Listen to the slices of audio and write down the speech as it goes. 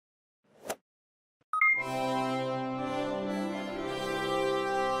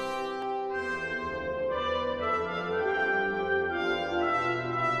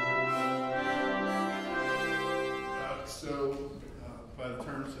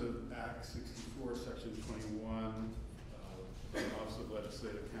of Act 64, Section 21, the Office of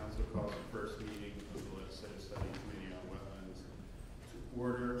Legislative Counsel calls the first meeting of the Legislative Study Committee on Wetlands to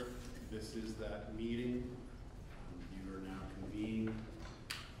order. This is that meeting. You are now convened.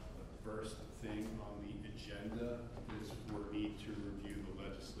 The first thing on the agenda is for me to review the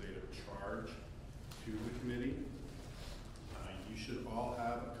legislative charge to the committee. You should all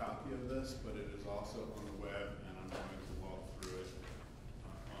have a copy of this, but it is also on the web, and I'm going to walk through it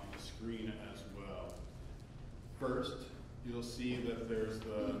on the screen as well. First, you'll see that there's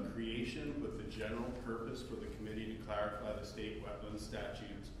the creation with the general purpose for the committee to clarify the state wetlands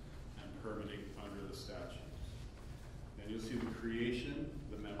statutes and permitting under the statutes. Then you'll see the creation,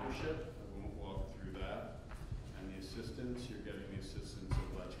 the membership, I won't walk through that, and the assistance. You're getting the assistance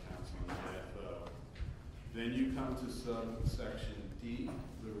of Ledge Counsel and the IFO. Then you come to subsection D,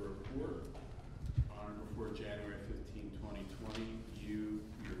 the report. On or before January 15, 2020, you,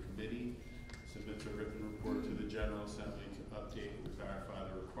 your committee, submits a written report to the General Assembly to update and clarify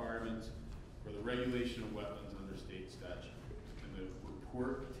the requirements for the regulation of wetlands under state statute. And the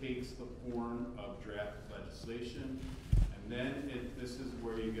report takes the form of draft legislation, and then this is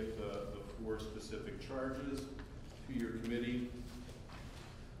where you get the four specific charges to your committee.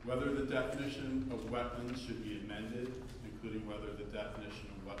 Whether the definition of wetlands should be amended, including whether the definition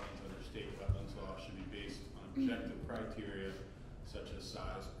of wetlands under state wetlands law should be based on objective criteria such as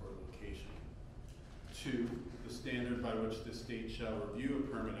size or location. 2, the standard by which the state shall review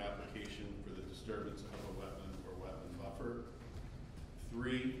a permit application for the disturbance of a wetland or wetland buffer.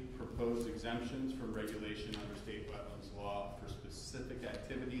 3, proposed exemptions from regulation under state wetlands law for specific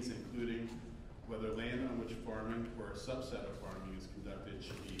activities, including whether land on which farming or a subset of farming is conducted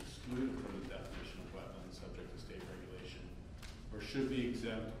should be excluded from the definition of wetlands subject to state regulation, or should be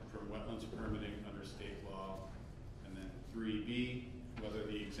exempt from wetlands permitting under state law. And then 3B, whether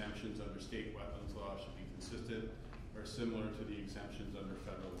the exemptions under state wetlands law should be consistent or similar to the exemptions under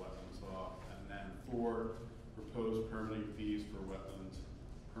federal wetlands law. And then 4, proposed permitting fees for wetlands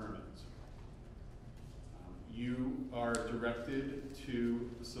permits. You are directed to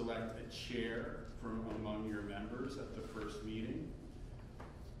select a chair from among your members at the first meeting,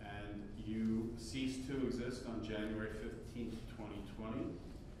 and you cease to exist on January 15th, 2020.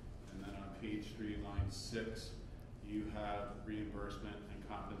 And then on page 3, line 6, you have reimbursement and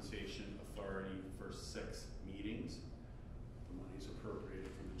compensation authority for 6 meetings. The money is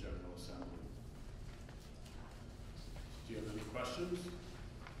appropriated from the General Assembly. Do you have any questions?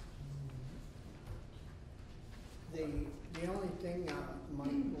 The only thing,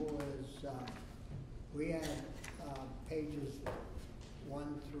 Michael, is we had pages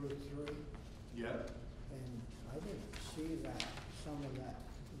 1 through 3. Yep. And I didn't see that, some of that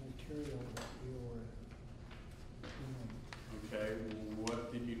material that you were doing. Okay,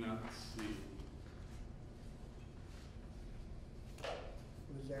 what did you not see?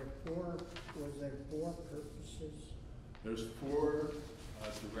 Was there 4 purposes? There's 4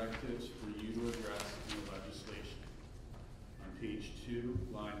 directives for you to address in the legislation. On page 2,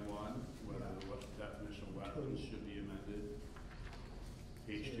 line 1, whether the definition of wetlands should be amended.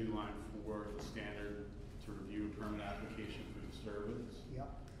 Page 2, line 4, the standard to review a permit application for disturbance. Yep.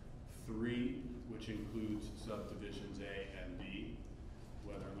 3, which includes subdivisions A and B,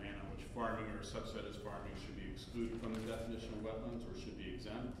 whether land on which farming or a subset is farming should be excluded from the definition of wetlands or should be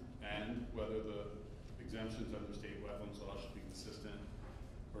exempt, and whether the exemptions under state wetlands law should be consistent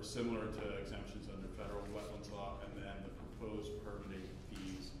or similar to exemptions under federal wetlands law. And then the proposed permitting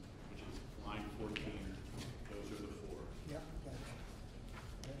fees, which is line 14. Those are the 4. Yep,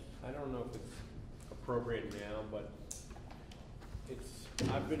 gotcha. I don't know if it's appropriate now, but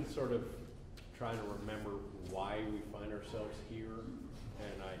I've been sort of trying to remember why we find ourselves here,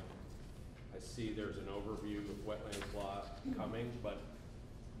 and I see there's an overview of wetlands law coming, but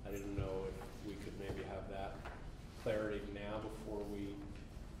I didn't know if we could maybe have that clarity now before we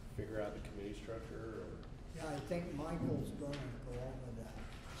figure out the committee structure. Or? Yeah, I think Michael's going to go over that.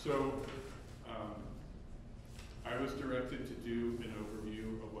 So I was directed to do an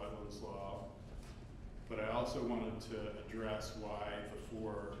overview of wetlands law, but I also wanted to address why the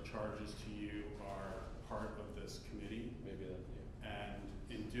 4 charges to you are part of this committee. Maybe that, yeah. And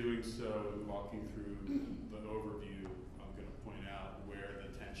in doing so, in walking through the overview, I'm going to point out where the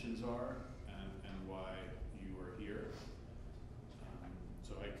tensions are and why you are here.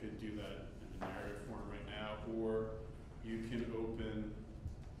 So I could do that in a narrative form right now, or you can open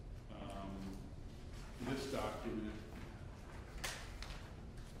this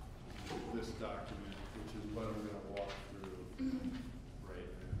document, which is what I'm going to walk through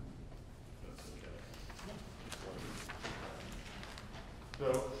right now. That's okay.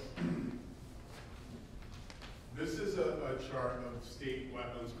 So this is a chart of state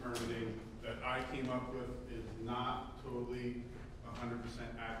wetlands permitting that I came up with. Is not totally 100%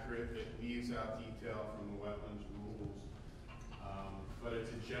 accurate. It leaves out detail from the wetlands rules. But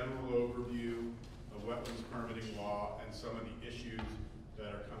it's a general overview of wetlands permitting law and some of the issues that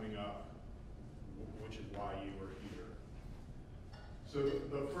are coming up, which is why you were here. So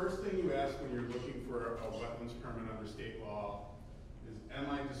the first thing you ask when you're looking for a wetlands permit under state law is, am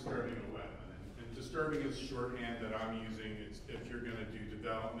I disturbing a wetland? And disturbing is shorthand that I'm using. It's if you're going to do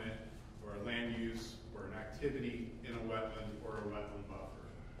development or a land use or an activity in a wetland or a wetland buffer.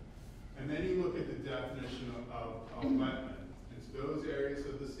 And then you look at the definition of a wetland. It's those areas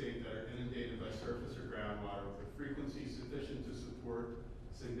of the state that are inundated by surface or groundwater with a frequency sufficient to support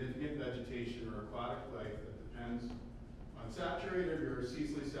significant vegetation or aquatic life that depends on saturated or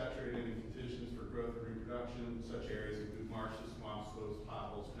ceaselessly saturated conditions for growth and reproduction. Such areas include marshes, swamps, slopes,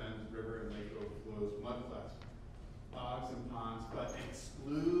 potholes, fens, river and lake overflows, mudflats, bogs and ponds, but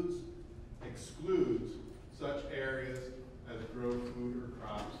excludes such areas as grow food or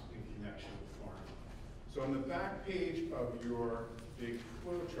crops in connection with farming. So on the back page of your big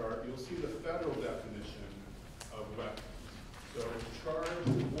flow chart, you'll see the federal definition of wetlands. So charge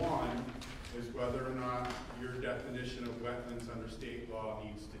 1 is whether or not your definition of wetlands under state law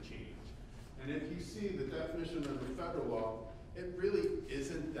needs to change. And if you see the definition under federal law, it really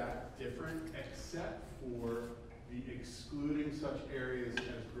isn't that different except for the excluding such areas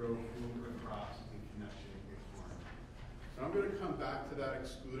as grow food or crops in connection with farming. So I'm going to come back to that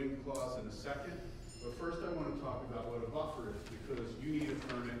excluding clause in a second, but first I want to talk about what a buffer is, because you need a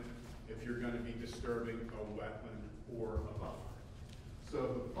permit if you're going to be disturbing a wetland or a buffer. So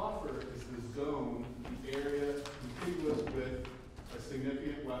the buffer is the zone, the area contiguous with a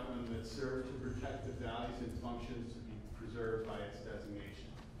significant wetland that serves to protect the values and functions to be preserved by its designation.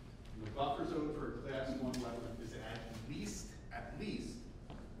 And the buffer zone for a class 1 wetland is at least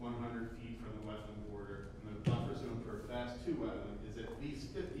 100 feet from the wetland border, and the buffer zone for a class 2 wetland is at least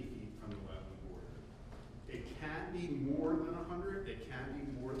 50 feet from the wetland border. It can be more than 100, it can be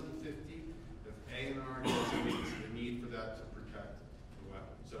more than 50 if A&R designates the need for that to protect the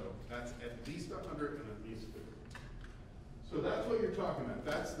wetland. So that's at least 100 and at least 50. So that's what you're talking about.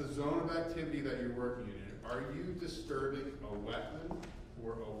 That's the zone of activity that you're working in. Are you disturbing a wetland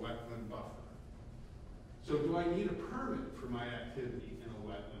or a wetland buffer? So do I need a permit for my activity in a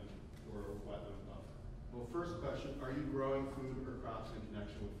wetland or a wetland buffer? Well, first question, are you growing food or crops in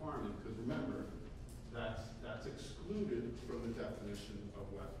connection with farming? Because remember, that's excluded from the definition of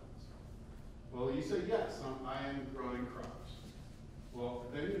wetlands. Well, you say, yes, I am growing crops. Well,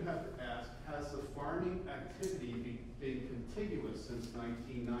 then you have to ask, has the farming activity been contiguous since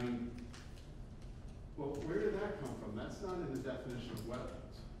 1990? Well, where did that come from? That's not in the definition of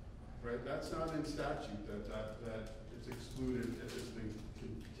wetlands, right? That's not in statute that it's excluded if it's been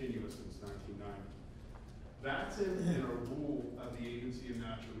continuous since 1990. That's in a rule of the Agency of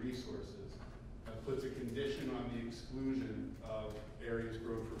Natural Resources that puts a condition on the exclusion of areas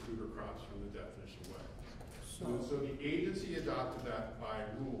grown for food or crops from the definition of wetlands. So the agency adopted that by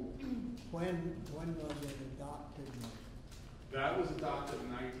rule. When was it adopted? That was adopted in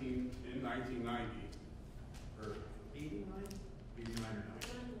 1990, or 89? 89 or 90.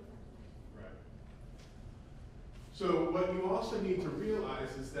 Right. So what you also need to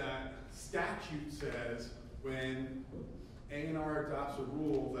realize is that statute says when A&R adopts a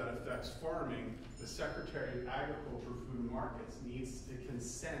rule that affects farming, the Secretary of Agriculture, Food and Markets needs to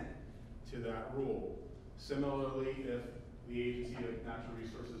consent to that rule. Similarly, if the Agency of Natural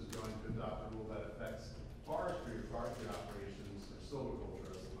Resources is going to adopt a rule that affects forestry or forestry operations, or silviculture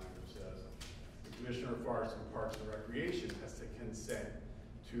as the language says, the Commissioner of Forests and Parks and Recreation has to consent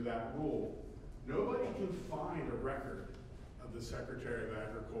to that rule. Nobody can find a record of the Secretary of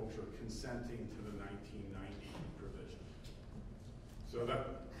Agriculture consenting to the 1990 provision. So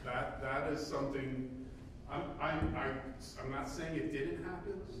that is something, I'm not saying it didn't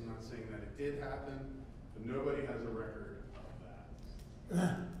happen, I'm not saying that it did happen, but nobody has a record of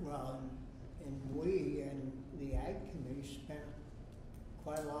that. Well, and we and the Ag Committee spent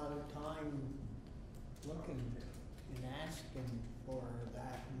quite a lot of time looking and asking for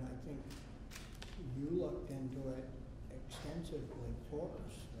that, and I think you looked into it extensively for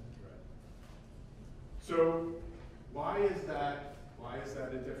us. Right. So why is that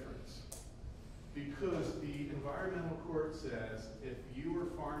a difference? Because the environmental court says if you were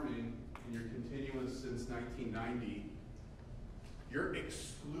farming and you're continuous since 1990, you're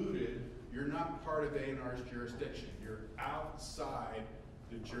excluded, you're not part of A&R's jurisdiction. You're outside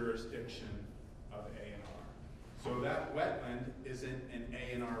the jurisdiction of A&R. So that wetland isn't an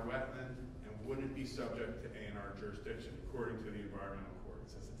A&R wetland and wouldn't be subject to A&R jurisdiction according to the environmental court.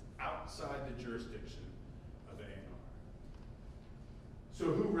 It says it's outside the jurisdiction of A&R. So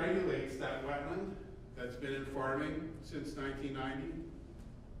who regulates that wetland that's been in farming since 1990?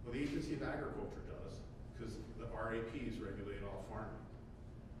 Well, the Agency of Agriculture does, because the RAPs regulate all farming.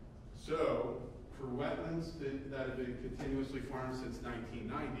 So for wetlands that have been continuously farmed since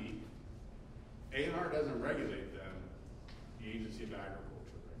 1990, A&R doesn't regulate them. The Agency of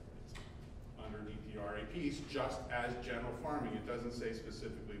Agriculture regulates them underneath the RAPs, just as general farming. It doesn't say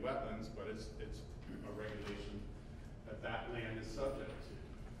specifically wetlands, but it's a regulation that land is subject to.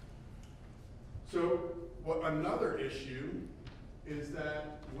 So another issue is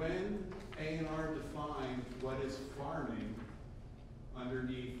that when A&R defined what is farming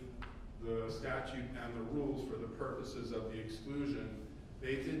underneath the statute and the rules for the purposes of the exclusion,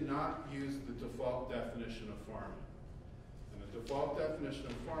 they did not use the default definition of farming. And the default definition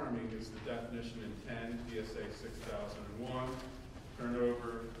of farming is the definition in 10 PSA 6001. Turn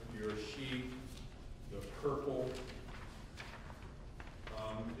over your sheet. The purple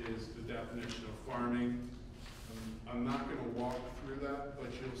is the definition of farming. I'm not going to walk through that, but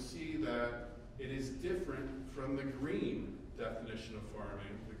you'll see that it is different from the green definition of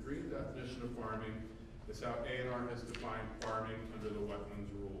farming. The green definition of farming is how A&R has defined farming under the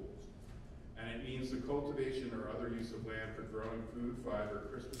wetlands rules. And it means the cultivation or other use of land for growing food, fiber,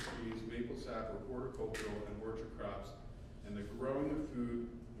 Christmas trees, maple sap, or horticultural and orchard crops, and the growing of food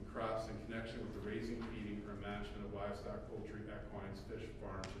and crops in connection with the raising, feeding, or management of livestock, poultry, equines, fish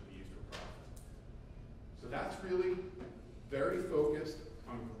farms should be used for profit. So that's really very focused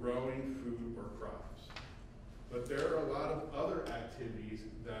on growing food or crops. But there are a lot of other activities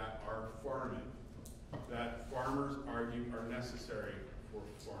that are farming, that farmers argue are necessary for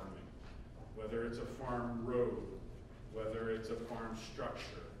farming. Whether it's a farm road, whether it's a farm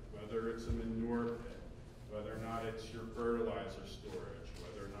structure, whether it's a manure pit, whether or not it's your fertilizer storage,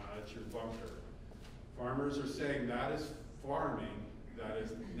 whether or not it's your bunker. Farmers are saying that is farming that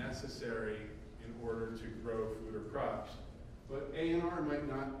is necessary in order to grow food or crops. But A&R might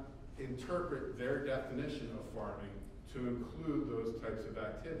not interpret their definition of farming to include those types of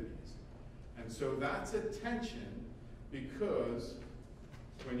activities. And so that's a tension, because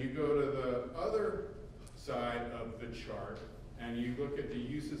when you go to the other side of the chart and you look at the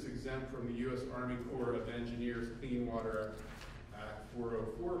uses exempt from the U.S. Army Corps of Engineers Clean Water Act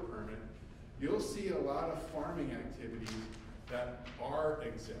 404 permit, you'll see a lot of farming activities that are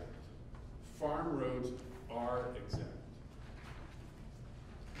exempt. Farm roads are exempt.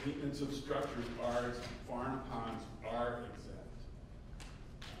 Maintenance of structures are exempt. Farm ponds are exempt.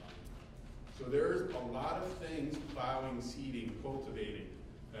 So there's a lot of things, plowing, seeding, cultivating,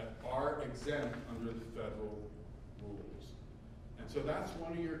 that are exempt under the federal rules. And so that's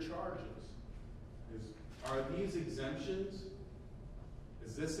one of your charges. Are these exemptions,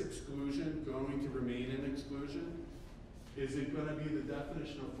 is this exclusion going to remain an exclusion? Is it going to be the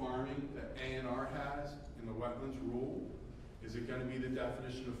definition of farming that A&R has in the wetlands rule? Is it going to be the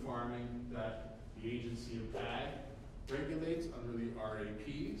definition of farming that the Agency of Ag regulates under the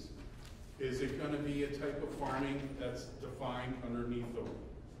RAPs? Is it going to be a type of farming that's defined underneath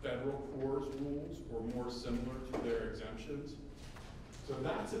the federal Corps' rules or more similar to their exemptions? So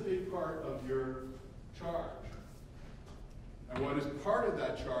that's a big part of your charge. And what is part of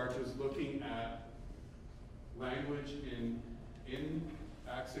that charge is looking at language in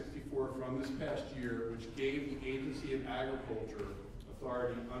Act 64 from this past year, which gave the Agency of Agriculture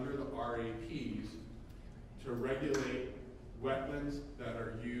authority under the RAPs to regulate wetlands that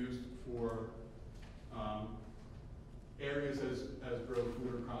are used for areas as grow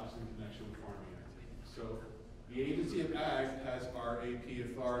food or crops in connection with farming activities. So the Agency of Ag has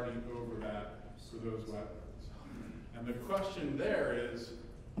RAP authority over that for those wetlands. And the question there is,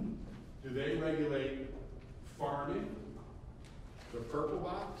 do they regulate farming, the purple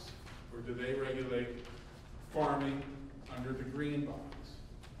box, or do they regulate farming under the green box?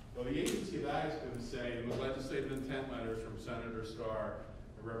 Well, the Agency of Ag is going to say, in the legislative intent letters from Senator Starr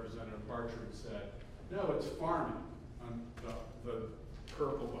and Representative Partridge said, no, it's farming on the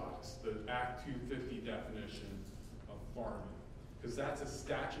purple box, the Act 250 definition of farming, because that's a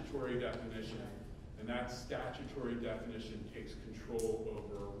statutory definition, and that statutory definition takes control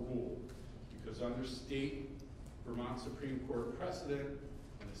over a rule, because under state Vermont Supreme Court precedent,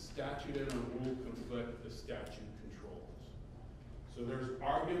 when a statute and a rule conflict, the statute controls. So there's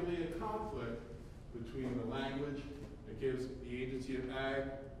arguably a conflict between the language that gives the Agency of Ag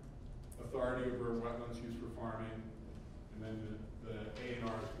authority over wetlands used for farming, and then the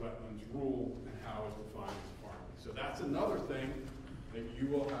A&R's wetlands rule and how it defines farming. So that's another thing that you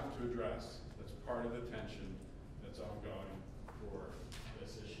will have to address. That's part of the tension that's ongoing for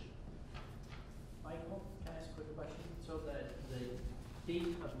this issue. Michael, can I ask a quick question? So the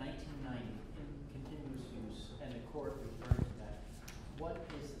date of 1990 in continuous use and the court referring to that, what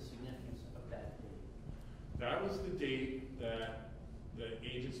is the significance of that date? That was the date that the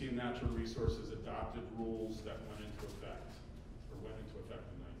Agency of Natural Resources adopted rules that went into effect in 1990.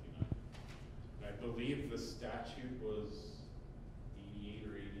 I believe the statute was 88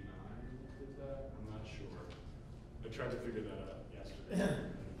 or 89 that did that. I'm not sure. I tried to figure that out yesterday. I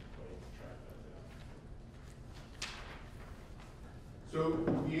didn't quite track that down. So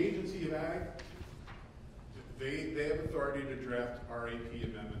the Agency of Ag, they have authority to draft RAP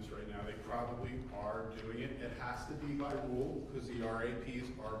amendments right now. They probably are doing it. It has to be by rule because the RAPs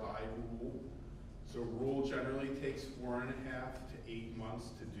are by rule. So rule generally takes 4.5 to 8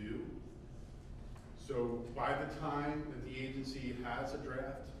 months to do. So by the time that the agency has a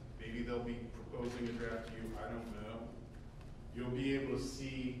draft, maybe they'll be proposing a draft to you, I don't know. You'll be able to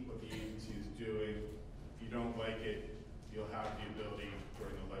see what the agency is doing. If you don't like it, you'll have the ability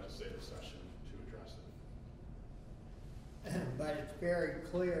during the legislative session to address it. But it's very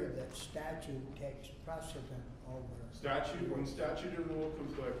clear that statute takes precedent over. When statute and rule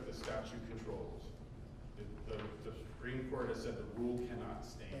conflict, the statute controls. The Supreme Court has said the rule cannot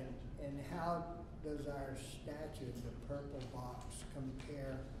stand. And how does our statute, the purple box,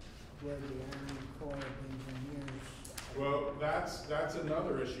 compare with the Army Corps of Engineers? Well, that's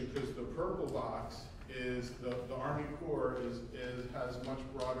another issue because the purple box is the Army Corps has much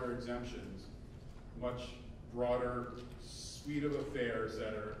broader exemptions, much broader suite of affairs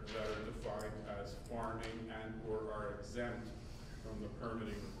that are defined as farming and or are exempt from the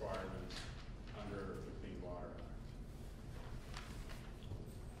permitting requirements under the Clean Water Act.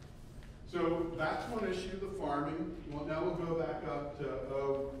 So that's one issue, the farming. Well, now we'll go back up to,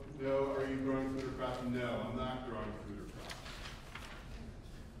 oh, no, are you growing food or crops? No, I'm not growing food or crops.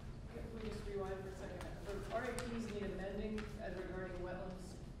 If we just rewind for a second, the RAPs need amending as regarding wetlands.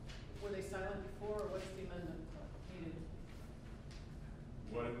 Were they silent before, or what's the amendment needed?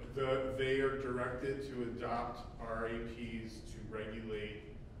 They are directed to adopt RAPs to regulate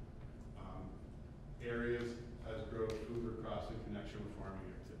areas as grow food or crops in connection with farming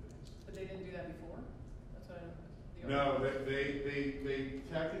activities. But they didn't do that before? That's what No, they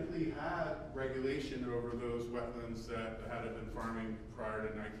technically had regulation over those wetlands that had been farming prior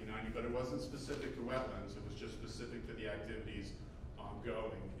to 1990, but it wasn't specific to wetlands. It was just specific to the activities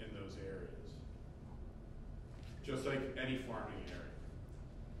ongoing in those areas. Just like any farming area.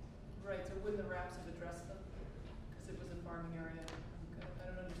 Right, so wouldn't the RAPs have addressed them? Because it was a farming area.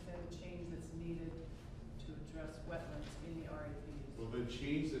 I don't understand the change that's needed to address wetlands in the RAPs. Well, the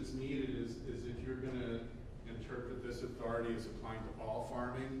change that's needed is if you're gonna interpret this authority as applying to all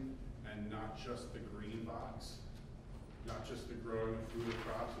farming and not just the green box, not just the growing of food or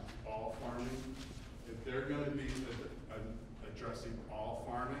crops, it's all farming. If they're gonna be addressing all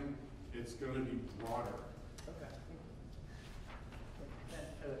farming, it's gonna be broader. Okay.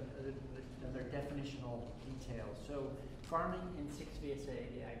 Another definitional detail. So farming in 6 VSA,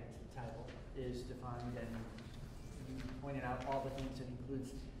 the ag title, is defined, and you pointed out all the things it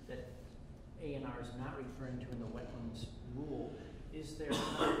includes that A&R is not referring to in the wetlands rule. Is there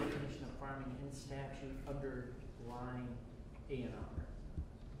another definition of farming in statute underlying A&R?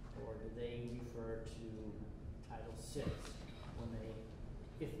 Or do they refer to Title VI when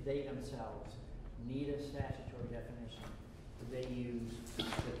if they themselves need a statutory definition, do they use the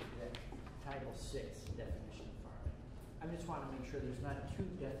Title VI definition of farming? I just want to make sure there's not two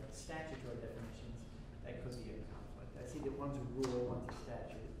statutory definitions that could be in conflict. I see that one's a rule, one's a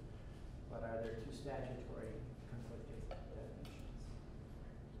statute, but are there two statutory conflicting definitions?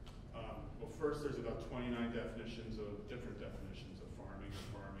 Well, first there's about 29 definitions of different definitions of farming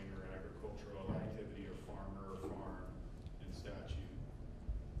or agricultural activity or farmer or farm in statute.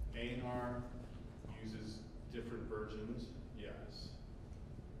 A&R uses different versions, yes.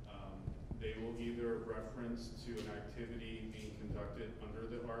 They will either reference to an activity being conducted under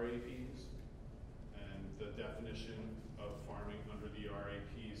the RAPs, and the definition of farming under the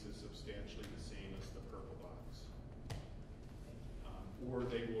RAPs is substantially the same as the purple box. Or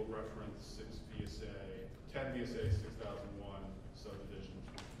they will reference 10 VSA 6001 subdivision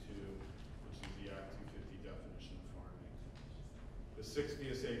 22, which is the Act 250 definition of farming. The 6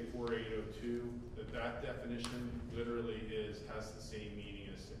 VSA 4802, that definition literally has the same meaning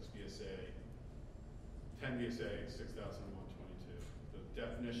as 10 VSA 6001-22. The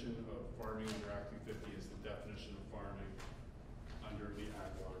definition of farming under Act 250 is the definition of farming under the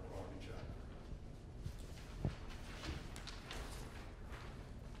Ag Water Quality Chapter.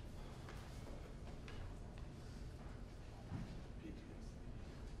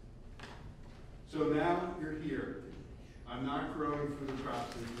 So now you're here. I'm not growing food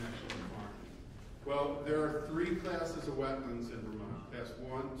crops in connection with farming. Well, there are 3 classes of wetlands in Vermont, class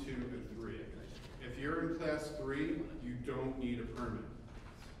 1, 2, and 3. If you're in class 3, you don't need a permit.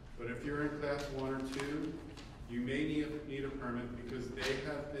 But if you're in class 1 or 2, you may need a permit because they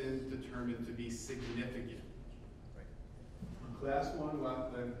have been determined to be significant. Class 1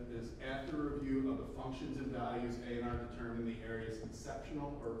 wetland is after review of the functions and values, A&R determine the area is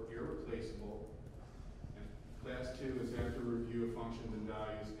exceptional or irreplaceable. And class 2 is after review of functions and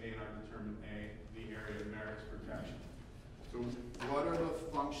values, A&R determine the area merits protection. So what are the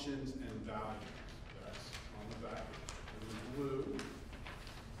functions and values? That's on the back in the blue.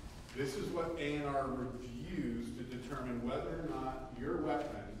 This is what A&R reviews to determine whether or not your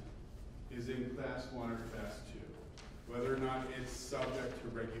wetland is in class 1 or class 2. Whether or not it's subject to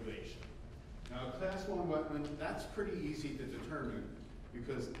regulation. Now, a class 1 wetland, that's pretty easy to determine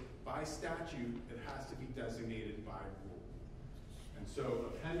because by statute, it has to be designated by rule. And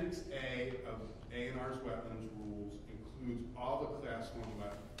so Appendix A of A&R's wetlands rules includes all the class 1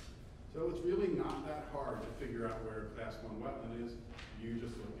 wetlands. So it's really not that hard to figure out where a class 1 wetland is. You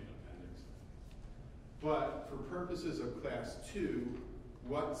just look in Appendix A. But for purposes of class 2,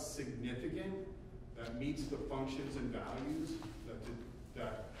 what's significant that meets the functions and values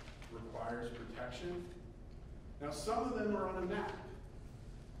that requires protection. Now, some of them are on a map,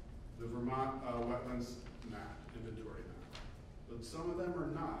 the Vermont wetlands map, inventory map. But some of them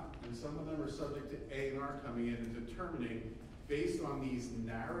are not, and some of them are subject to A&R coming in and determining, based on these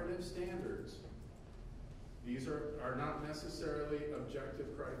narrative standards, these are not necessarily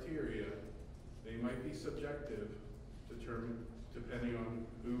objective criteria. They might be subjective, determined depending on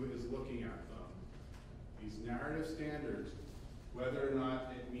who is looking at them. These narrative standards, whether or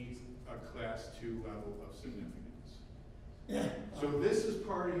not it meets a class 2 level of significance. So this is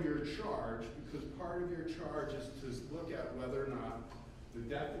part of your charge, because part of your charge is to look at whether or not the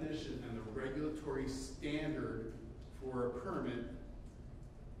definition and the regulatory standard for a permit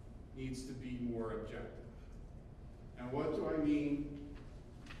needs to be more objective. And what do I mean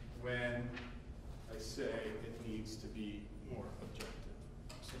when I say it needs to be more objective?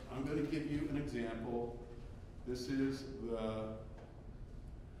 So I'm going to give you an example. This is the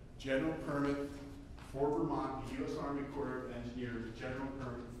general permit for Vermont, the U.S. Army Corps of Engineers general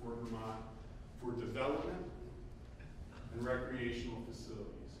permit for Vermont for development and recreational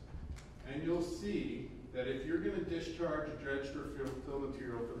facilities. And you'll see that if you're going to discharge dredged or fill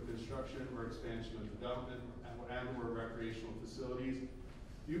material for the construction or expansion of development and or recreational facilities,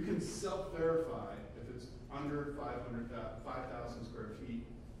 you can self-verify if it's under 5,000 square feet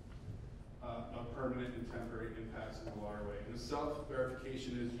of permanent and temporary impacts in the waterway. And the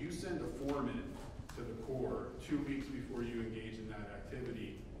self-verification is you send a form in to the Corps 2 weeks before you engage in that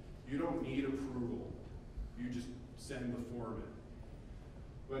activity. You don't need approval. You just send the form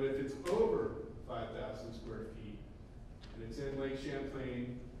in. But if it's over 5,000 square feet and it's in Lake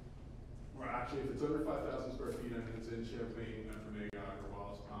Champlain, or actually if it's under 5,000 square feet and it's in Champlain, Memphremagog, or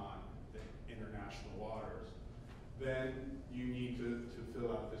Wallace Pond, the international waters, then you need to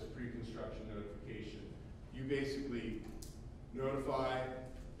fill out this pre-construction notification. You basically notify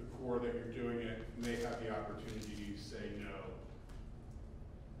the Corps that you're doing it, and they have the opportunity to say no.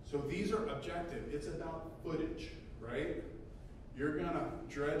 So these are objective. It's about footage, right? You're gonna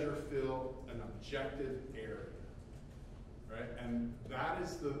dredge or fill an objective area, right? And that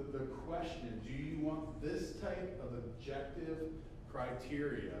is the question. Do you want this type of objective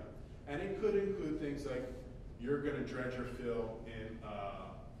criteria? And it could include things like you're going to dredge or fill in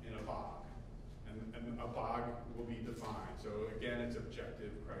a bog, and a bog will be defined. So again, it's objective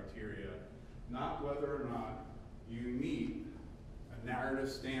criteria, not whether or not you meet a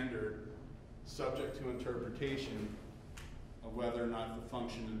narrative standard subject to interpretation of whether or not the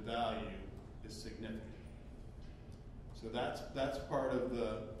function and value is significant. So that's part of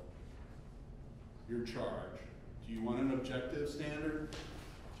your charge. Do you want an objective standard?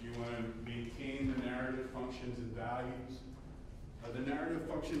 Do you want to maintain the narrative functions and values? The narrative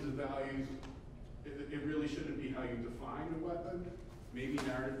functions and values, it really shouldn't be how you define a wetland. Maybe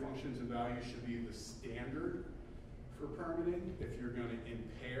narrative functions and values should be the standard for permitting. If you're going to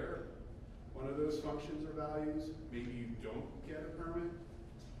impair one of those functions or values, maybe you don't get a permit.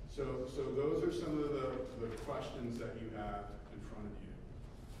 So those are some of the questions that you have in front of you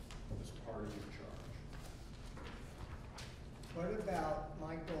as part of your charge. What about,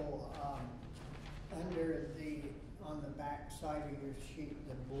 Michael, on the back side of your sheet,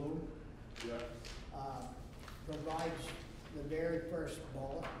 the blue? Yeah. Provides the very first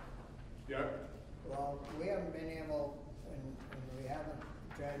bullet. Yep. Well, we haven't been able, and we haven't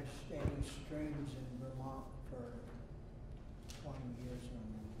dredged any streams in Vermont for 20 years,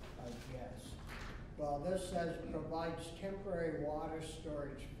 I guess. Well, this says provides temporary water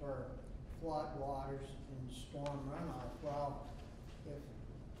storage for flood waters and storm runoff. Well, if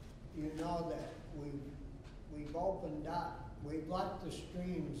you know that we've opened up, we've left the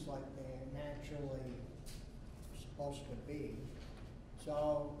streams like they're naturally supposed to be.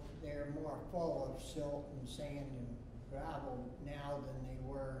 So they're more full of silt and sand and gravel now than they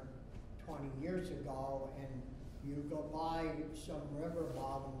were 20 years ago. And you go by some river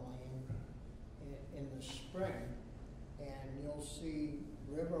bottom land in the spring, and you'll see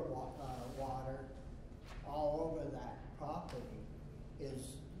river water all over that property.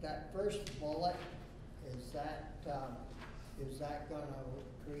 Is that first bullet, is that going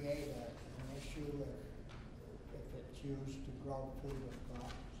to create an issue if it's used to grow food or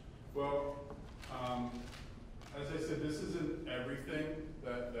crops? Well, as I said, this isn't everything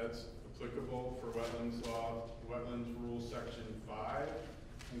that's applicable for wetlands law. Wetlands Rule Section 5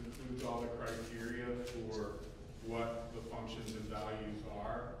 includes all the criteria for what the functions and values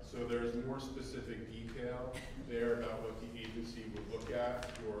are. So there's more specific detail there about what the agency would look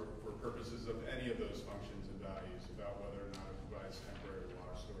at for purposes of any of those functions and values, about whether or not it provides temporary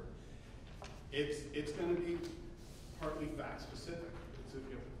water storage. It's going to be partly fact specific.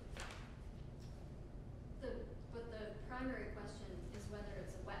 But the primary question is whether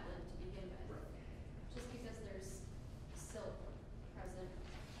it's a wetland to begin with. Right. Just because there's silt present.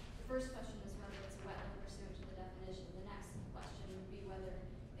 The first question is whether it's a wetland pursuant to the definition. The next question would be whether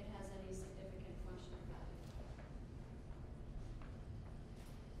it has any significant function or value.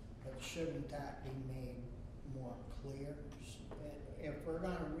 But shouldn't that be made more clear? If we're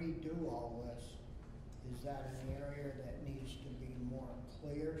gonna redo all this, is that an area that needs to be more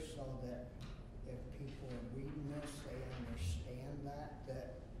clear so that if people are reading this, they understand that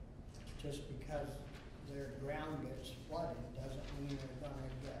just because their ground gets flooded doesn't mean they're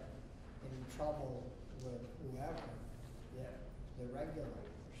gonna get in trouble with whoever, the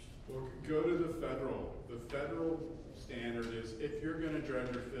regulators. Well, go to the federal. The federal standard is if you're going to dredge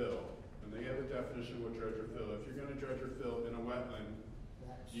or fill, and they have a definition of what dredge or fill. If you're going to dredge or fill in a wetland,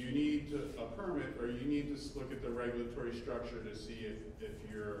 you need a permit, or you need to look at the regulatory structure to see if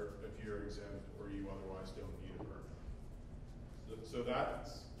you're exempt or you otherwise don't need a permit. So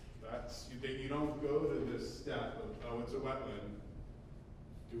that's you don't go to this step of, oh, it's a wetland.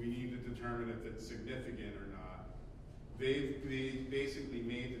 Do we need to determine if it's significant or not? They've basically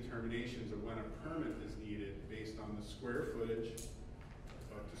made determinations of when a permit is needed based on the square footage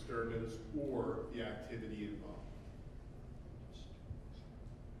of disturbance or the activity involved.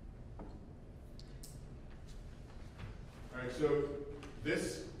 All right, so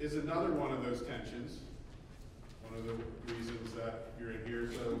this is another one of those tensions, one of the reasons that you're in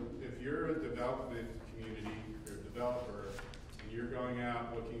here. So if you're a development community or developer, and you're going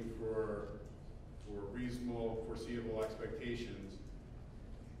out looking for reasonable, foreseeable expectations,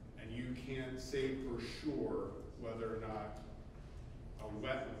 and you can't say for sure whether or not a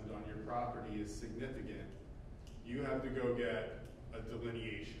wetland on your property is significant, you have to go get a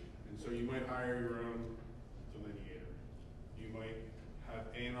delineation. And so you might hire your own delineator. You might have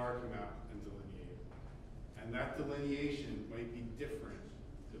A&R come out and delineate. And that delineation might be different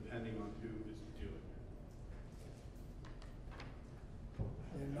depending on who is doing it.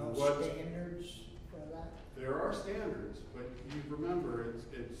 There are no standards for that? There are standards, but you remember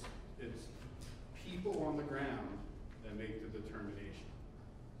it's people on the ground that make the determination.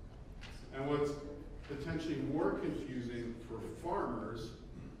 And what's potentially more confusing for farmers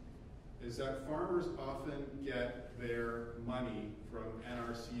is that farmers often get their money from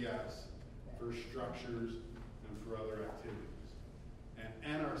NRCS for structures and for other activities.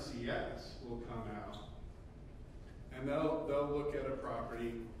 And NRCS will come out and they'll look at a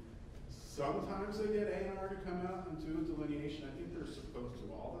property. Sometimes they get A&R to come out and do a delineation. I think they're supposed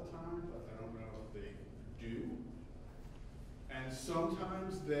to all the time, but I don't know if they do. And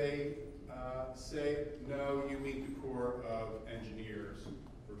sometimes they say, no, you meet the Corps of Engineers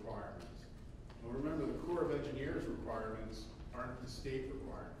requirements. Well, remember, the Corps of Engineers requirements aren't the state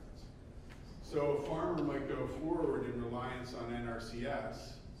requirements. So a farmer might go forward in reliance on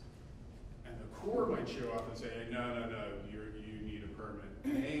NRCS, and the Corps might show up and say, no, you need a permit.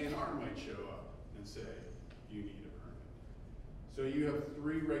 And A&R might show up and say, you need a permit. So you have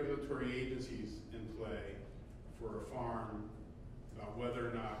 3 regulatory agencies in play for a farm about whether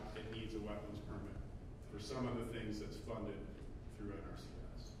or not it needs a wetlands permit for some of the things that's funded through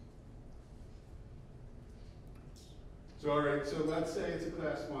NRCS. So, all right, so let's say it's a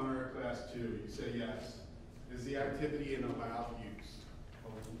class 1 or a class 2. You say yes. Is the activity an allowed use?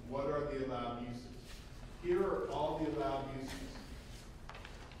 What are the allowed uses? Here are all the allowed uses.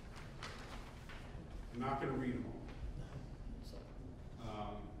 I'm not going to read them all.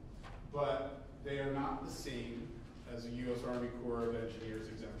 But they are not the same as the U.S. Army Corps of Engineers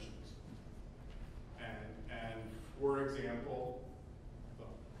exemptions. And for example,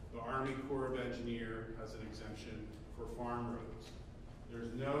 the Army Corps of Engineer has an exemption for farm roads.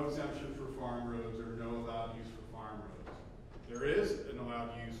 There's no exemption for farm roads or no allowed use for farm roads. There is an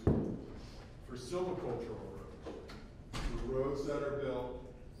allowed use for silvicultural roads. For roads that are built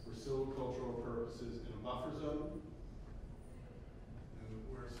for silvicultural purposes in a buffer zone.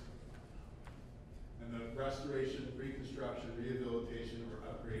 And the restoration, reconstruction, rehabilitation, or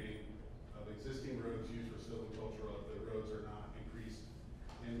upgrading of existing roads used for silviculture if the roads are not increased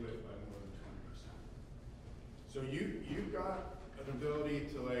in width by more than 20%. So you've got an ability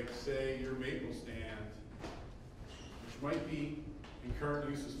to, like, say your maple stand, which might be in current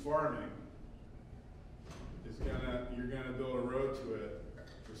use as farming, you're gonna build a road to it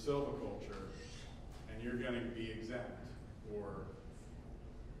for silviculture, and you're gonna be exempt, or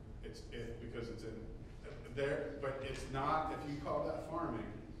because it's in there, but it's not. If you call that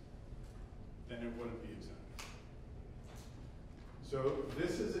farming, then it wouldn't be exempt. So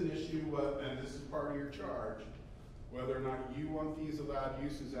this is an issue, and this is part of your charge, whether or not you want these allowed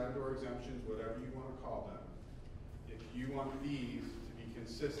uses and/or exemptions, whatever you want to call them. If you want these to be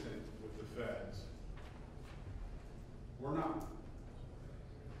consistent with the feds, or not.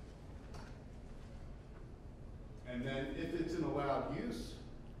 And then if it's an allowed use,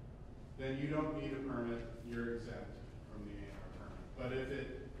 then you don't need a permit, you're exempt from the A&R permit. But if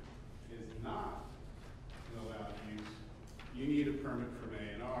it is not an allowed use, you need a permit from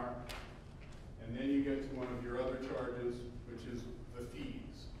A&R, and then you get to one of your other charges, which is the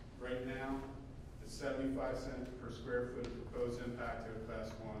fees. Right now, it's 75 cents per square foot of proposed impact to a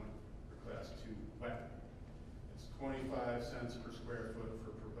class 1 or class 2 wetland. It's 25 cents per square foot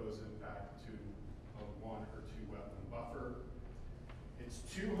for proposed impact to a 1 or 2 wetland buffer. It's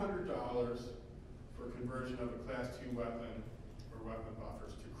 $200 for conversion of a class 2 wetland or wetland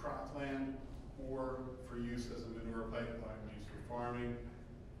buffers to cropland or for use as a manure pipeline used for farming.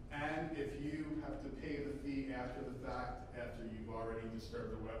 And if you have to pay the fee after the fact, after you've already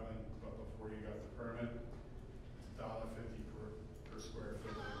disturbed the wetland, but before you got the permit, it's $1.50 per square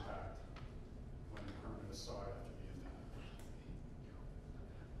foot of impact when the permit is sought after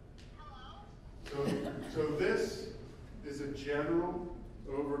the impact. So this is a general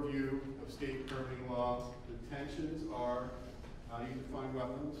overview of state permitting law. The tensions are how do you define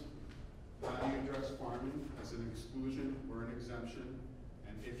wetlands, how do you address farming as an exclusion or an exemption,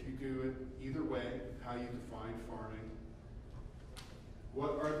 and if you do it either way, how you define farming.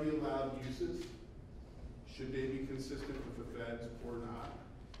 What are the allowed uses? Should they be consistent with the feds or not?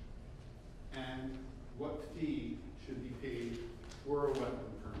 And what fee should be paid for a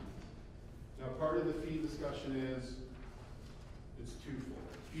wetland permit? Now, part of the fee discussion is it's twofold.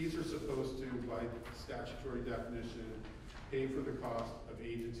 Fees are supposed to, by statutory definition, pay for the cost of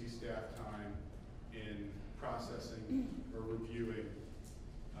agency staff time in processing or reviewing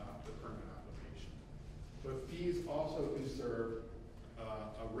the permit application. But fees also can serve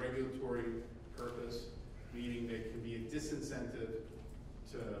a regulatory purpose, meaning they can be a disincentive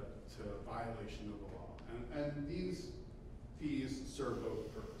to violation of the law. And these fees serve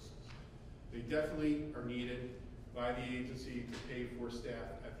both purposes. They definitely are needed by the agency to pay for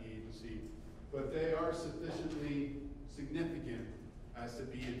staff at the agency, but they are sufficiently significant as to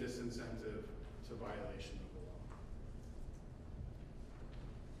be a disincentive to violation of the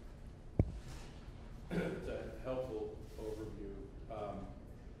law. It's a helpful overview.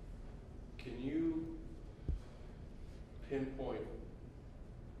 Can you pinpoint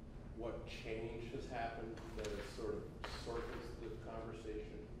what change has happened that has sort of surfaced the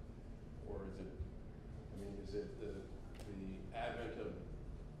conversation? Or is it, is it the advent of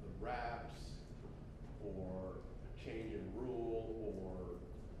the RAPs, or a change in rule, or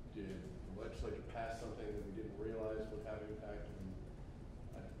did the legislature pass something that we didn't realize would have impact?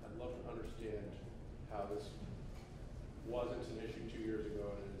 I'd love to understand how this wasn't an issue 2 years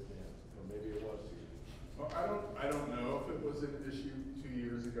ago and it is now, or maybe it was 2 years ago. Well, I don't know if it was an issue 2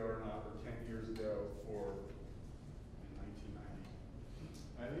 years ago or not, or 10 years ago, or in 1990.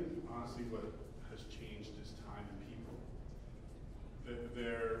 I think honestly what has changed is time and people.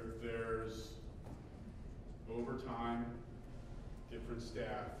 There's over time, different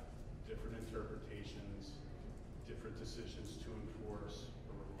staff, different interpretations, different decisions to enforce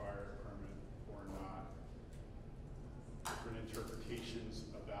or require a permit or not, different interpretations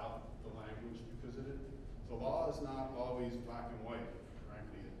about the language because of it. The law is not always black and white, frankly.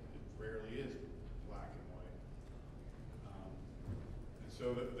 rarely is black and white. And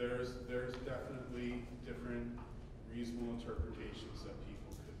so there's definitely different reasonable interpretations that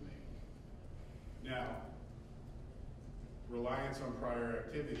people could make. Now, reliance on prior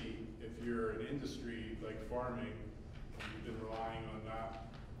activity, if you're an industry like farming, you've been relying on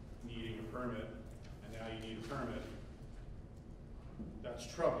not needing a permit, and now you need a permit, that's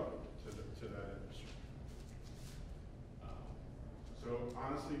troubling to that industry. So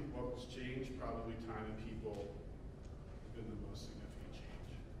honestly, what was changed, probably time and people have been the most significant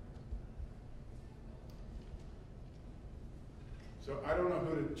change. So I don't know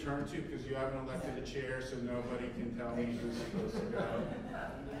who to turn to because you haven't elected a chair, so nobody can tell me who's supposed to go.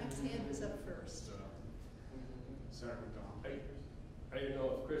 Matt's hand was up first. So, Senator McDonald. I didn't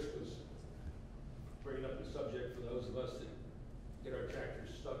know if Chris was bringing up the subject for those of us that get our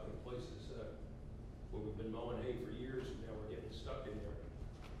tractors stuck in places where we've been mowing hay for years, and now we're getting stuck in there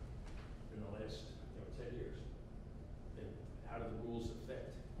in the last 10 years. And how do the rules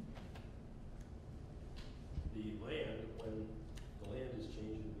affect the land when the land is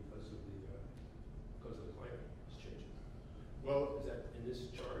changing because of the climate is changing? Well, Is that in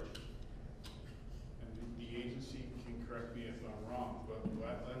this charge? and the agency can correct me if I'm wrong, but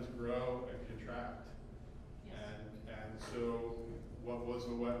wetlands grow and contract. And so what was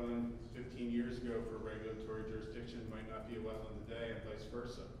a wetland 15 years ago for regulatory jurisdiction might not be a wetland today, and vice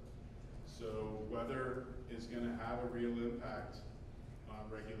versa. So weather is going to have a real impact on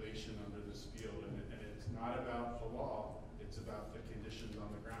regulation under this field, and it's not about the law, it's about the conditions on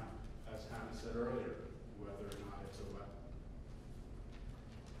the ground. As Hannah said earlier, whether or not it's a wetland.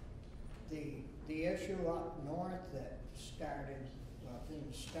 The issue up north that started, well, it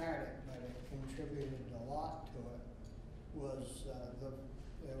didn't start it, but it contributed a lot to it, was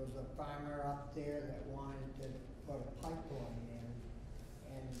there was a farmer up there that wanted to put a pipeline in,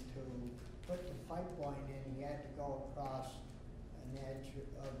 and to put the pipeline in, he had to go across an edge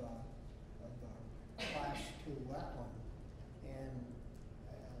of a class 2 wetland, and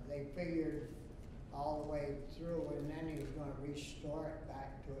they figured all the way through, and then he was going to restore it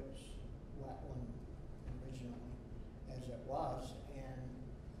back to its wetland originally as it was, and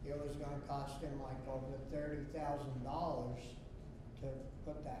it was going to cost him like over $30,000 to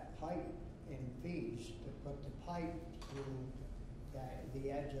put that pipe in fees, to put the pipe through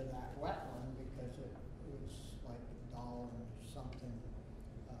the edge of that wetland, because it was like $1 and something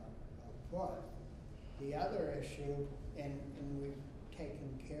a foot. The other issue, and we've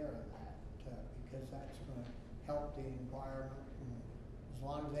taken care of that, because that's going to help the environment, and as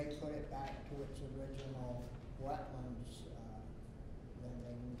long as they put it back to its original wetlands, then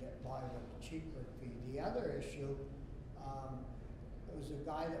they can get by with a cheaper fee. The other issue, it was a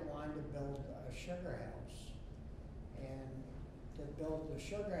guy that wanted to build a sugar house, and to build the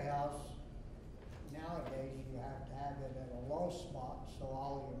sugar house, nowadays you have to have it at a low spot so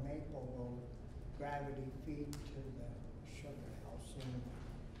all your maple will gravity feed to the sugar house.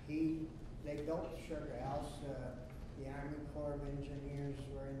 And they built the sugar house, the Army Corps of Engineers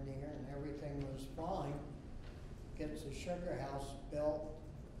were in there and everything was fine. Gets the sugar house built,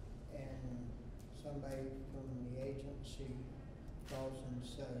 and somebody from the agency goes and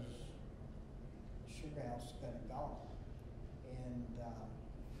says, sugar house is gonna go. And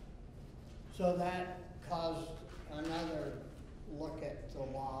so that caused another look at the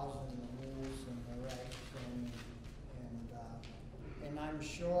laws and the rules and the regs, and I'm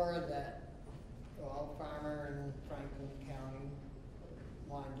sure that, well, Farmer in Franklin County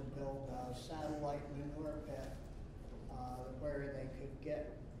wanted to build a satellite manure pit where they could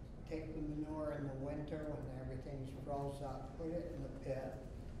take the manure in the winter when everything's froze up, put it in the pit,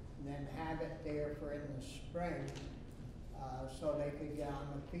 and then have it there for in the spring, so they could get on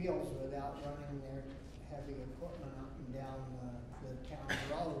the fields without running their heavy equipment up and down the town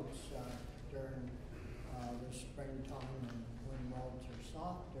roads during the springtime and when roads are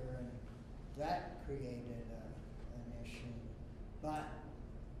softer, and that created an issue. But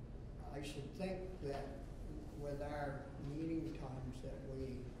I should think that with our meeting times that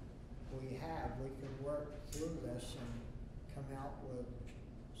we have, we could work through this and come out with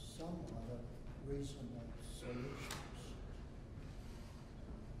somewhat of reasonable solutions.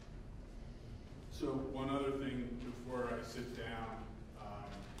 So one other thing before I sit down,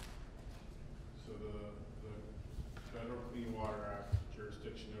 so the Federal Clean Water Act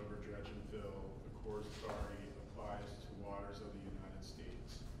jurisdiction over dredge and fill, the Corps' authority applies to waters of the United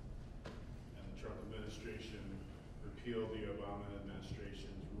States. And the Trump administration repealed the Obama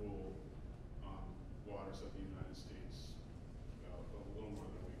administration's rule on waters of the United States a little more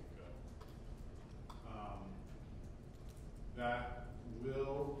than a week ago. That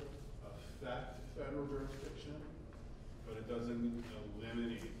will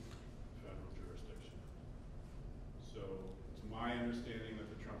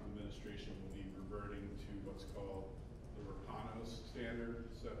administration will be reverting to what's called the Rapanos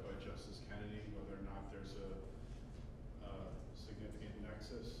standard set by Justice Kennedy, whether or not there's a significant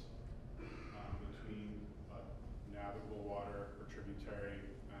nexus between navigable water or tributary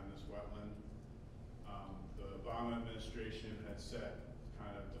and this wetland. The Obama administration had set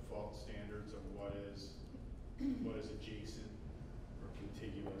kind of default standards of what is adjacent or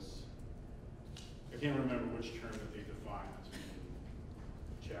contiguous. I can't remember which term that they define as being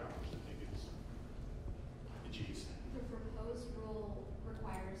challenged. I think it's adjacent. The proposed rule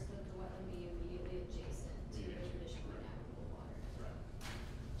requires that the wetland be immediately adjacent to the traditional navigable water. Right.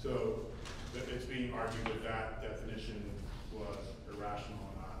 So it's being argued that that definition was irrational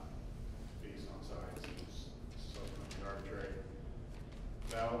and not based on science. It's subsequently arbitrary.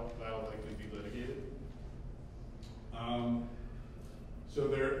 That'll likely be litigated. So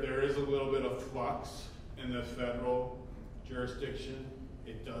there is a little bit of flux in the federal jurisdiction.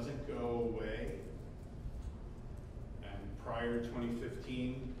 It doesn't go away. And prior to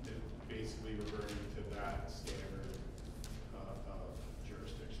 2015, it basically reverted to that standard of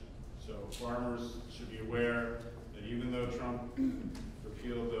jurisdiction. So farmers should be aware that even though Trump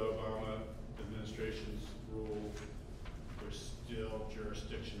repealed the Obama administration's rule, there's still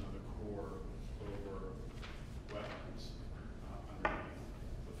jurisdiction of the Corps over wetlands underneath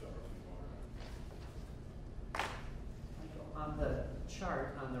the Federal Clean Water Act. Michael, on the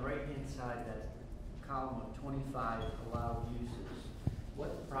chart, on the right-hand side, that column of 25 allowed uses,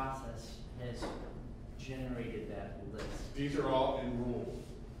 what process has generated that list? These are all in rule.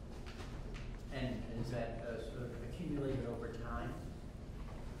 And is that sort of accumulated over time?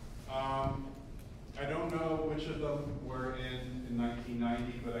 I don't know which of them were in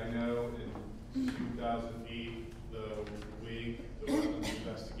 1990, but I know in 2008, the WIG, the Wetlands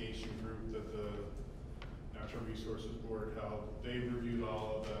Investigation Group that the Natural Resources Board held, they reviewed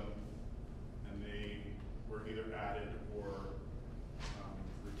all of them, and they were either added or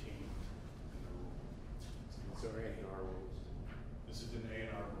retained in the rule. So A&R rules. This is an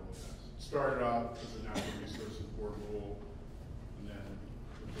A&R rule, yes. It started off as a Natural Resources Board rule, and then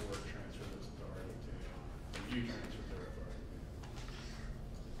the board transferred its authority to A&R. You transferred their authority.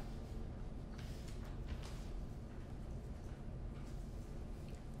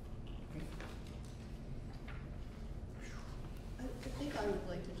 I think I would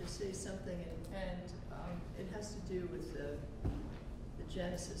like to just say something, and it has to do with the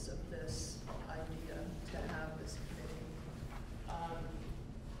genesis of this idea to have this committee.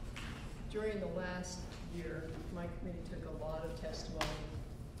 During the last year, my committee took a lot of testimony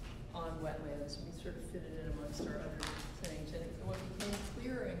on wetlands. We sort of fit it in amongst our other things, and what became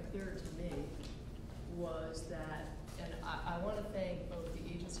clearer and clearer to me was that, and I want to thank both the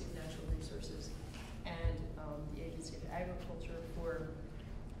Agency of Natural Resources and the Agency of Agriculture for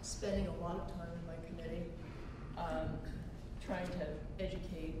spending a lot of time in my committee trying to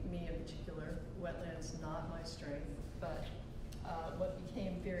educate me in particular. Wetlands not my strength, but what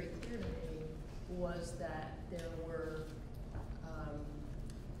became very clear to me was that there were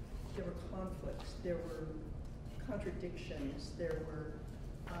conflicts, there were contradictions, there were,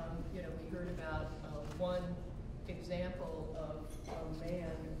 we heard about one example of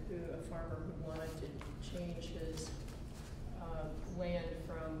a farmer who wanted to change his land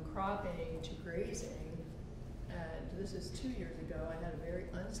from cropping to grazing. And this is 2 years ago. I had a very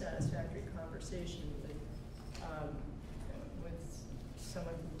unsatisfactory conversation with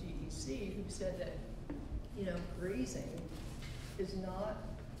someone from DEC who said that, grazing is not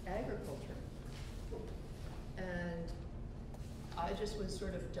agriculture. And I just was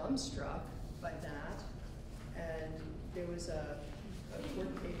sort of dumbstruck by that. And there was a court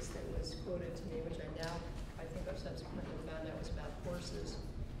case that was quoted to me, which I think I've subsequently found out was about horses.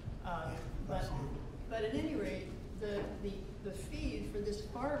 But at any rate, the feed for this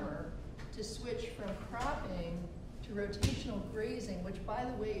farmer to switch from cropping to rotational grazing, which by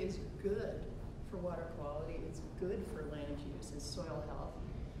the way is good for water quality, it's good for land use and soil health,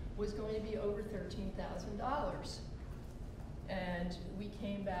 was going to be over $13,000. And we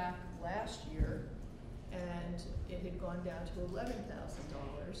came back last year and it had gone down to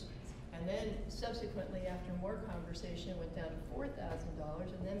 $11,000. And then subsequently, after more conversation, it went down to $4,000.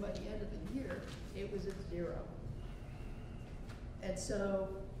 And then by the end of the year, it was at $0. And so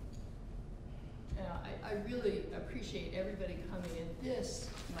I really appreciate everybody coming in. This,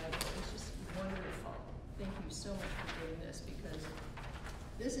 Michael, is just wonderful. Thank you so much for doing this, because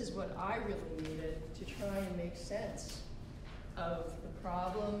this is what I really needed to try and make sense of the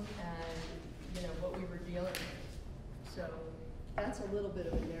problem and what we were dealing with. So that's a little bit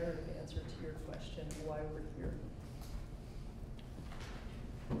of a narrative answer to your question, why we're here.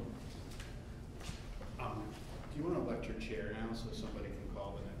 chair now, so somebody can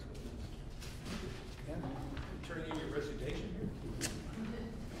call the next witness. Yeah. Turning in your resignation here?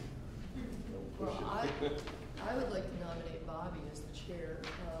 Well, I would like to nominate Bobby as the chair.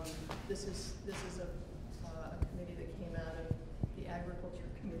 This is a committee that came out of the agriculture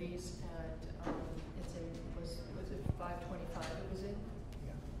committees, and it's in, was it 525 it was in?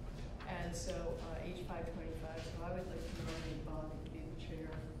 Yeah. And so, H 525, so I would like to nominate Bobby to be the chair.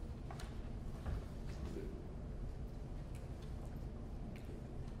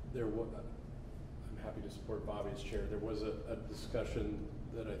 I'm happy to support Bobby as chair. There was a discussion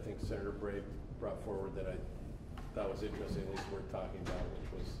that I think Senator Bray brought forward that I thought was interesting, at least worth talking about,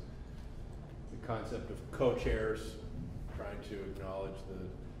 which was the concept of co-chairs, trying to acknowledge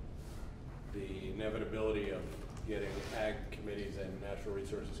the inevitability of getting ag committees and natural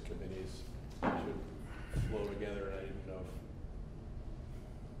resources committees to flow together, and I didn't know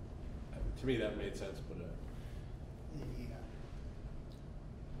if, to me that made sense, but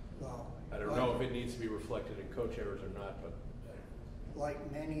Well, I don't know if it needs to be reflected in co-chairs or not, but.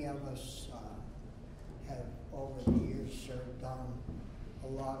 like many of us have over the years served on a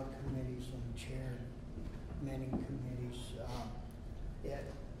lot of committees and chaired many committees.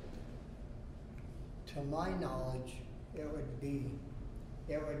 To my knowledge, it would be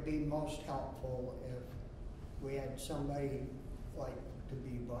most helpful if we had somebody like to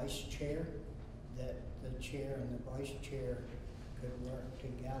be vice chair, that the chair and the vice chair could work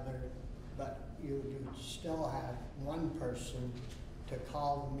together, but you would still have one person to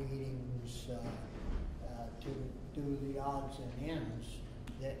call the meetings, to do the odds and ends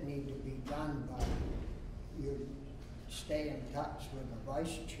that need to be done, but you stay in touch with the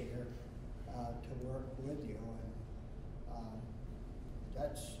vice chair to work with you, and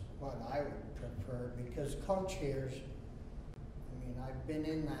that's what I would prefer, because co-chairs, I mean, I've been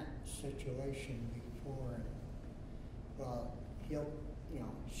in that situation before, and, well,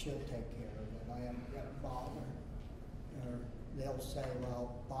 she'll take care of it. I haven't got to bother. Or they'll say,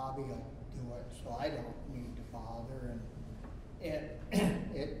 well, Bobby will do it, so I don't need to bother. And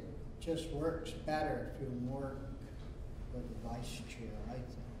it just works better if you work with the vice chair, I think.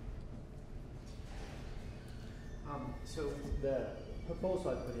 So the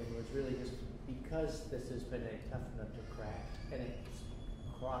proposal I put in was really just because this has been a tough nut to crack, and it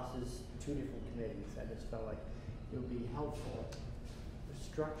crosses two different committees, I just felt like it would be helpful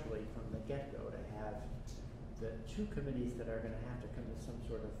structurally from the get-go to have the two committees that are going to have to come to some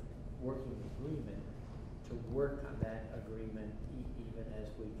sort of working agreement to work on that agreement, even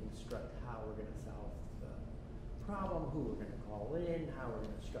as we construct how we're going to solve the problem, who we're going to call in, how we're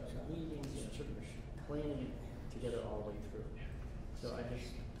going to structure meetings, sort of planning it together all the way through. So I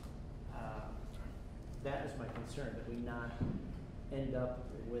just, that is my concern, that we not end up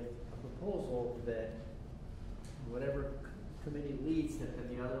with a proposal that whatever committee leads that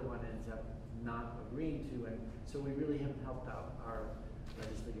the other one ends up not agreeing to, and so we really haven't helped out our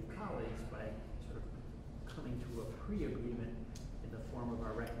legislative colleagues by sort of coming to a pre-agreement in the form of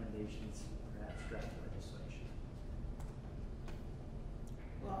our recommendations, perhaps draft legislation.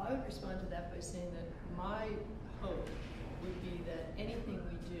 Well, I would respond to that by saying that my hope would be that anything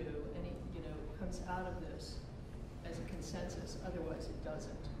we do, comes out of this as a consensus, otherwise it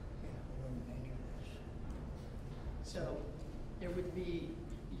doesn't. So there would be,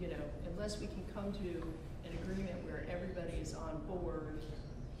 unless we can come to an agreement where everybody is on board,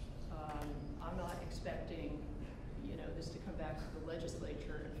 I'm not expecting, this to come back to the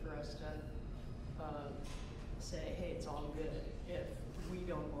legislature and for us to say, hey, it's all good, if we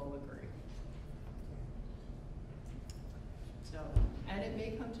don't all agree. So, and it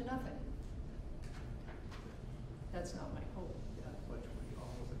may come to nothing. That's not my hope. Which we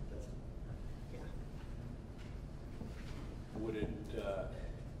all hope it doesn't. Yeah. Would it,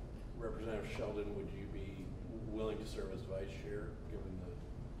 Representative Sheldon, would you be willing to serve as vice chair, given the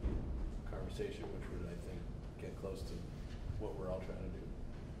conversation, which would, I think, get close to what we're all trying to do?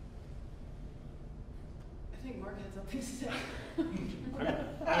 I think Mark has something to say.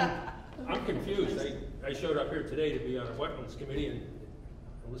 I'm confused. I showed up here today to be on a Wetlands committee and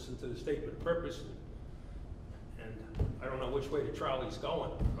listen to the statement of purpose, and I don't know which way the trolley's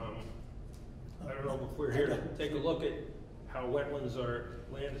going. I don't know if we're here to take a look at how wetlands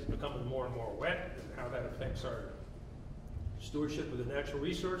land is becoming more and more wet, and how that affects our stewardship of the natural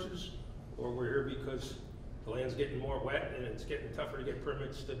resources, or we're here because the land's getting more wet and it's getting tougher to get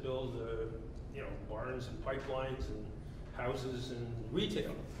permits to build, barns and pipelines and houses and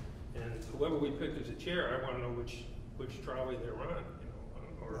retail. And whoever we pick as a chair, I want to know which trolley they're on,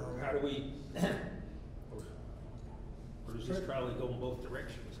 or how do we, or does this trolley go in both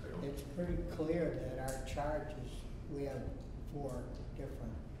directions? It's pretty clear that our charge is we have 4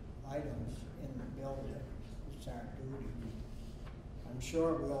 different items in the building. It's our duty. I'm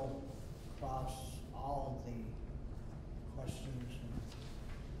sure we'll cross all of the questions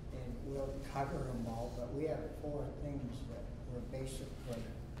and we'll cover them all, but we have 4 things that we're basically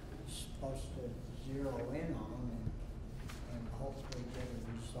supposed to zero in on and hopefully get it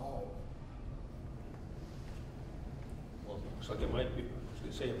resolved. Well, looks like it might be, I was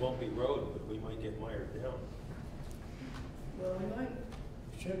gonna say it won't be road, but we might get mired down. Well, we might,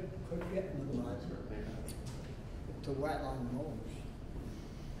 Could get in the mud if the wetland moves.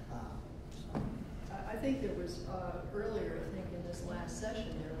 So, I think there was, earlier, I think in this last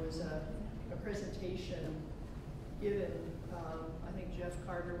session, there was a presentation given, I think Jeff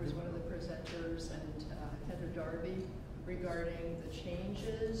Carter was one of the presenters and Heather Darby regarding the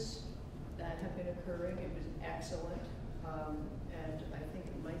changes that have been occurring. It was excellent. And I think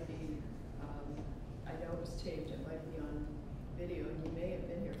it might be, I know it was taped, it might be on video, and you may have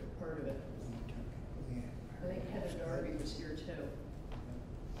been here for part of it. I think Heather Darby was here too.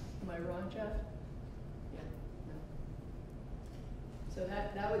 Am I wrong, Jeff? Yeah, no. So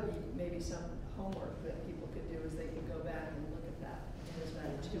that would be maybe some homework that people could do, is they could go back and look at that. It was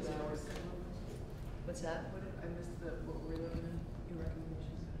about 2 hours. What's that? I missed what were your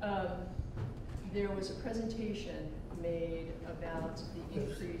recommendations? There was a presentation made about the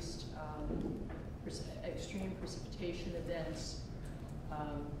increased extreme precipitation events.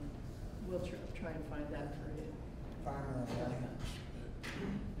 We'll try and find that for you. Farmer Alliance.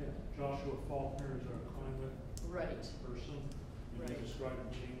 Yeah, Joshua Faulkner is our climate Right. person. And Right. he described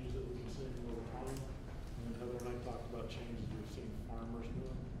the changes that we've been seeing over time. And then Heather and I talked about changes we've seen farmers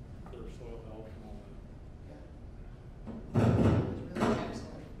doing, their soil health and all that. Yeah. It was really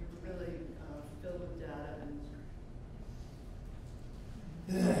excellent. You were really filled with data and.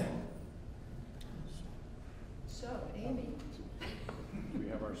 So, Amy. Do we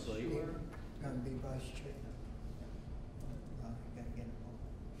have our slate? Gonna be vice chair. Well, you gotta get it.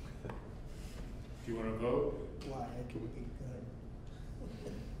 Do you want to vote? Why, it would be good.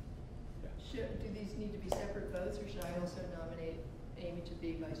 Do these need to be separate votes, or should I also nominate Amy to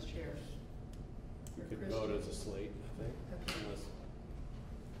be vice chair? We Or could Christie? vote as a slate, I think. Okay.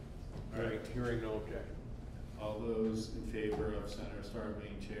 Unless, hearing no objection. All those in favor of Senator Starr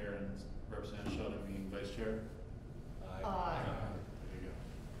being chair and Representative Sheldon being vice chair? Aye. There you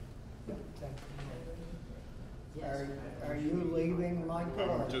Thank you. Yes. Are you leaving, Michael? go.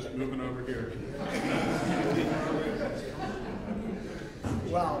 or- I'm just moving over here.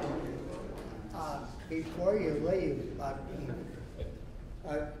 Well, before you leave,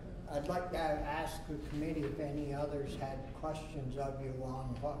 I'd like to ask the committee if any others had questions of you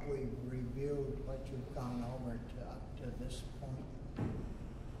on what we've reviewed, what you've gone over up to this point.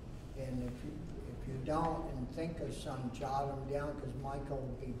 And if you don't, and think of some, jot them down, because Michael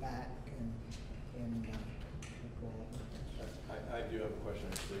will be back and we'll go over this. I do have a question,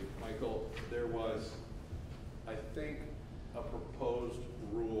 actually. Michael, there was, I think, a proposed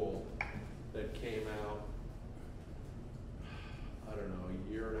rule that came out, I don't know, a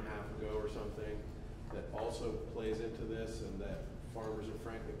year and a half ago or something, that also plays into this, and that farmers in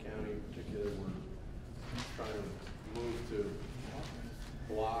Franklin County in particular were trying to move to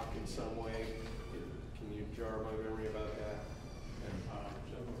block in some way. Can you jar my memory about that?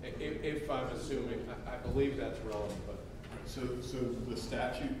 And if I'm assuming, I believe that's relevant, but So the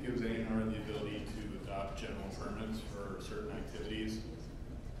statute gives A&R the ability to adopt general permits for certain activities.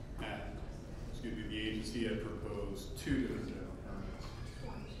 And, the agency had proposed 2 different general permits.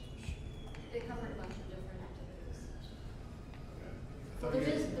 They cover a bunch of different activities. Okay. Well, there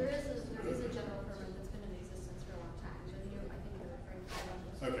is a general permit that's been in existence for a long time, but I think you're referring to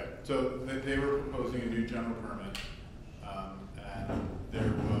one. Okay, so they were proposing a new general permit, and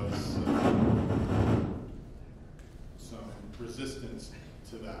there was some resistance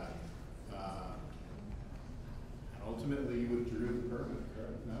to that. And ultimately, you withdrew the permit,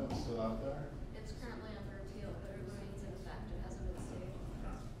 correct? No, it's still out there? It's currently under appeal, but it remains in effect. It hasn't been stayed.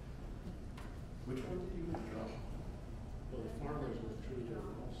 Which one did you withdraw? Well, the farmers withdrew their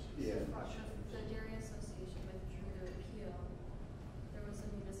lawsuit. Yeah. The Dairy Association withdrew their appeal. There was a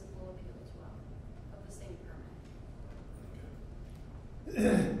municipal appeal as well of the same permit.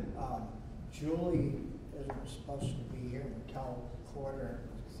 Julie isn't supposed to be here until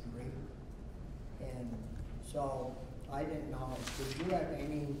 2:45, and so I didn't know, did you have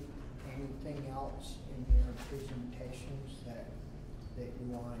anything else in your presentations that you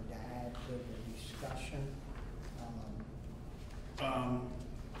wanted to add to the discussion?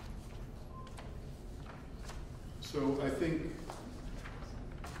 So I think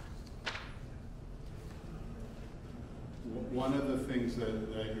one of the things that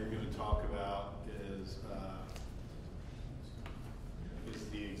you're going to talk about is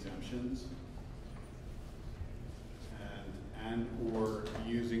the exemptions and or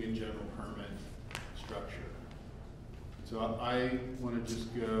using a general permit structure. So I want to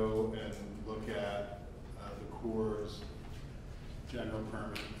just go and look at the Corps' general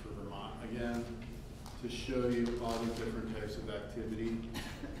permit for Vermont again to show you all the different types of activity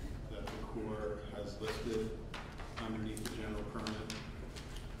that the Corps has listed underneath the general permit.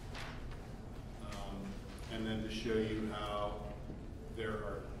 And then to show you how there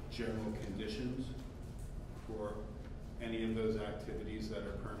are general conditions for any of those activities that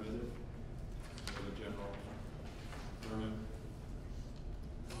are permitted for the general permit.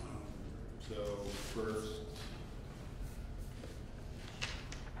 So first,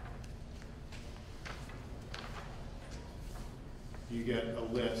 you get a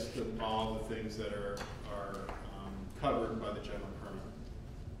list of all the things that are covered by the general permit.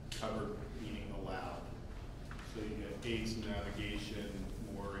 Covered meaning allowed. So you get aids and navigation,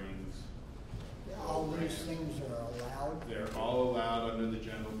 moorings. All these things are allowed? They're all allowed under the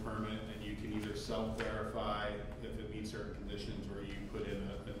general permit, and you can either self-verify if it meets certain conditions, or you put in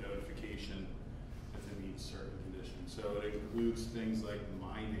a notification if it meets certain conditions. So it includes things like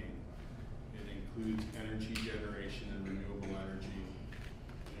mining. It includes energy generation and renewable energy.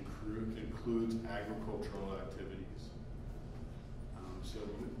 It includes agricultural activities. So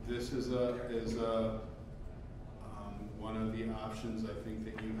this is one of the options I think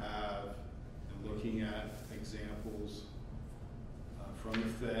that you have in looking at examples from the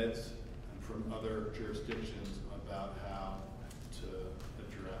feds and from other jurisdictions about how to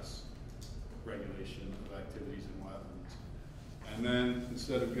address regulation of activities in wetlands. And then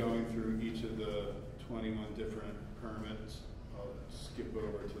instead of going through each of the 21 different permits, I'll skip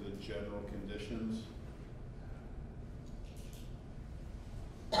over to the general conditions.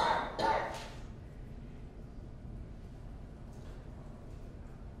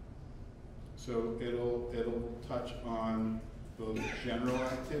 So it'll touch on both general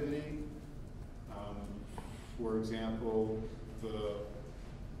activity. For example,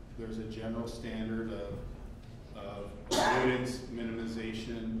 there's a general standard of avoidance,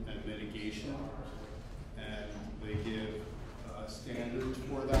 minimization, and mitigation, and they give standards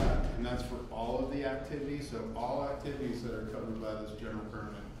for that, and that's for all of the activities. So all activities that are covered by this general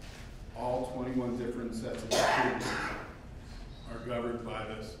permit, all 21 different sets of activities are governed by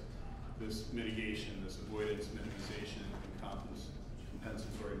this mitigation, this avoidance, minimization, and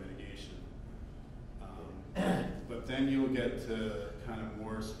compensatory mitigation. But then you'll get to kind of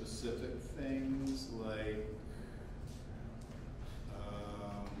more specific things like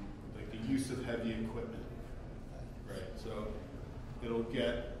the use of heavy equipment, right? So it'll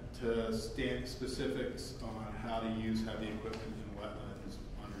get to specifics on how to use heavy equipment in wetlands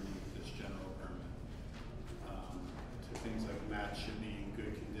underneath this general permit. To things like mats should be in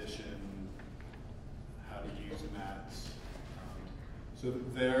good condition, how to use mats. So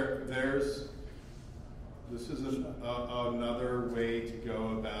this is another way to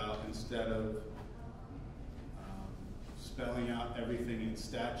go about, instead of spelling out everything in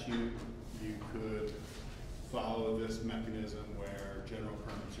statute, you could follow this mechanism where general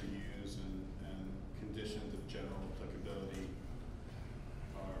permits are used and conditions of general applicability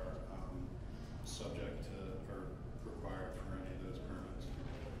are subject to or required for any of those permits.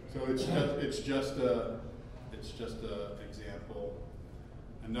 So it's just a example.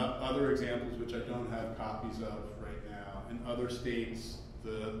 And other examples which I don't have copies of right now. In other states,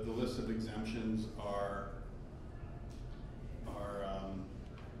 the list of exemptions are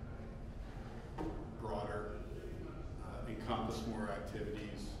broader, encompass more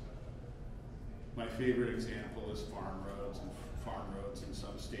activities. My favorite example is farm roads, and farm roads in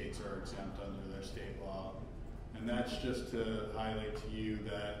some states are exempt under their state law. And that's just to highlight to you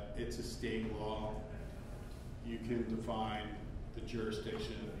that it's a state law. You can define the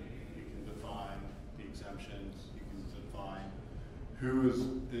jurisdiction, you can define the exemptions, you can define who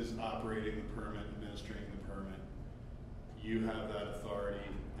is operating the permit, administering the permit. You have that authority.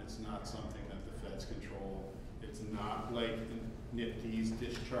 It's not something that the feds control. It's not like NIPD's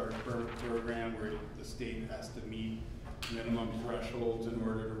discharge program where the state has to meet minimum thresholds in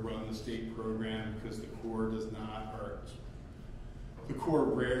order to run the state program, because the Corps does not, or the Corps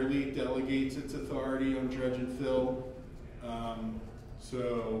rarely delegates its authority on dredge and fill.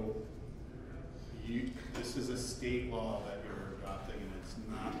 So this is a state law that you're adopting, and it's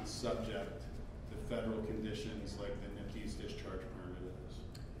not subject to federal conditions like the NIPD's discharge permit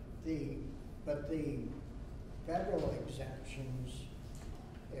is. But the federal exemptions,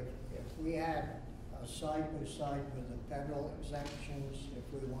 if we had a side by side with the federal exemptions, if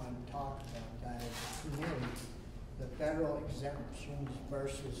we want to talk about that as a committee, the federal exemptions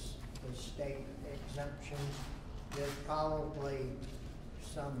versus the state exemptions. There's probably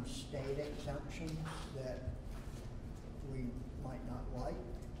some state exemptions that we might not like,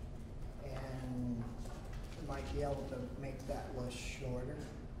 and might be able to make that list shorter.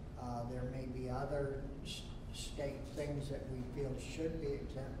 There may be other state things that we feel should be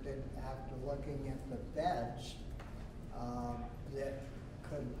exempted after looking at the feds that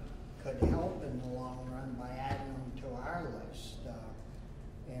could help in the long run by adding them to our list.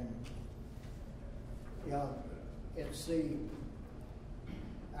 And you know, it's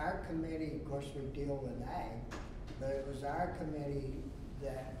our committee, of course, we deal with ag, but it was our committee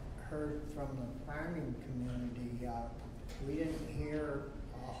that heard from the farming community. We didn't hear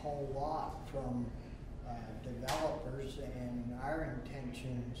a whole lot from developers, and our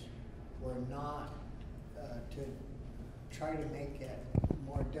intentions were not to try to make it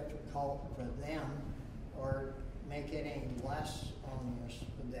more difficult for them or make it any less onerous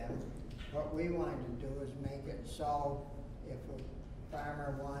for them. What we wanted to do is make it so if a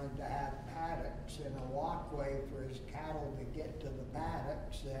farmer wanted to have paddocks and a walkway for his cattle to get to the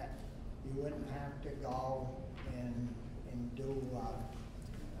paddocks, that you wouldn't have to go and do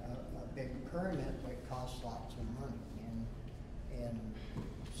a big permit that costs lots of money. And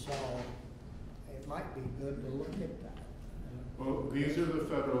so it might be good to look at that. Well, these are the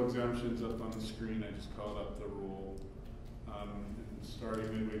federal exemptions up on the screen. I just called up the rule. And starting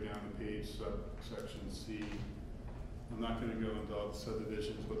midway down the page, section C. I'm not going to go into all the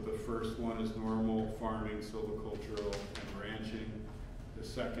subdivisions, but the first one is normal farming, silvicultural, and ranching. The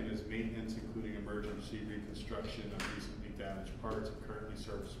second is maintenance, including emergency reconstruction of recently damaged parts of currently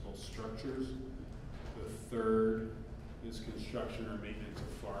serviceable structures. The third is construction or maintenance of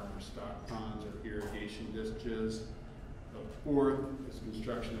farm or stock ponds or irrigation ditches. The fourth is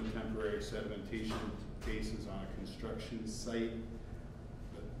construction of temporary sedimentation bases on a construction site.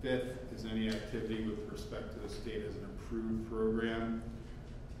 The fifth is any activity with respect to the state as an approved program.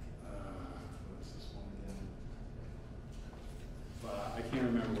 What's this one again? I can't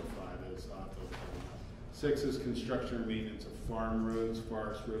remember what 5 is. I'll have to look it up. 6 is construction or maintenance of farm roads,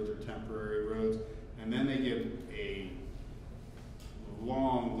 forest roads, or temporary roads. And then they give a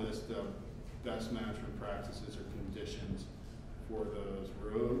long list of best management practices or conditions for those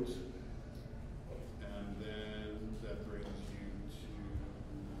roads. And then that brings you to,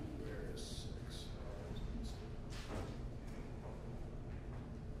 where is 6?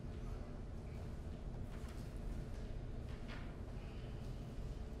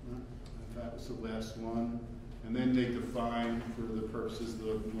 That was the last one. And then they define, for the purposes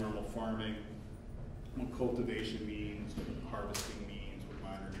of normal farming, what cultivation means, what harvesting means, what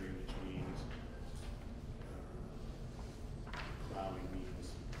minor drainage means, plowing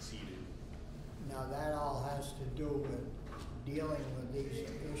means, seeding. Now that all has to do with dealing with these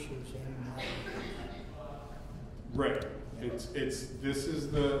issues in Right. This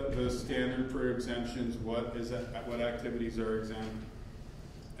is the standard for exemptions. What activities are exempt,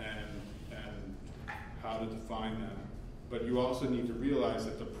 and how to define them. But you also need to realize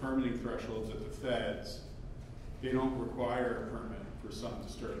that the permitting thresholds at the feds, they don't require a permit for some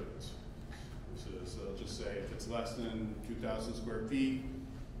disturbance. So they'll just say if it's less than 2,000 square feet,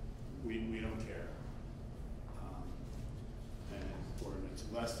 we don't care. Or if it's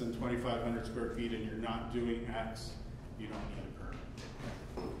less than 2,500 square feet and you're not doing X, you don't need a permit.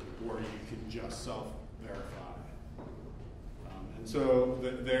 Or you can just self-verify. And so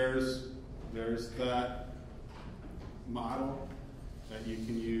there's that model that you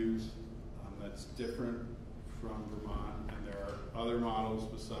can use that's different from Vermont, and there are other models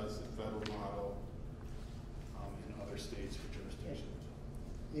besides the federal model in other states or jurisdictions.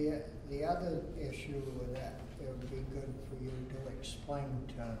 The other issue with that, it would be good for you to explain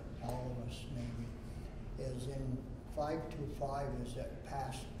to all of us maybe, is in 525 is that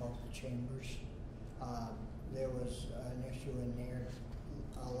passed both chambers. There was an issue in there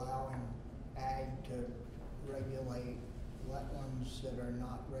allowing ag to regulate wetlands that are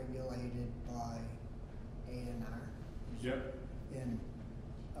not regulated by A&R. Yep. And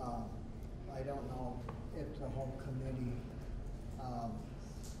I don't know if the whole committee,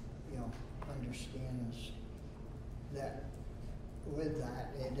 understands that with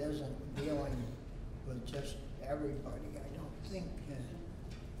that, it isn't dealing with just everybody. I don't think.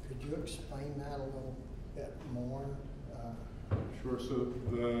 Could you explain that a little bit more? Sure. So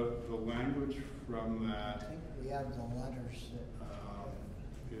the language from that I think we have the letters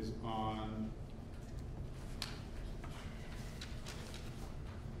that is on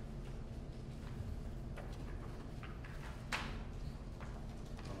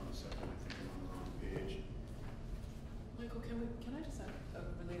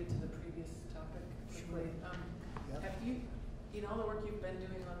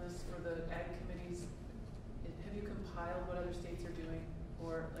for the ag committees, have you compiled what other states are doing?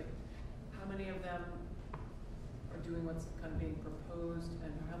 Or like, how many of them are doing what's kind of being proposed,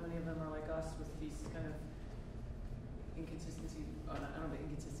 and how many of them are like us with these kind of inconsistencies, I don't know about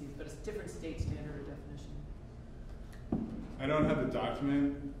inconsistencies, but it's different state standard or definition? I don't have the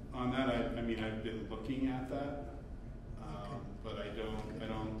document on that. I mean, I've been looking at that, but I don't.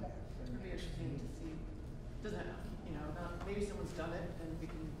 It'd be interesting to see. Doesn't have, you know, maybe someone's done it and we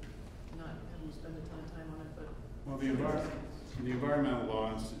can not have them spend a ton of time on it, but. Well, the Environmental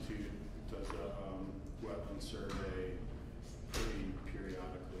Law Institute does a wetland survey pretty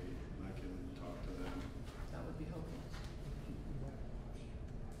periodically, and I can talk to them. That would be helpful.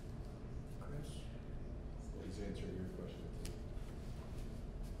 Chris? Please answer your question.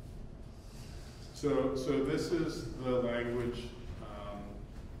 So this is the language,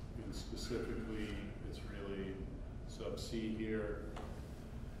 and specifically, it's really sub C here.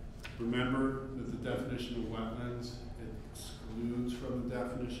 Remember that the definition of wetlands excludes from the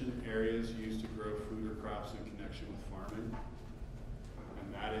definition areas used to grow food or crops in connection with farming,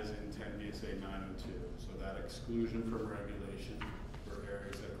 and that is in 10 VSA 902. So that exclusion from regulation for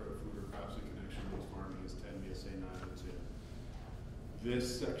areas that grow food or crops in connection with farming is 10 VSA 902.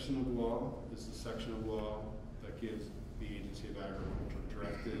 This section of law is the section of law that gives the Agency of Agriculture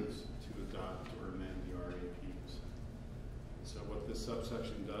directives to adopt or amend the RAPs. So what this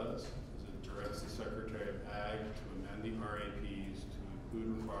subsection does is it directs the Secretary of Ag to amend the RAPs to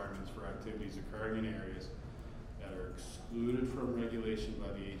include requirements for activities occurring in areas that are excluded from regulation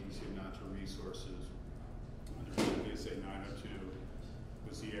by the Agency of Natural Resources under VSA 902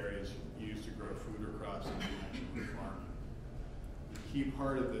 was the areas used to grow food or crops in connection with farming. The key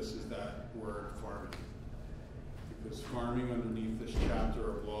part of this is that word farming, because farming underneath this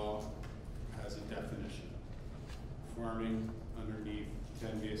chapter of law has a definition. Farming underneath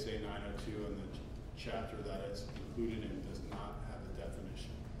 10 VSA 902 and the chapter that it's included in does not have a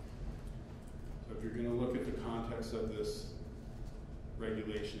definition. So if you're going to look at the context of this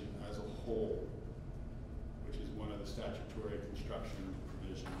regulation as a whole, which is one of the statutory construction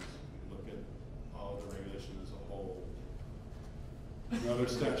provisions, you look at all of the regulation as a whole. Another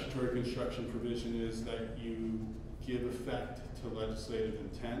statutory construction provision is that you give effect to legislative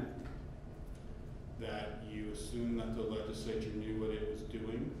intent, that you assume that the legislature knew what it was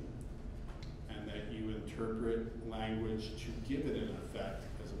doing, and that you interpret language to give it an effect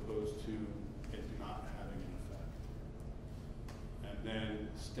as opposed to it not having an effect. And then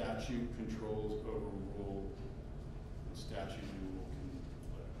statute controls overrule, and statute and rule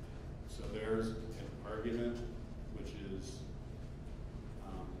conflict. So there's an argument which is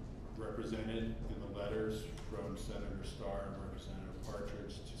represented in the letters from Senator Starr and Representative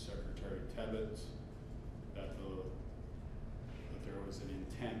Partridge to Secretary Tebbets that there was an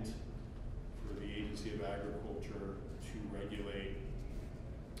intent for the Agency of Agriculture to regulate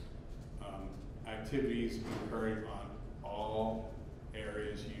activities occurring on all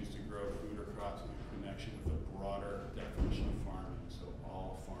areas used to grow food or crops in connection with a broader definition of farming, so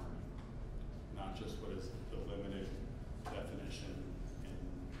all farming, not just what is the limited definition in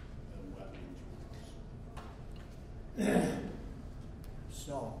the wetlands rules.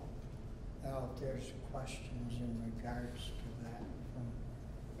 So, if there's questions in regards to that from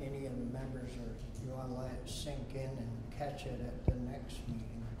any of the members, or you want to let it sink in and catch it at the next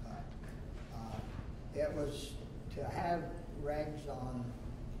meeting, but it was to have regs on,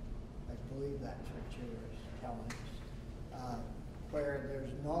 I believe that's what you were telling us, where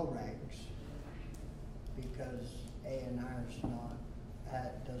there's no regs because A&R's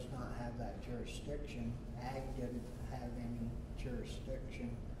does not have that jurisdiction. Ag didn't have any jurisdiction.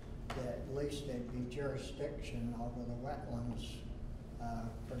 That at least there'd be jurisdiction over the wetlands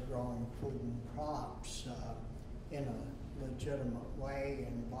for growing food and crops in a legitimate way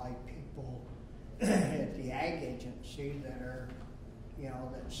and by people at the ag agency that are,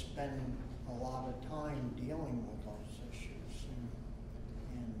 that spend a lot of time dealing with those issues.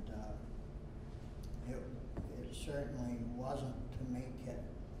 And it certainly wasn't to make it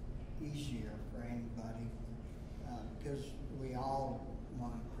easier for anybody because we all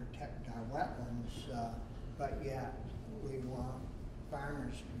want to protect our wetlands, but yet we want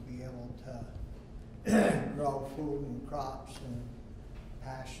farmers to be able to grow food and crops and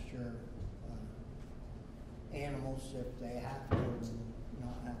pasture animals if they have to and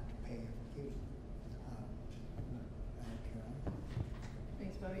not have to pay a fee.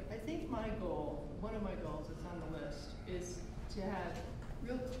 Thanks, Bobby. I think my goal, one of my goals that's on the list, is to have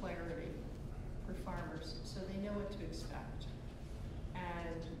real clarity for farmers so they know what to expect.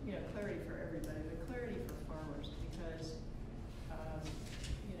 And, clarity for everybody, but clarity for farmers because,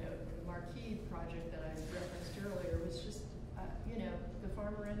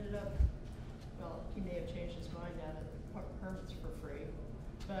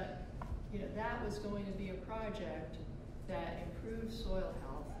 was going to be a project that improves soil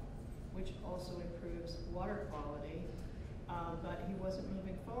health, which also improves water quality, but he wasn't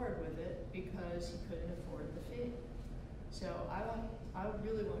moving forward with it because he couldn't afford the fee. So I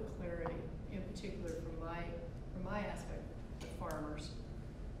really want clarity, in particular from my aspect, the farmers,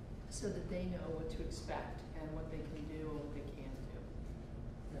 so that they know what to expect and what they can do and what they can't do.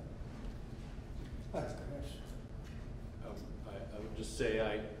 Yeah. That's Chris. I would just say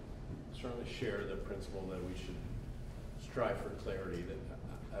I certainly share the principle that we should strive for clarity. That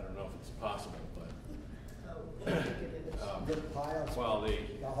I don't know if it's possible, but Oh, I think it is. The piles, well,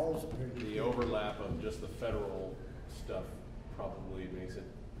 the hole's pretty the deep. overlap of just the federal stuff probably makes it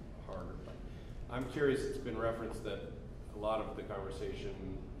harder. But I'm curious. It's been referenced that a lot of the conversation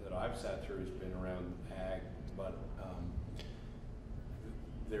that I've sat through has been around ag, but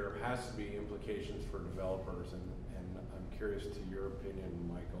there has to be implications for developers, and I'm curious to your opinion,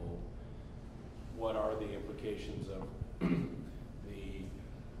 Michael. What are the implications of the,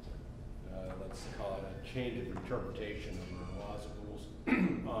 let's call it a change of interpretation of our laws and rules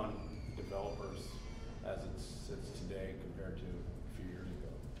on developers as it sits today compared to a few years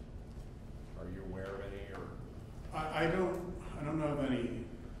ago? Are you aware of any, or? I don't know of any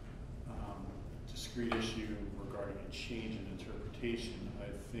discrete issue regarding a change in interpretation. I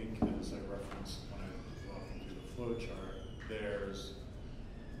think, as I referenced when I was walking through the flow chart, there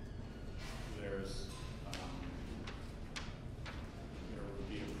would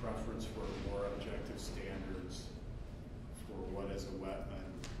be a preference for more objective standards for what is a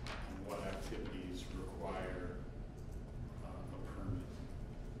wetland and what activities require a permit.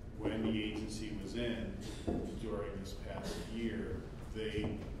 When the agency was in during this past year,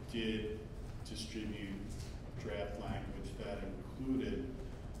 they did distribute draft language that included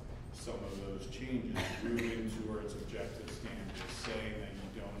some of those changes, moving towards objective standards, saying that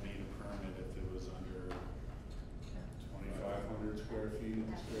you don't need a permit if it was under 2,500 square feet,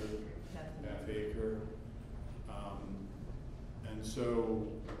 half acre. And so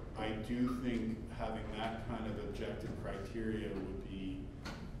I do think having that kind of objective criteria would be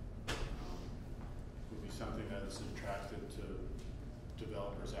something that's attractive to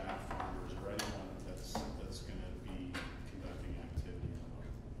developers, ag farmers, or anyone that's going to be conducting activity in the park.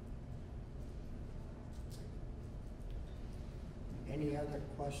 Any other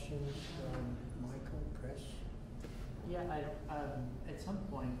questions, Michael, Chris? Yeah, at some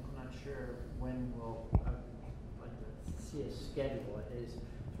point, I'm not sure when we'll, like to see a schedule, is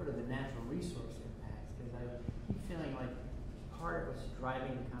sort of the natural resource impacts, because I keep feeling like part of what's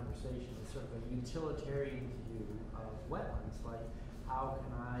driving the conversation is sort of a utilitarian view of wetlands, like how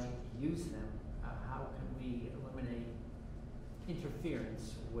can I use them? How can we eliminate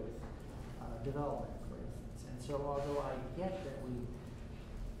interference with development, for instance? And so although I get that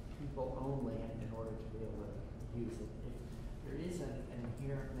people own land in order to be able to use it, if there is an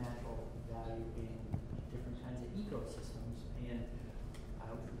inherent natural value in different kinds of ecosystems, and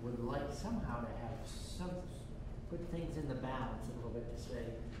I would like somehow to have put things in the balance a little bit to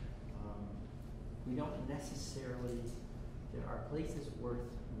say, we don't necessarily, there are places worth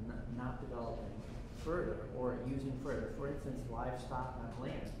not developing further or using further. For instance, livestock on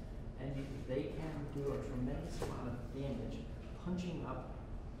land. And they can do a tremendous amount of damage punching up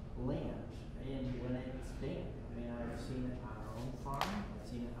land and when it's damp. I mean, I've seen it on our own farm. I've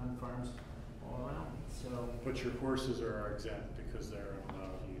seen it on farms all around me. So, but your horses are exempt because they're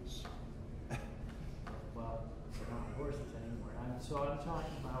allowed use. Well, they're not horses anymore. So I'm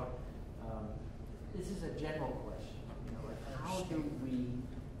talking about, this is a general question. You know, like how do we,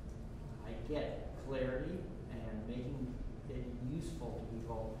 I get clarity and making it useful to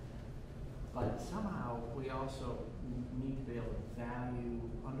people, but somehow we also need to be able to value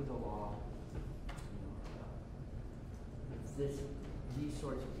under the law, these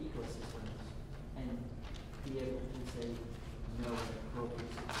sorts of ecosystems, and be able to say no in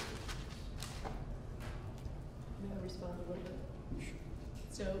appropriate situations. May I respond a little bit?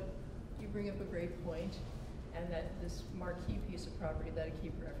 So you bring up a great point, and that this marquee piece of property that I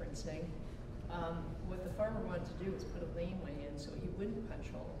keep referencing, what the farmer wanted to do was put a laneway in so he wouldn't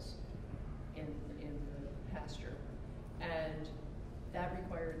punch holes in the pasture, and that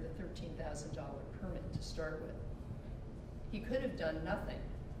required the $13,000 permit to start with. He could have done nothing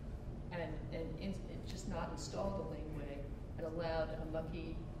and just not installed a laneway and allowed a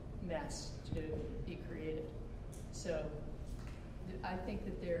mucky mess to be created. So I think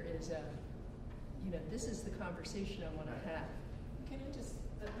that there is this is the conversation I want to have. Can I just,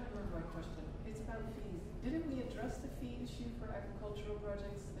 I don't remember my question. It's about fees. Didn't we address the fee issue for agricultural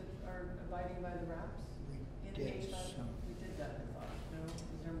projects that are abiding by the RAPs? We In did HVAC? some. We did that, I thought. No?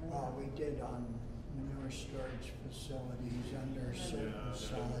 Is there more? We did on manure storage facilities under a certain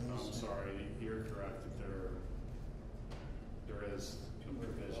size. I'm sorry, you're correct that there is a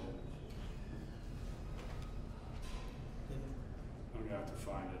provision. I'm gonna have to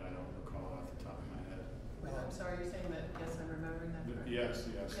find it, I don't recall off the top of my head. Wait, I'm sorry, you're saying that, yes, I'm remembering that correctly? Yes,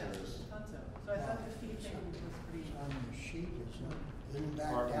 Yes, there is. I thought so. So I thought the fee thing was pretty, It's on the sheet, isn't it? Isn't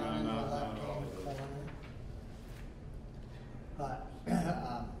that Mark, down in the not all left-hand of it.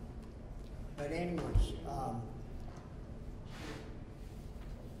 corner? But anyways, are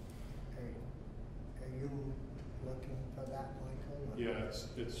you looking for that, Michael? or- Yeah,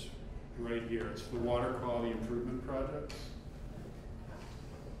 it's right here, it's the water quality improvement projects.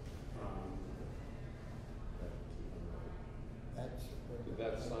 That's, Did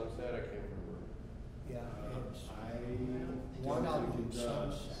that sunset? I can't remember. yeah, it's I one don't of them think it does.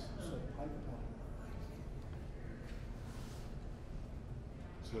 sunset, so pipeline.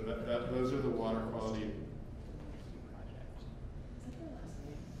 So those are the water quality.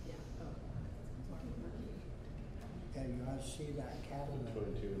 Yeah, you guys see that catalog?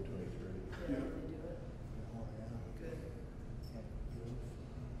 22 and 23. Yeah. Oh, yeah. Good. Yeah, beautiful.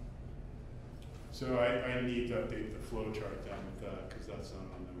 So I need to update the flow chart down with that, because that's not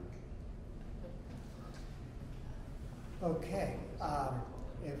on there. Okay,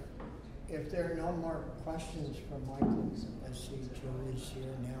 if there are no more questions for Michael, I see Julie's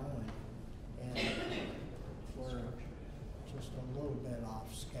here now, and we're just a little bit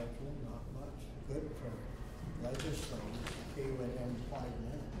off schedule, not much. Good for legislators to be within 5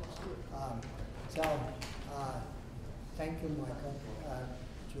 minutes. Thank you, Michael.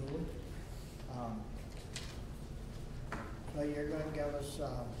 Julie? So you're going to give us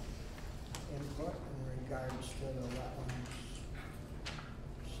input in regards to the wetlands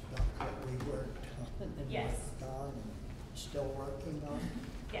stuff that we worked on Yes. and still working on?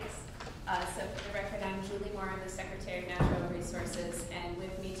 Yes. So for the record, I'm Julie Moore, I'm the Secretary of Natural Resources, and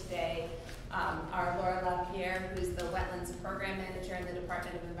with me today are Laura LaPierre, who's the Wetlands Program Manager in the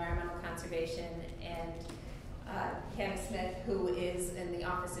Department of Environmental Conservation, and Kim Smith, who is in the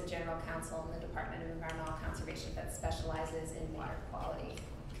Office of General Counsel in the Department of Environmental Conservation that specializes in water quality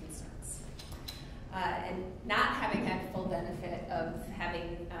concerns. And not having had full benefit of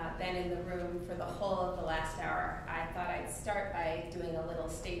having been in the room for the whole of the last hour, I thought I'd start by doing a little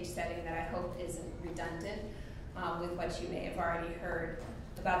stage setting that I hope isn't redundant with what you may have already heard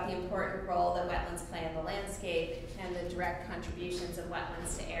about the important role that wetlands play in the landscape and the direct contributions of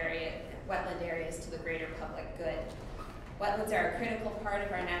wetlands to wetland areas to the greater public good. Wetlands are a critical part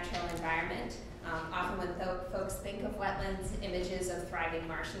of our natural environment. Often when folks think of wetlands, images of thriving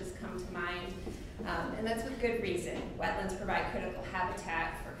marshes come to mind, and that's with good reason. Wetlands provide critical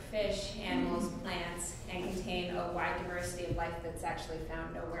habitat for fish, animals, plants, and contain a wide diversity of life that's actually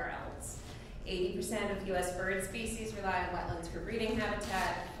found nowhere else. 80% of U.S. bird species rely on wetlands for breeding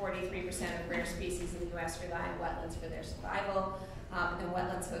habitat, 43% of rare species in the U.S. rely on wetlands for their survival, and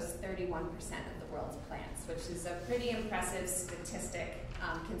wetlands host 31% of the world's plants, which is a pretty impressive statistic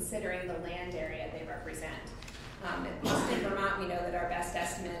considering the land area they represent. At least in Vermont, we know that our best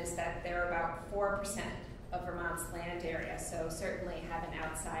estimate is that they're about 4% of Vermont's land area, so certainly have an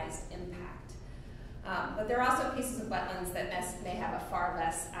outsized impact. But there are also pieces of wetlands that may have a far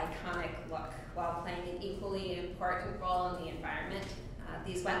less iconic look while playing an equally important role in the environment.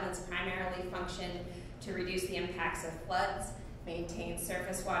 These wetlands primarily function to reduce the impacts of floods, maintain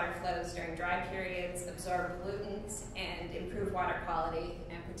surface water flows during dry periods, absorb pollutants, and improve water quality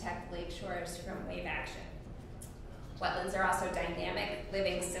and protect lake shores from wave action. Wetlands are also dynamic,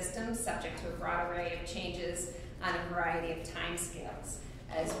 living systems subject to a broad array of changes on a variety of timescales.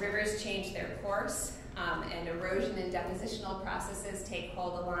 As rivers change their course and erosion and depositional processes take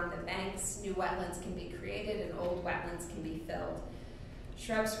hold along the banks, new wetlands can be created and old wetlands can be filled.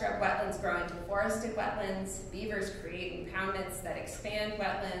 Shrub-scrub wetlands grow into forested wetlands, beavers create impoundments that expand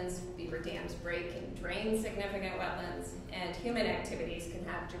wetlands, beaver dams break and drain significant wetlands, and human activities can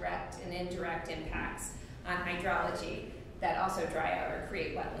have direct and indirect impacts on hydrology that also dry out or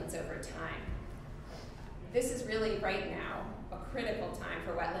create wetlands over time. This is really, right now, a critical time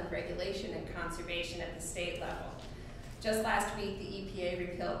for wetland regulation and conservation at the state level. Just last week, the EPA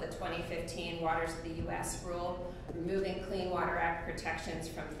repealed the 2015 Waters of the U.S. rule, removing Clean Water Act protections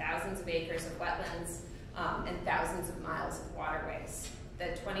from thousands of acres of wetlands and thousands of miles of waterways. The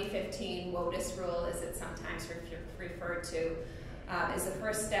 2015 WOTUS rule, as it's sometimes referred to, is the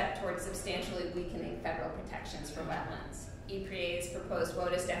first step towards substantially weakening federal protections for wetlands. EPA's proposed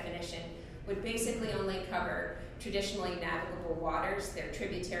WOTUS definition would basically only cover traditionally navigable waters, their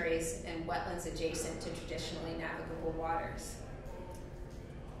tributaries, and wetlands adjacent to traditionally navigable waters.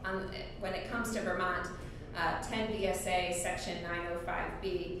 When it comes to Vermont, 10 VSA Section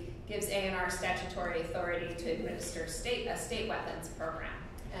 905B gives A&R statutory authority to administer a state wetlands program.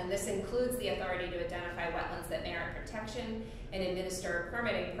 And this includes the authority to identify wetlands that merit protection and administer a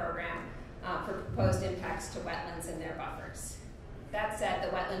permitting program for proposed impacts to wetlands and their buffers. That said,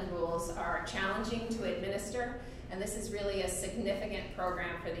 the wetland rules are challenging to administer, and this is really a significant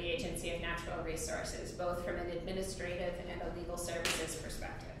program for the Agency of Natural Resources, both from an administrative and a legal services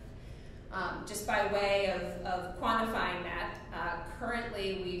perspective. Just by way of quantifying that,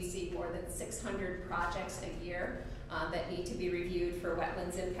 currently we see more than 600 projects a year that need to be reviewed for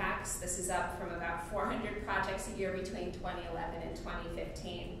wetlands impacts. This is up from about 400 projects a year between 2011 and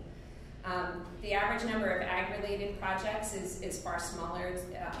 2015. The average number of ag-related projects is far smaller.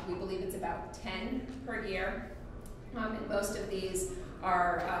 We believe it's about 10 per year. And most of these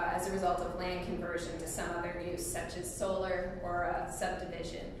are as a result of land conversion to some other use, such as solar or a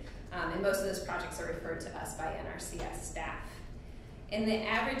subdivision. And most of those projects are referred to us by NRCS staff. In the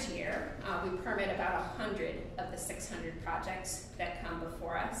average year, we permit about 100 of the 600 projects that come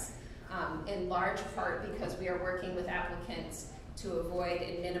before us, in large part because we are working with applicants to avoid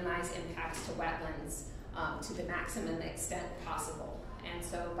and minimize impacts to wetlands to the maximum extent possible. And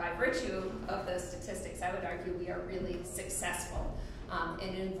so by virtue of those statistics, I would argue we are really successful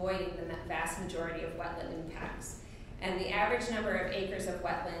in avoiding the vast majority of wetland impacts. And the average number of acres of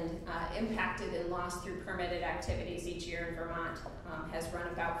wetland impacted and lost through permitted activities each year in Vermont has run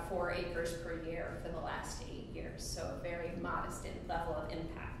about 4 acres per year for the last 8 years. So a very modest level of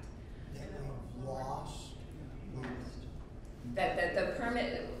impact. That we've lost. That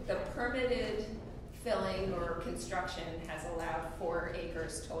the permitted filling or construction has allowed 4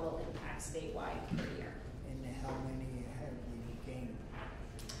 acres total impact statewide per year. And how many have we gained?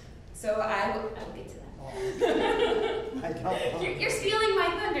 So I will get to that. Oh. I don't know. You're stealing my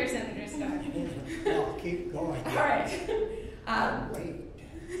thunder, Senator Starr. No, keep going. All right. Wait.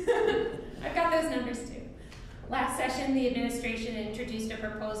 I've got those numbers too. Last session, the administration introduced a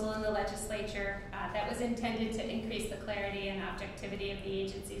proposal in the legislature that was intended to increase the clarity and objectivity of the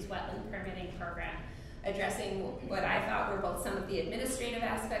agency's wetland permitting program, addressing what I thought were both some of the administrative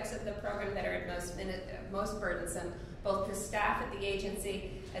aspects of the program that are most burdensome, both to staff at the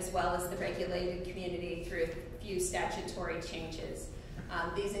agency as well as the regulated community through a few statutory changes.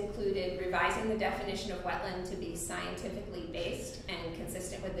 These included revising the definition of wetland to be scientifically based and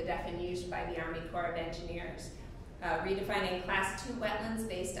consistent with the definition used by the Army Corps of Engineers, redefining Class 2 wetlands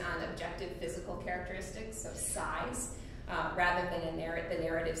based on objective physical characteristics, so size, rather than the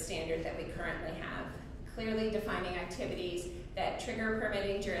narrative standard that we currently have, clearly defining activities that trigger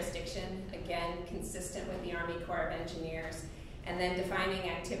permitting jurisdiction, again, consistent with the Army Corps of Engineers, and then defining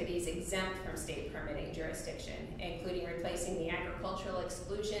activities exempt from state permitting jurisdiction, including replacing the agricultural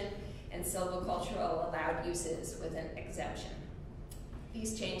exclusion and silvicultural allowed uses with an exemption.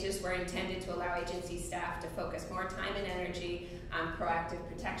 These changes were intended to allow agency staff to focus more time and energy on proactive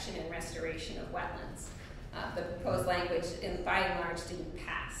protection and restoration of wetlands. The proposed language, by and large, didn't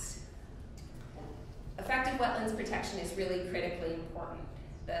pass. Effective wetlands protection is really critically important.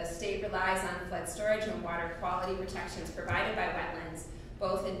 The state relies on flood storage and water quality protections provided by wetlands,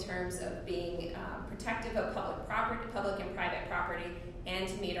 both in terms of being protective of public and private property, and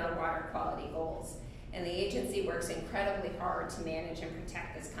to meet our water quality goals. And the agency works incredibly hard to manage and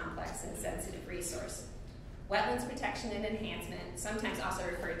protect this complex and sensitive resource. Wetlands protection and enhancement, sometimes also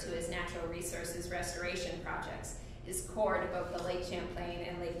referred to as natural resources restoration projects, is core to both the Lake Champlain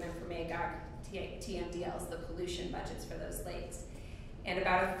and Lake Memphremagog TMDLs, the pollution budgets for those lakes. And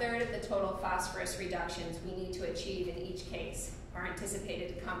about 1/3 of the total phosphorus reductions we need to achieve in each case are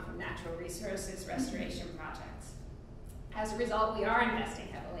anticipated to come from natural resources restoration projects. As a result, we are investing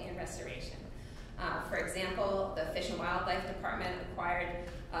heavily in restoration. For example, the Fish and Wildlife Department acquired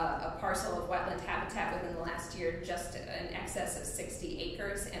a parcel of wetland habitat within the last year, just in excess of 60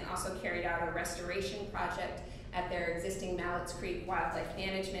 acres, and also carried out a restoration project at their existing Mallett's Creek Wildlife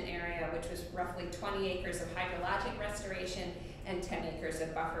Management Area, which was roughly 20 acres of hydrologic restoration and 10 acres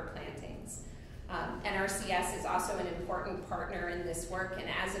of buffer plantings. NRCS is also an important partner in this work, and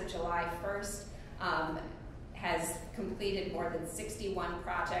as of July 1st, has completed more than 61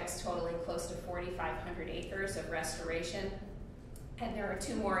 projects totaling close to 4,500 acres of restoration. And there are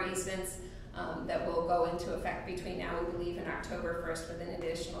 2 more easements that will go into effect between now, we believe, and October 1st with an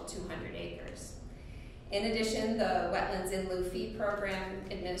additional 200 acres. In addition, the Wetlands in Lieu Fee program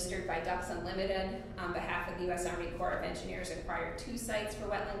administered by Ducks Unlimited on behalf of the U.S. Army Corps of Engineers acquired 2 sites for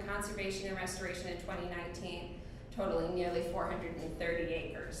wetland conservation and restoration in 2019, totaling nearly 430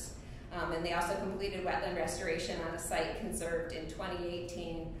 acres. And they also completed wetland restoration on a site conserved in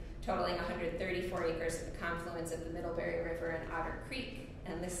 2018, totaling 134 acres at the confluence of the Middlebury River and Otter Creek.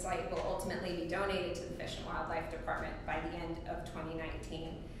 And this site will ultimately be donated to the Fish and Wildlife Department by the end of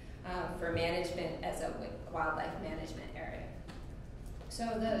 2019 for management as a wildlife management area. So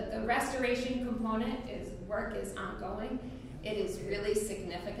the restoration component work is ongoing. It is really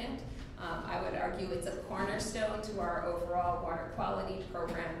significant. I would argue it's a cornerstone to our overall water quality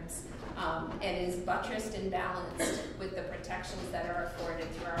programs, and is buttressed and balanced with the protections that are afforded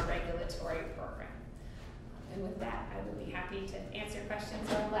through our regulatory program. And with that, I would be happy to answer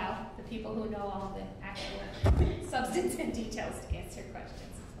questions or allow the people who know all the actual substance and details to answer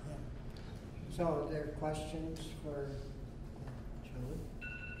questions. Yeah. So are there questions for Julie?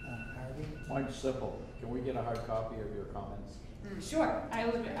 Harvey? Mine's simple. Can we get a hard copy of your comments? Sure,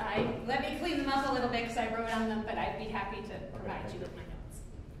 let me clean them up a little bit because I wrote on them, but I'd be happy to provide you with my notes.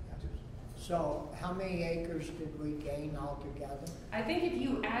 So how many acres did we gain altogether? I think if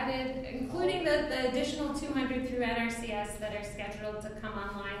you added, including the additional 200 through NRCS that are scheduled to come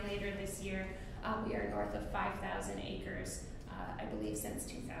online later this year, we are north of 5,000 acres, I believe, since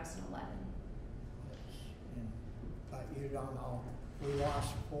 2011. But you don't know, we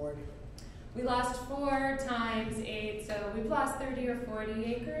lost 40? We lost 4 times 8, so we've lost 30 or 40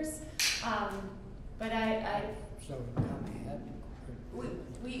 acres. But So we come ahead?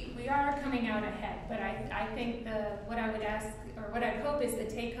 we are coming out ahead, but I think what I would ask, or what I hope is the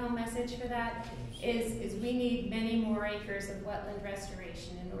take-home message for that is we need many more acres of wetland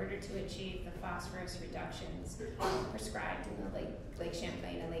restoration in order to achieve the phosphorus reductions prescribed in the Lake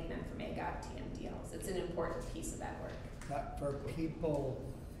Champlain and Lake Memphremagog TMDLs. It's an important piece of that work. But for people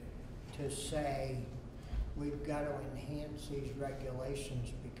to say we've got to enhance these regulations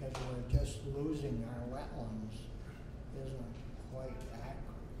because we're just losing our wetlands isn't quite accurate.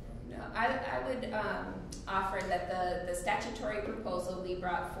 No, I would offer that the statutory proposal we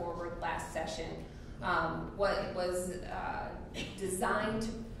brought forward last session was designed to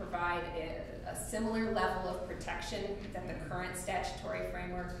provide a similar level of protection that the current statutory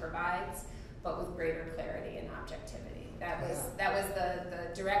framework provides, but with greater clarity and objectivity. That was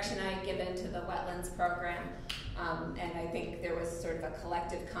the direction I had given to the wetlands program, and I think there was sort of a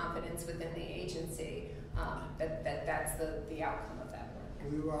collective confidence within the agency that that's the outcome of that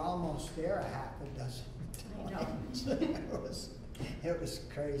work. We were almost there a half a dozen times. I know. it was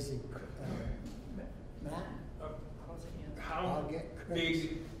crazy. Matt? How I'll get crazy.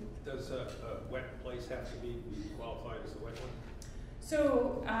 big does a wet place have to be qualified as a wetland?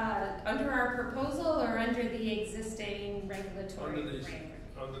 So, under our proposal or under the existing regulatory framework?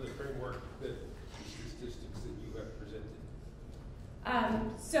 Under the framework that the statistics that you have presented.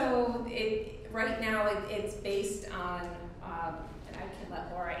 So, right now it's based on, and I can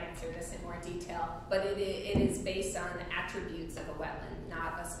let Laura answer this in more detail, but it is based on attributes of a wetland,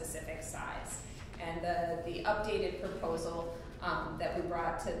 not a specific size. And the updated proposal that we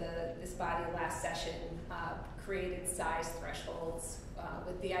brought to this body last session created size thresholds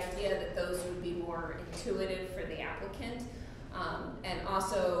with the idea that those would be more intuitive for the applicant and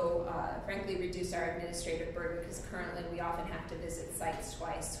also, frankly, reduce our administrative burden because currently we often have to visit sites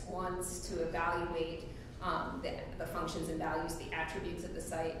twice, once to evaluate the functions and values, the attributes of the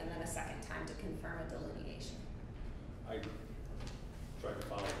site, and then a second time to confirm a delineation. I tried to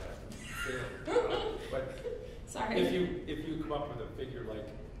follow that. But sorry. If you come up with a figure like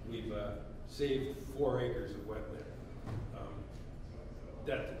we've saved 4 acres of wetland,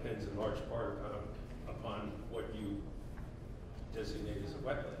 that depends in large part upon what you designate as a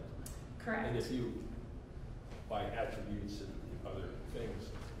wetland. Correct. And if you, by attributes and other things,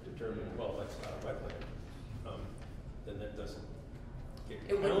 determine, well, that's not a wetland, then that doesn't get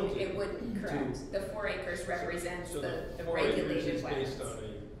counted. It wouldn't, correct. The 4 acres represents so the 4 regulated acres is wetlands. based on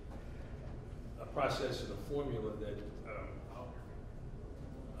a process and a formula that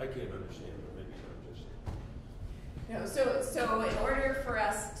I can't understand, or maybe I'm just... No, so in order for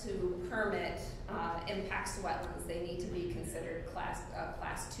us to permit impacts to wetlands, they need to be considered class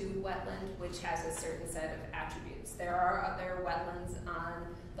 2 wetland, which has a certain set of attributes. There are other wetlands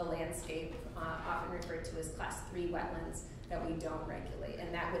on the landscape, often referred to as class 3 wetlands, that we don't regulate,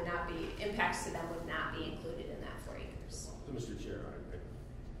 and that would not be, impacts to them would not be included in that 4 acres. So, Mr. Chair,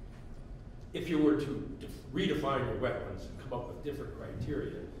 if you were to redefine your wetlands and come up with different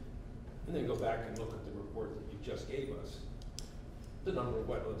criteria, and then go back and look at the report that you just gave us, the number of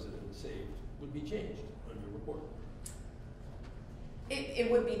wetlands that have been saved would be changed on your report. It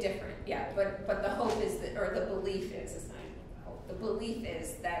would be different, yeah, but the hope is that, or the belief is, it's not even hope, the belief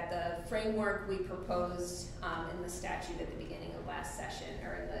is that the framework we proposed in the statute at the beginning of last session,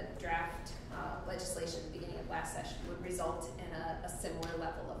 or in the draft legislation at the beginning of last session, would result in a similar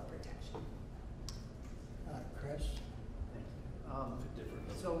level of protection. Chris? Thank you.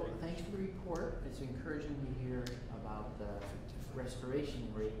 So thanks for the report. It's encouraging to hear about the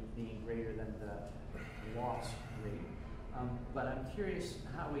restoration rate being greater than the loss rate. But I'm curious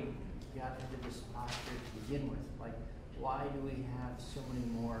how we got into this posture to begin with. Like, why do we have so many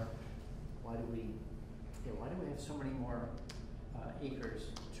more? Why do we have so many more acres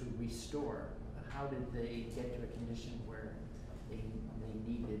to restore? How did they get to a condition where they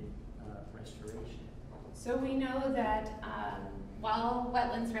needed restoration? So we know that while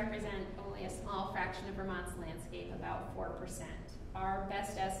wetlands represent only a small fraction of Vermont's landscape, about 4%, our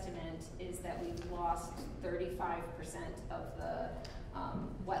best estimate is that we've lost 35% of the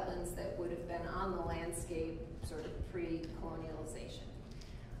wetlands that would have been on the landscape sort of pre-colonialization.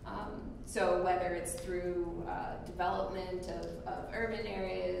 So whether it's through development of urban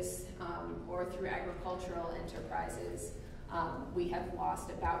areas or through agricultural enterprises, we have lost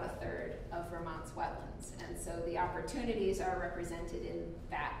about 1/3 of Vermont's wetlands. And so the opportunities are represented in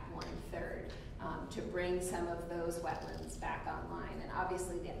that 1/3 to bring some of those wetlands back online. And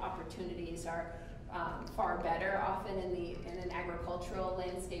obviously the opportunities are far better often in an agricultural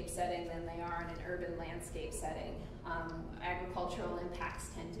landscape setting than they are in an urban landscape setting. Agricultural impacts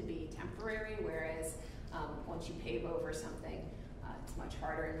tend to be temporary, whereas once you pave over something, it's much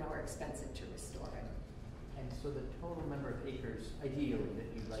harder and more expensive to restore it. And so the total number of acres, ideally,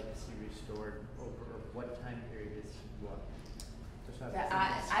 that you'd like to see restored over what time period is what?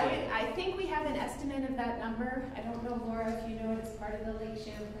 I think we have an estimate of that number. I don't know, Laura, if you know it as part of the Lake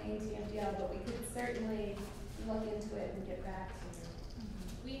Champlain TMDL, but we could certainly look into it and get back to you.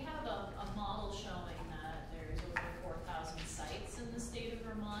 We have a model showing that there's over 4,000 sites in the state of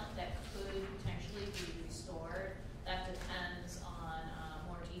Vermont that could potentially be restored. That depends on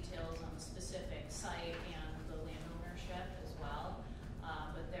more details on the specific site and the land ownership as well.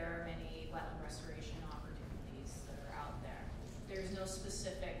 But there are many wetland restoration opportunities that are out there. There's no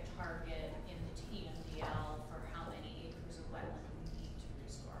specific target in the TMDL for how many acres of wetland we need to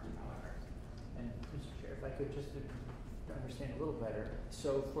restore, however. And Mr. Chair, if I could just to understand a little better.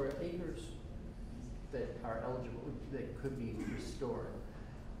 So for acres that are eligible, that could be restored,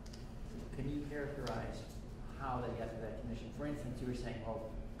 can you characterize how they got to that condition? For instance, you were saying,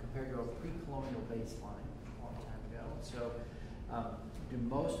 well, compared to a pre-colonial baseline a long time ago. So do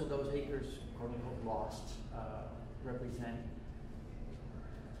most of those acres, quote unquote, lost, represent,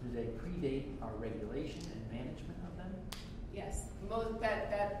 do they predate our regulation and management of them? Yes,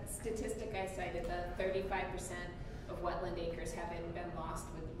 that statistic I cited, the 35% of wetland acres having been lost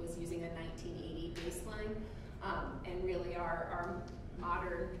was using a 1980 baseline, and really our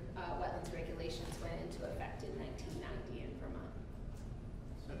modern wetlands regulations went into effect in 1990 in Vermont.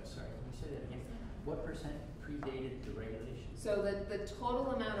 So, sorry, can you say that again? What percent predated the regulation? So the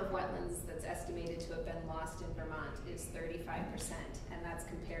total amount of wetlands that's estimated to have been lost in Vermont is 35%, and that's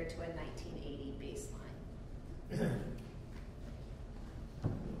compared to a 1980 baseline.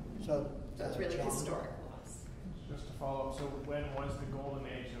 So it's really John? historic loss. Just to follow up, so when was the golden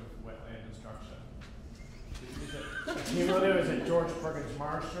age of wetland destruction? Is it cumulative? Is it George Perkins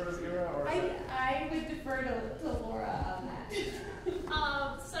Marsh sort of era? Or I would defer to Laura on that.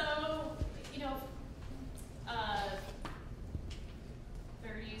 So, you know,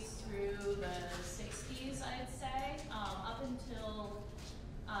 30s through the 60s, I'd say, up until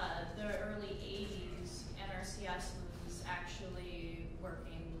the early 80s, NRCS was actually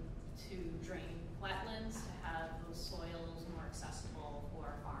working to drain wetlands to have those soils more accessible for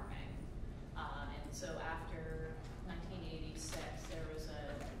farming. And so after 1986, there was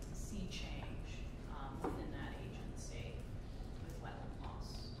a sea change within that agency with wetland loss.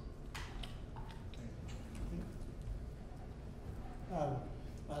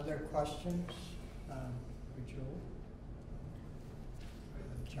 Other questions for Joel?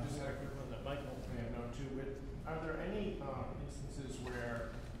 John? just had a quick one that Michael may have known too. Are there any instances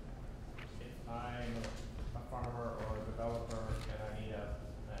where if I'm a farmer or a developer and I need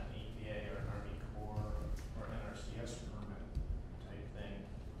an EPA or an Army Corps or an NRCS permit type thing,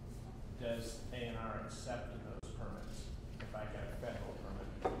 does A&R accept those permits? If I get a federal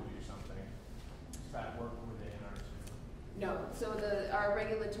permit to do something, does that work with A&R too? No, so our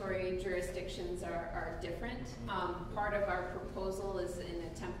regulatory jurisdictions are different. Part of our proposal is an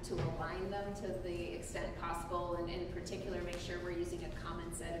attempt to align them to the extent possible, and in particular make sure we're using a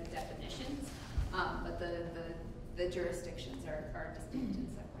common set of definitions. But the jurisdictions are distinct and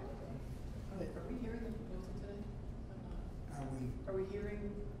separate. Are we hearing the proposal today? Are we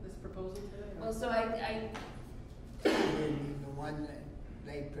hearing this proposal today? or- Well, so I you mean the one that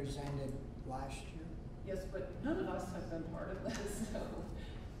they presented last year? Yes, but none of us have been part of this, so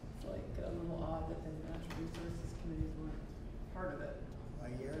it's like a little odd that the natural resources committees weren't part of it. Well,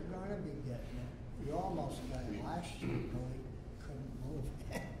 you're gonna be getting it. You almost got it last year, but we couldn't move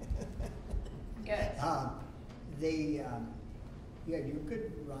it. Good. Yeah, you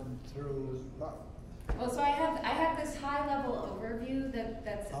could run through, Well, so I have this high level overview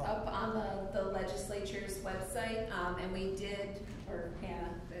that's Oh. up on the legislature's website, and we did, or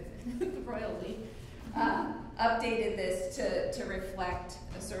Hannah, royally, updated this to reflect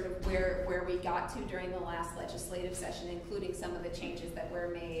sort of where we got to during the last legislative session, including some of the changes that were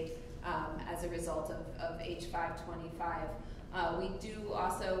made as a result of H525. We do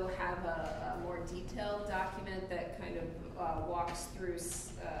also have a more detailed document that kind of walks through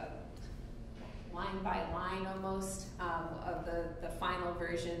line by line almost of the final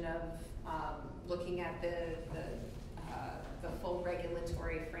version of looking at the full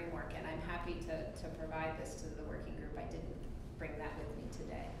regulatory framework, and I'm happy to provide this to the working group. I didn't bring that with me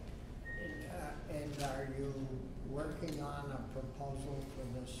today. and are you working on a proposal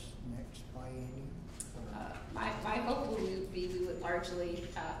for this next biennium? My hope would be we would largely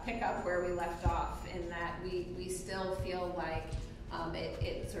pick up where we left off, in that we still feel like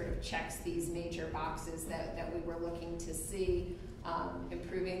it sort of checks these major boxes that we were looking to see,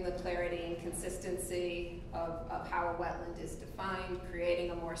 improving the clarity and consistency of how a wetland is defined,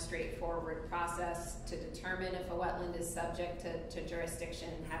 creating a more straightforward process to determine if a wetland is subject to jurisdiction,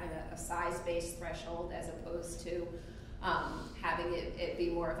 having a size-based threshold as opposed to having it be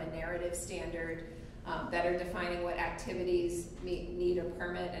more of a narrative standard, better defining what activities need a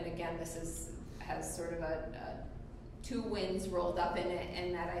permit. And again, this has sort of a two wins rolled up in it,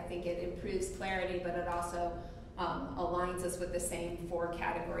 and that I think it improves clarity, but it also aligns us with the same 4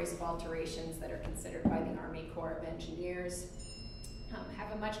 categories of alterations that are considered by the Army Corps of Engineers.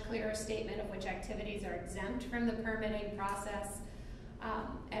 Have a much clearer statement of which activities are exempt from the permitting process,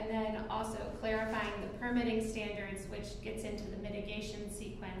 and then also clarifying the permitting standards, which gets into the mitigation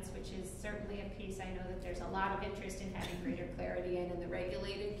sequence, which is certainly a piece I know that there's a lot of interest in having greater clarity in the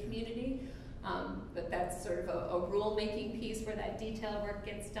regulated community. But that's sort of a rule-making piece where that detail work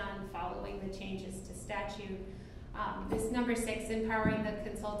gets done following the changes to statute. This number 6, empowering the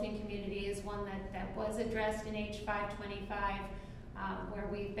consulting community, is one that was addressed in H525, where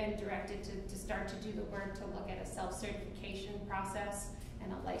we've been directed to start to do the work to look at a self-certification process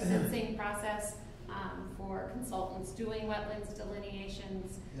and a licensing process for consultants doing wetlands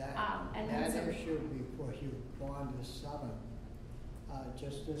delineations. That issue before you go on to 7.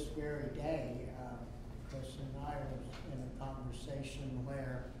 Just this very day, Chris and I was in a conversation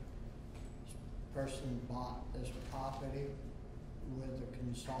where this person bought this property with a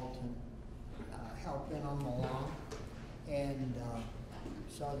consultant helping them along, and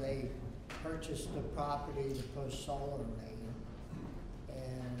so they purchased the property to put a solar main,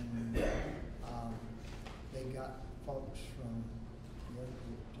 and they got folks from your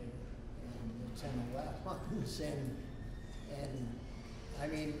group there, and it's in the wetlands, and I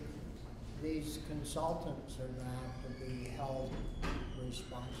mean, these consultants are going to have to be held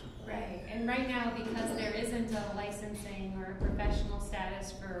responsible. Right, and right now, because there isn't a licensing or a professional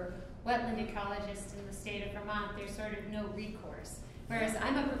status for wetland ecologists in the state of Vermont, there's sort of no recourse. Whereas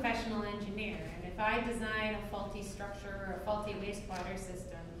I'm a professional engineer, and if I design a faulty structure or a faulty wastewater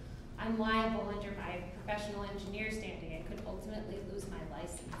system, I'm liable under my professional engineer standing. I could ultimately lose my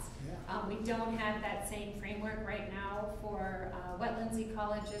license. Yeah. We don't have that same framework right now for wetlands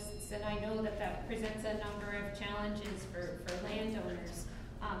ecologists, and I know that presents a number of challenges for landowners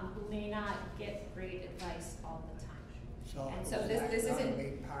who may not get great advice all the time. And so this isn't.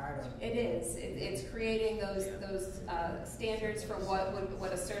 Be part of It is. It's creating those standards for what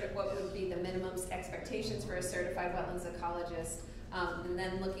would be the minimum expectations for a certified wetlands ecologist, and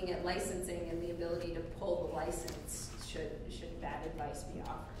then looking at licensing and the ability to pull the license should that advice be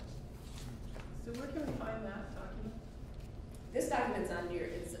offered. So where can we find that document? This document's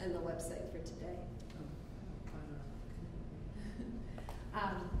it's in the website for today.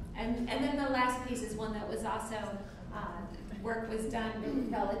 And then the last piece is one that was also, work was done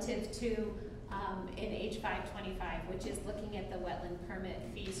relative to in H525, which is looking at the wetland permit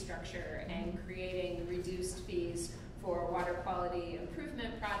fee structure and creating reduced fees for water quality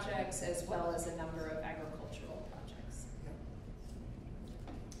improvement projects, as well as a number of agricultural projects.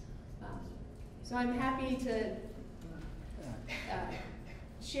 So I'm happy to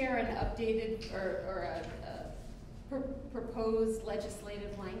share an updated or a proposed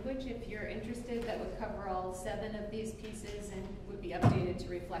legislative language, if you're interested, that would cover all 7 of these pieces and would be updated to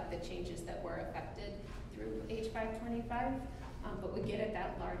reflect the changes that were affected through H525, but would get at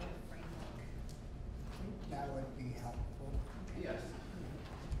that larger framework. That would be helpful. Yes.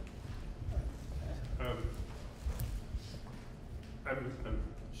 I'm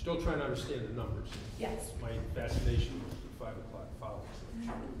still trying to understand the numbers. Yes. My fascination with the 5 o'clock follows, I'm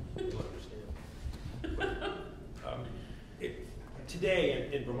sure you'll understand. But, today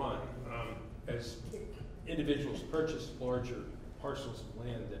in Vermont, as individuals purchase larger parcels of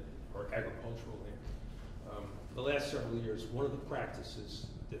land that are agricultural land, the last several years, one of the practices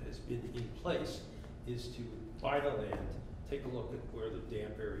that has been in place is to buy the land, take a look at where the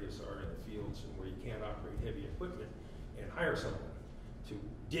damp areas are in the fields and where you can't operate heavy equipment, and hire someone to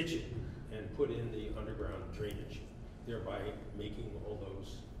ditch it and put in the underground drainage, thereby making all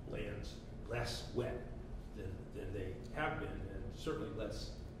those lands less wet than they have been, and certainly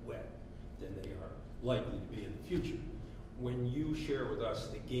less wet than they are likely to be in the future. When you share with us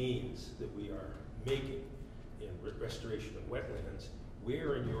the gains that we are making in restoration of wetlands,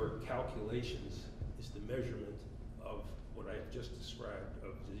 where in your calculations is the measurement of what I have just described,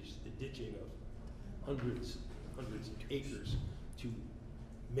 of the ditching of hundreds of acres to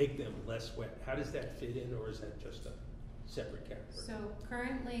make them less wet? How does that fit in, or is that just a separate category? So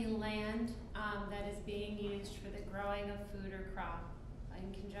currently land that is being used for the growing of food or crop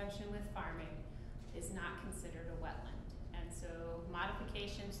in conjunction with farming is not considered a wetland. And so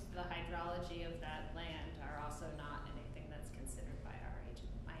modifications to the hydrology of that land are also not anything that's considered by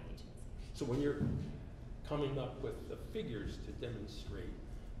my agency. So when you're coming up with the figures to demonstrate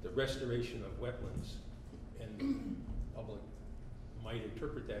the restoration of wetlands, and the public might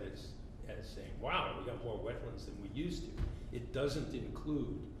interpret that as saying, wow, we got more wetlands than we used to. It doesn't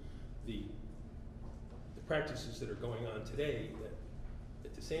include the practices that are going on today that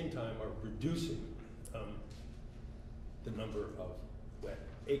at the same time are reducing the number of wet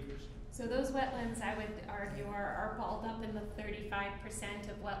acres. So those wetlands, I would argue, are balled up in the 35%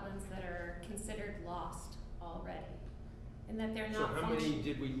 of wetlands that are considered lost already, and that they're not. So how many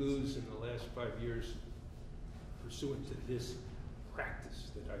did we lose in the last 5 years pursuant to this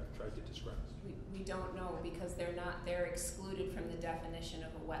practice that I've tried to describe? We don't know, because they're excluded from the definition of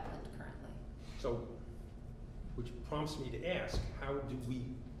a wetland currently. So, which prompts me to ask, how do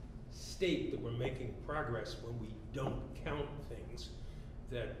we state that we're making progress when we don't count things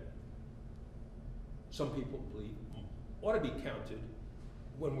that some people believe ought to be counted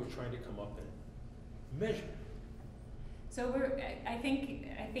when we're trying to come up and measure? So I think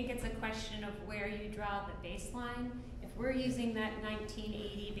it's a question of where you draw the baseline. If we're using that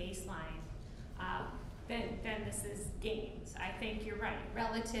 1980 baseline, then this is gains. I think you're right.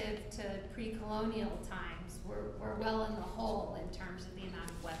 Relative to pre-colonial times, we're well in the hole in terms of the amount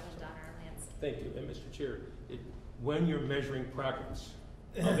of wetland on our lands. Thank you. And Mr. Chair, when you're measuring progress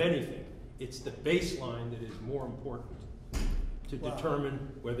of anything, it's the baseline that is more important to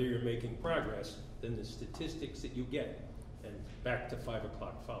determine whether you're making progress than the statistics that you get. And back to 5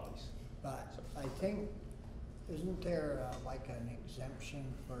 o'clock follies. But I think, isn't there like an exemption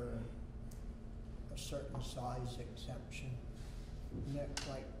for a certain size exemption? Isn't it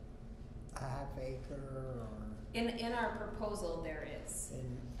like a half acre or? In our proposal, there is.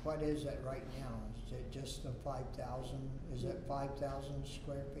 And what is it right now? Is it just the 5,000? Is it 5,000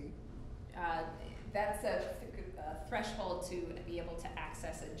 square feet? That's a threshold to be able to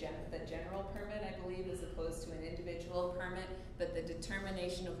access the general permit, I believe, as opposed to an individual permit. But the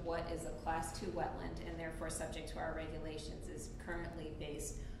determination of what is a Class 2 wetland and therefore subject to our regulations is currently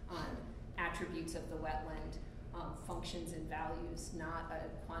based on attributes of the wetland, functions and values, not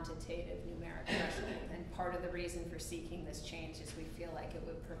a quantitative numeric threshold. And part of the reason for seeking this change is we feel like it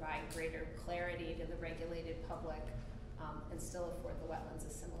would provide greater clarity to the regulated public and still afford the wetlands a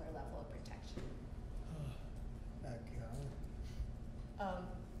similar level of protection.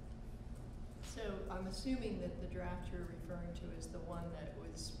 So I'm assuming that the draft you're referring to is the one that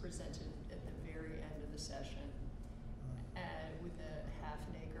was presented at the very end of the session, and with a half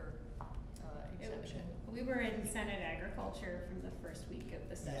an acre exemption. We were in Senate Agriculture from the first week of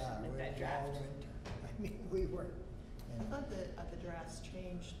the session with that draft. I mean, we were. I thought that the drafts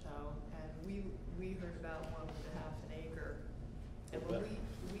changed though, and we heard about one with a half an acre. And when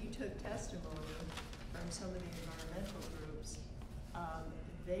we took testimony from some of the environmental groups,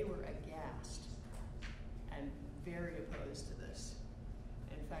 they were aghast and very opposed to this.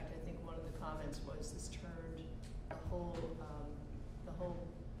 In fact, I think one of the comments was this turned the whole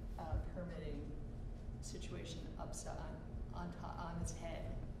permitting situation upside on its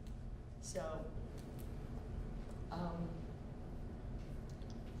head. So I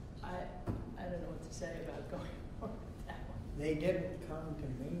don't know what to say about going forward with that one. They didn't come to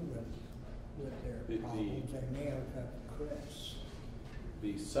me with their The- problems, they may have had Chris.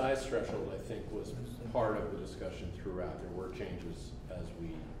 The size threshold, I think, was part of the discussion throughout. There were changes as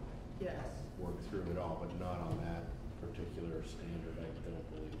we Yes, worked through it all, but not on that particular standard, I don't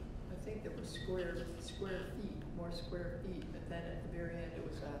believe. I think there was square feet, more square feet, but then at the very end, it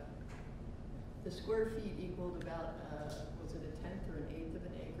was the square feet equaled about, was it a tenth or an eighth of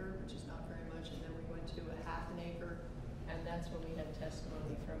an acre, which is not very much, and then we went to a half an acre, and that's when we had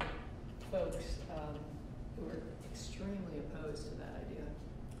testimony from folks, who were extremely opposed to that idea.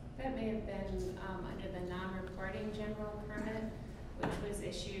 That may have been under the non-reporting general permit, which was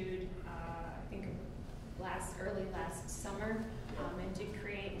issued, I think, early last summer, and did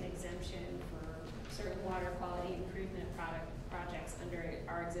create an exemption for certain water quality improvement projects under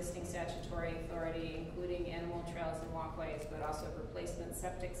our existing statutory authority, including animal trails and walkways, but also replacement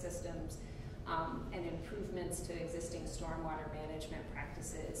septic systems, and improvements to existing stormwater management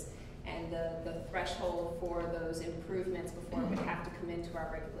practices. And the threshold for those improvements before it would have to come into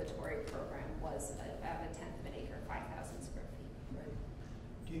our regulatory program was about a tenth of an acre, 5,000 square feet.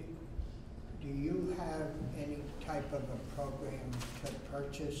 Right. Do you have any type of a program to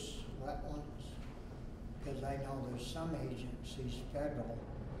purchase wetlands? Because I know there's some agencies, federal,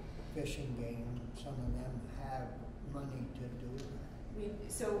 Fish and Game, some of them have money to do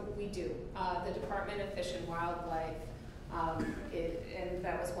that. We do. The Department of Fish and Wildlife, and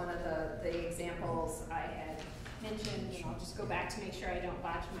that was one of the examples I had mentioned, and I'll just go back to make sure I don't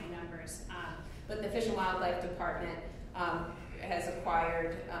botch my numbers. But the Fish and Wildlife Department has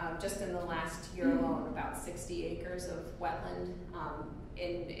acquired, just in the last year alone, about 60 acres of wetland,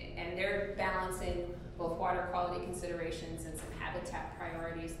 and they're balancing both water quality considerations and some habitat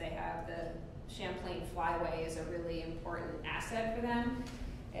priorities. They have the Champlain Flyway is a really important asset for them.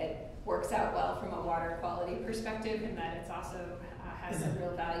 It works out well from a water quality perspective in that it's also has some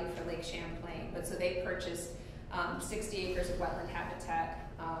real value for Lake Champlain. But so they purchased 60 acres of wetland habitat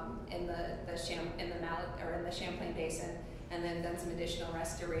in the Champlain Basin, and then done some additional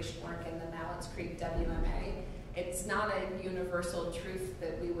restoration work in the Mallets Creek WMA. It's not a universal truth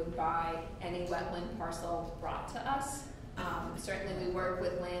that we would buy any wetland parcel brought to us. Certainly we work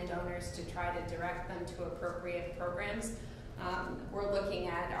with landowners to try to direct them to appropriate programs. We're looking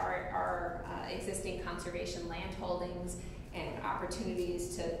at our existing conservation land holdings and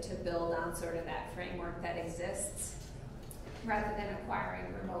opportunities to build on sort of that framework that exists, rather than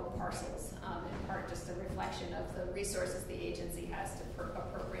acquiring remote parcels, in part just a reflection of the resources the agency has to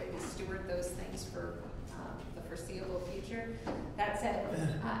appropriately steward those things for the foreseeable future. That said,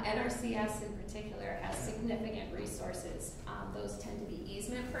 NRCS in particular has significant resources. Those tend to be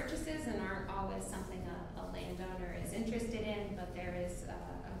easement purchases and aren't always something a landowner is interested in, but there is a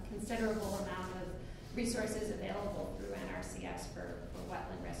considerable amount of resources available through NRCS for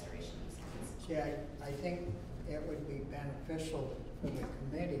wetland restoration. See, I think it would be beneficial for the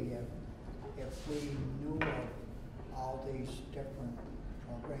committee if we knew of all these different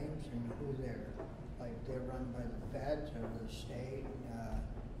programs and who they're run by the feds or the state,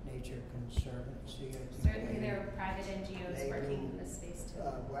 Nature Conservancy. Certainly there are private NGOs working in this space too.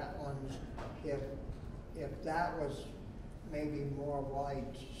 Wetlands, if that was maybe more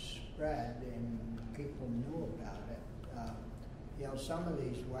widespread and people knew about it, some of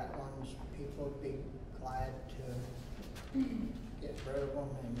these wetlands, people would be glad to get rid of them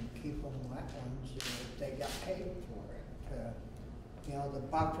and keep them wetlands if they got paid for it. The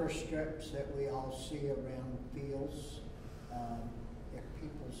buffer strips that we all see around fields, if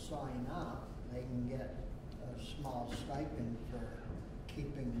people sign up, they can get a small stipend for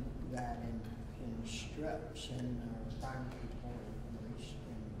keeping that in strips, and farm people at least.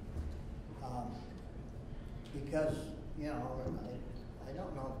 Because, I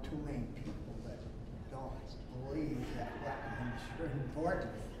don't know too many people that don't believe that wetlands are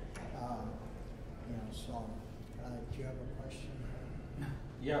important. Do you have a question?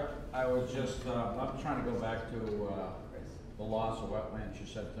 Yeah, I was just, I'm trying to go back to the loss of wetlands. You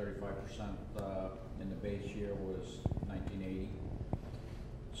said 35% in the base year was 1980.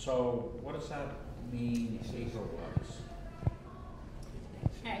 So what does that mean acre-wise?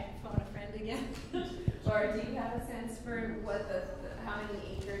 Okay, phone a friend again. Or do you have a sense for what how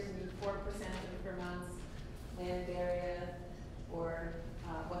many acres, 4% of Vermont's land area, or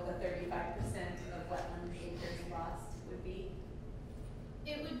what the 35% of wetland acres lost would be?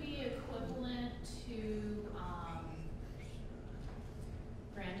 It would be equivalent to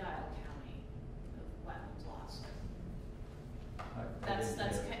Grand Isle County of wetlands lost.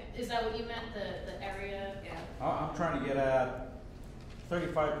 Is that what you meant? The area? I'm trying to get at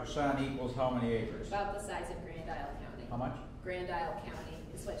 35% equals how many acres? About the size of Grand Isle County. How much? Grand Isle County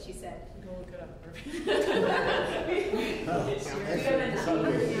is what she said. Go look it up.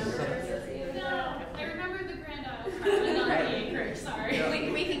 No, I remember the Grand Isle part, but not the acreage,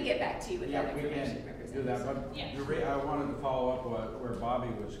 sorry. We can get back to you with that Yeah, we information. can do that, but Yeah. I wanted to follow up where Bobby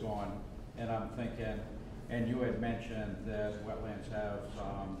was going, and I'm thinking, and you had mentioned that wetlands have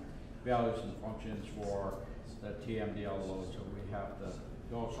values and functions for the TMDL load, so we have to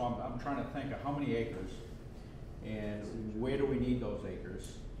go, so I'm trying to think of how many acres, and where do we need those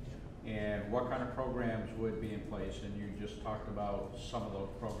acres? And what kind of programs would be in place, and you just talked about some of those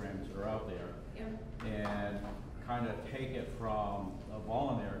programs that are out there. Yeah. And kind of take it from a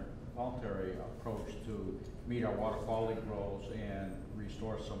voluntary approach to meet our water quality goals and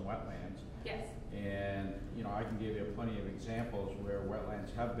restore some wetlands. Yes. And, you know, I can give you plenty of examples where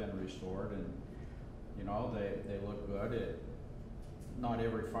wetlands have been restored and, you know, they look good. Not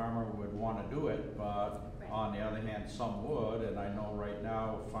every farmer would want to do it, but Right. on the other hand, some would, and I know right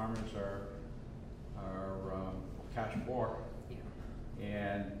now farmers are cash poor. Yeah.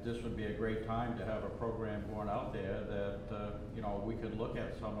 And this would be a great time to have a program going out there that, you know, we could look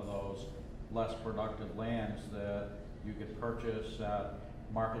at some of those less productive lands that you could purchase at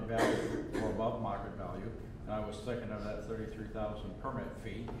market value or above market value. And I was thinking of that 33,000 permit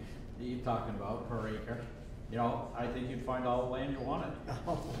fee that you're talking about per acre. You know, I think you'd find all the land you wanted.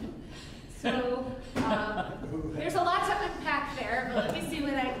 So, there's a lot to unpack there, but let me see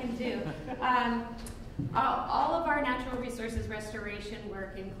what I can do. All of our natural resources restoration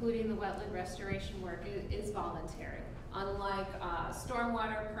work, including the wetland restoration work, is voluntary. Unlike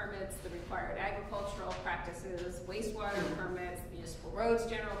stormwater permits, the required agricultural practices, wastewater permits, municipal roads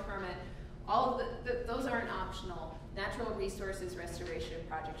general permit, all of those aren't optional. Natural resources restoration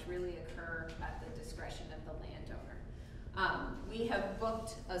projects really occur at the discretion of the landowner. We have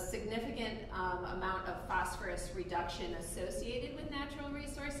booked a significant amount of phosphorus reduction associated with natural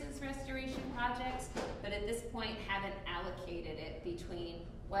resources restoration projects, but at this point haven't allocated it between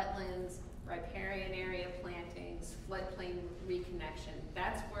wetlands, riparian area plantings, floodplain reconnection.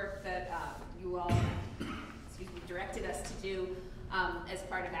 That's work that you all directed us to do as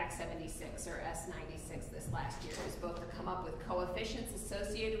part of Act 76 or S96 this last year, is both to come up with coefficients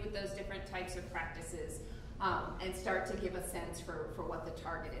associated with those different types of practices and start to give a sense for what the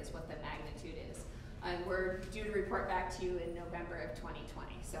target is, what the magnitude is. And we're due to report back to you in November of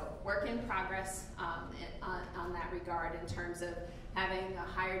 2020. So work in progress on that regard in terms of having a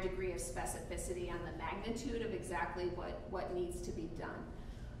higher degree of specificity on the magnitude of exactly what needs to be done.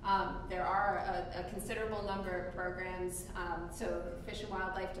 There are a considerable number of programs. So Fish and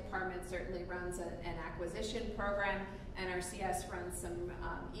Wildlife Department certainly runs an acquisition program. NRCS runs some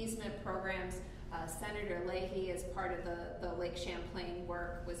easement programs. Senator Leahy, as part of the Lake Champlain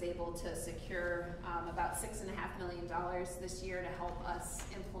work, was able to secure about $6.5 million this year to help us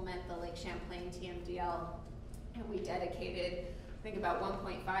implement the Lake Champlain TMDL. And we dedicated, I think, about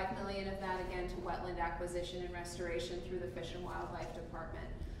 $1.5 million of that again to wetland acquisition and restoration through the Fish and Wildlife Department.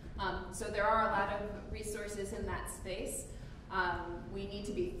 So there are a lot of resources in that space. We need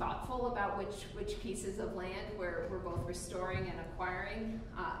to be thoughtful about which pieces of land we're both restoring and acquiring.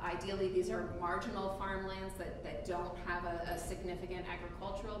 Ideally, these are marginal farmlands that don't have a significant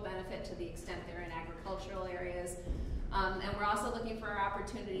agricultural benefit to the extent they're in agricultural areas. And we're also looking for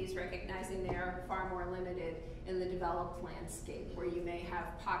opportunities, recognizing they are far more limited in the developed landscape, where you may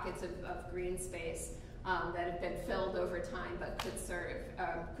have pockets of green space that have been filled over time, but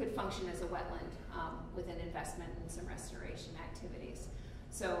could function as a wetland with an investment in some restoration activities.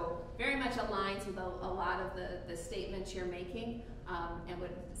 So very much aligns with a lot of the statements you're making, and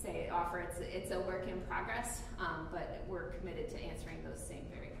would say it's a work in progress, but we're committed to answering those same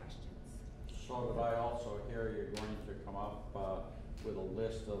very questions. So did I also hear you're going to come up with a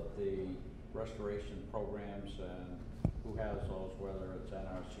list of the restoration programs and who has those, whether it's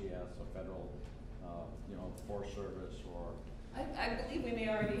NRCS, a federal, Forest Service, or? I believe we may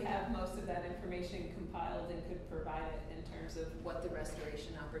already have most of that information compiled and could provide it in terms of what the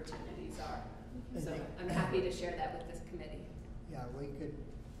restoration opportunities are. So I'm happy to share that with this committee. Yeah, we could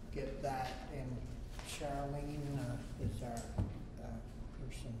get that, and Charlene is our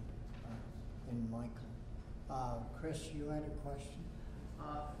person, and Michael. Chris, you had a question?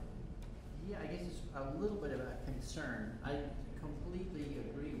 Yeah, I guess it's a little bit of a concern. I completely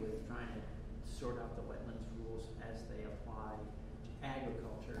agree with trying to sort out the wetlands rules as they apply to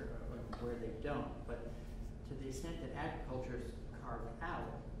agriculture or where they don't. But to the extent that agriculture is carved out,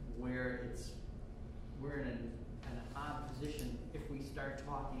 where we're in an odd position if we start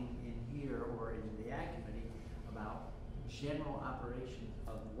talking in here or in the Ag Committee about about general operations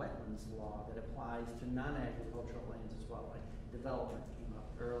of wetlands law that applies to non-agricultural lands as well, like development came up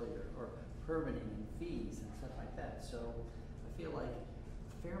earlier, or permitting and fees and stuff like that. So I feel like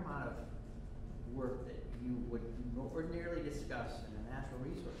a fair amount of work that you would ordinarily discuss in a natural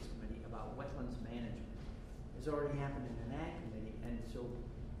resource committee about wetlands management has already happened in an ag committee, and so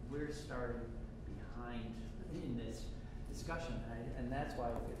we're starting behind in this discussion, and that's why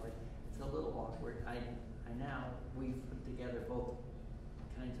I feel like it's a little awkward. We've put together both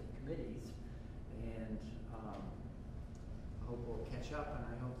kinds of committees, and I hope we'll catch up, and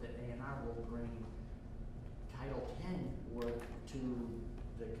I hope that A&R will bring Title 10 work to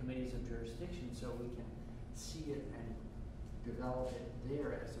the committees of jurisdiction so we can see it and develop it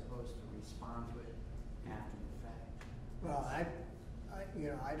there as opposed to respond to it after the fact. Well,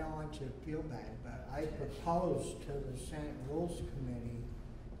 I don't want you to feel bad, but I proposed to the Senate Rules Committee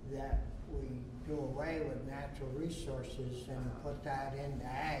that we do away with natural resources and put that into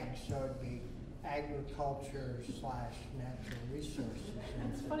ag, so it'd be agriculture / natural resources.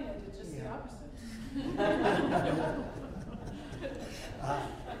 It's funny, I did just the opposite.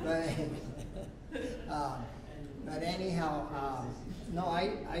 But anyhow, no,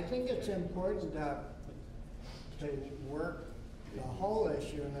 I think it's important to work the whole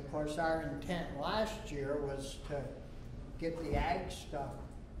issue, and of course our intent last year was to get the ag stuff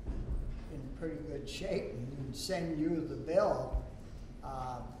in pretty good shape and send you the bill,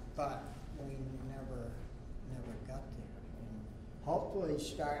 but we never got there. And hopefully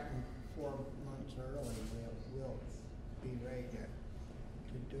starting 4 months early, we'll be ready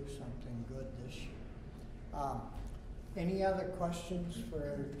to do something good this year. Any other questions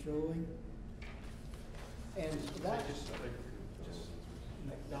for Julie? And that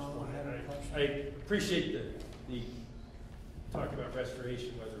McDonald had a question. I appreciate the talk about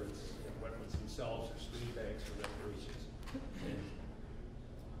restoration, whether it's wetlands themselves or stream banks or reparations. And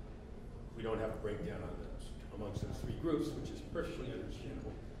we don't have a breakdown on those amongst those three groups, which is perfectly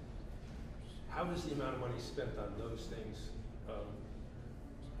understandable. How does the amount of money spent on those things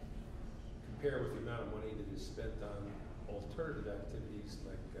compare with the amount of money that is spent on alternative activities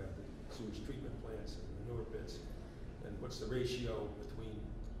like the sewage treatment plants and manure pits? And what's the ratio between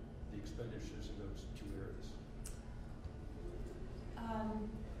the expenditures in those two areas?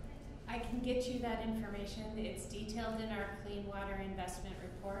 I can get you that information. It's detailed in our Clean Water Investment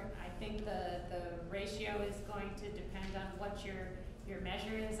Report. I think the ratio is going to depend on what your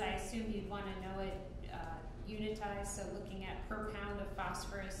measure is. I assume you'd want to know it unitized, so looking at per pound of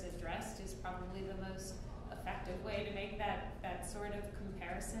phosphorus addressed is probably the most effective way to make that sort of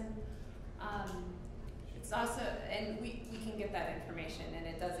comparison. It's also, and we can get that information, and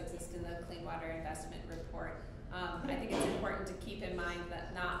it does exist in the Clean Water Investment Report. I think it's important to keep in mind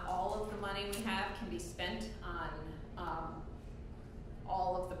that not all of the money we have can be spent on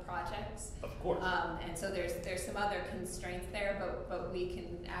all of the projects. Of course. And so there's some other constraints there, but we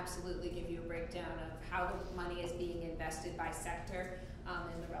can absolutely give you a breakdown of how the money is being invested by sector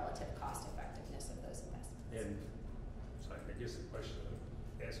and the relative cost effectiveness of those investments. And so I guess the question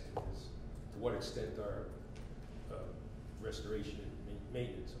I'm asking is, to what extent are restoration and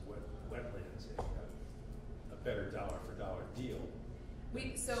maintenance of wetlands a better dollar for dollar deal?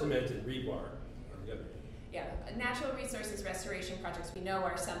 Cement and rebar on the other hand. Yeah, natural resources restoration projects we know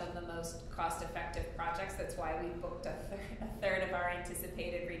are some of the most cost-effective projects. That's why we booked a third of our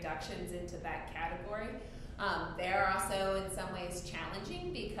anticipated reductions into that category. They're also in some ways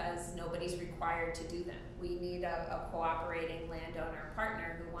challenging because nobody's required to do them. We need a cooperating landowner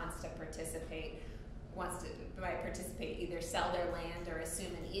partner who wants to participate, by participate either sell their land or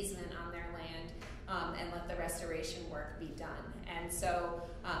assume an easement on their land and let the restoration work be done. And so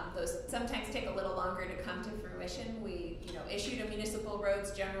those sometimes take a little longer to come to fruition. We issued a municipal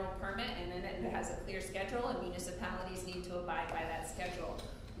roads general permit, and then it has a clear schedule, and municipalities need to abide by that schedule.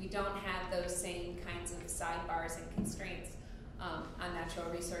 We don't have those same kinds of sidebars and constraints on natural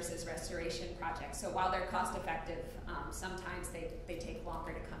resources restoration projects. So while they're cost effective, sometimes they take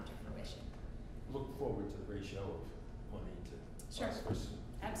longer to come to fruition. Look forward to the ratio of money to Sure. phosphorus.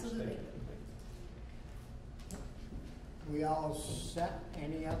 Absolutely. We all set?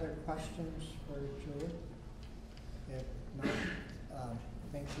 Any other questions for Julie? If not,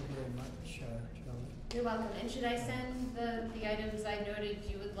 thank you very much, Julie. You're welcome. And should I send the items I noted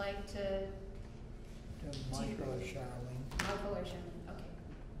you would like to Michael or Charlene? Michael or Charlene? Okay.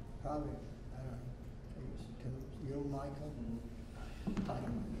 Probably, I don't know, to you, Michael?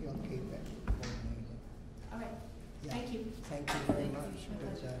 You'll keep it coordinated. All right. Yeah. Thank you. Thank you very much.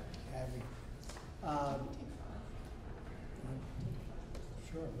 Good to have you.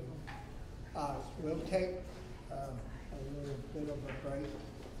 Sure. We'll take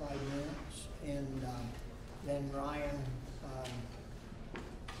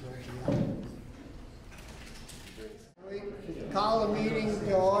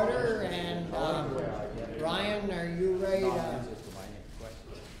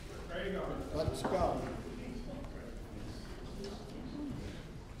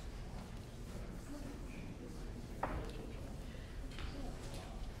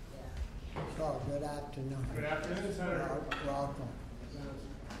call. Good afternoon. Good afternoon, Senator. Welcome.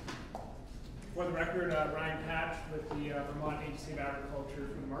 For the record, Ryan Patch with the Vermont Agency of Agriculture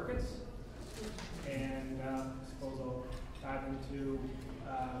Food Markets. And I suppose I'll dive into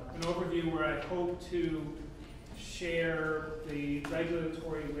an overview where I hope to share the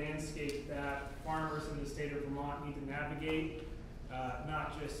regulatory landscape that farmers in the state of Vermont need to navigate,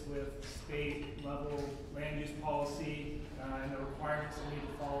 not just with state level land use policy and the requirements that need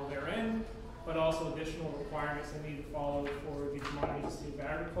to follow therein, but also additional requirements that need to follow for the Vermont Agency of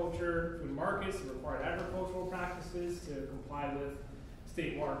Agriculture, Food Markets, the required agricultural practices to comply with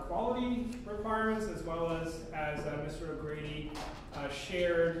state water quality requirements, as well as Mr. O'Grady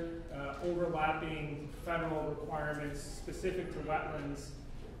shared overlapping federal requirements specific to wetlands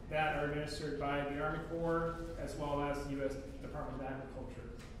that are administered by the Army Corps, as well as the U.S. Department of Agriculture.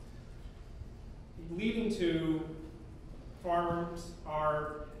 Leading to farmers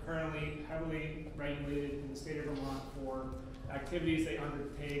are currently heavily regulated in the state of Vermont for activities they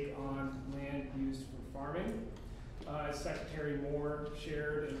undertake on land used for farming. As Secretary Moore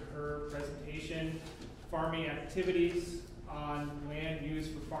shared in her presentation, farming activities on land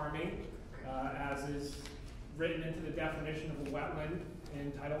used for farming, as is written into the definition of a wetland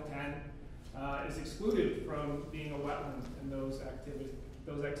in Title 10, is excluded from being a wetland, and those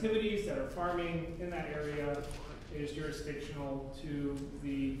activities that are farming in that area is jurisdictional to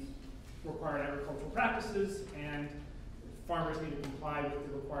the required agricultural practices, and farmers need to comply with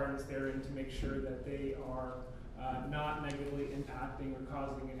the requirements therein to make sure that they are not negatively impacting or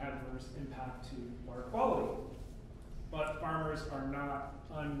causing an adverse impact to water quality. But farmers are not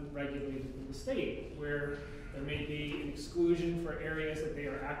unregulated in the state, where there may be an exclusion for areas that they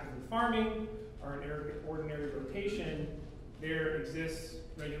are actively farming or an ordinary rotation. There exists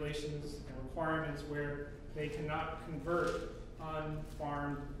regulations and requirements where they cannot convert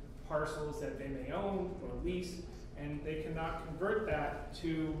unfarmed parcels that they may own or lease, and they cannot convert that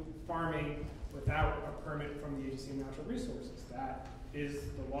to farming without a permit from the Agency of Natural Resources. That is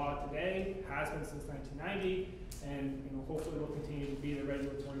the law today, has been since 1990, and hopefully will continue to be the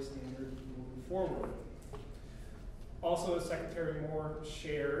regulatory standard moving forward. Also, as Secretary Moore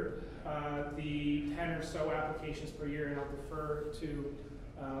shared, the 10 or so applications per year, and I'll defer to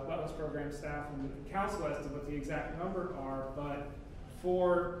Wetlands Program staff and the council as to what the exact number are, but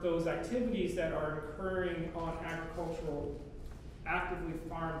for those activities that are occurring on agricultural, actively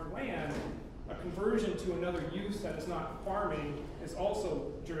farmed land, a conversion to another use that is not farming is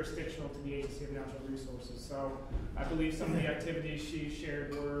also jurisdictional to the Agency of Natural Resources. So I believe some of the activities she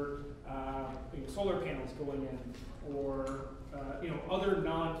shared were solar panels going in, or other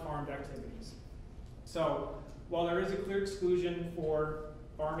non-farmed activities. So while there is a clear exclusion for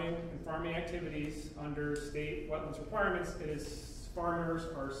farming and farming activities under state wetlands requirements, farmers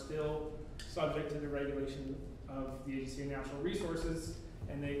are still subject to the regulation of the Agency of Natural Resources,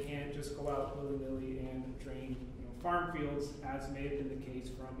 and they can't just go out willy-nilly and drain farm fields, as may have been the case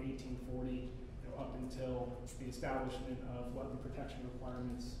from 1840 up until the establishment of wetland protection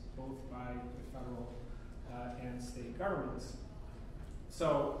requirements, both by the federal and state governments.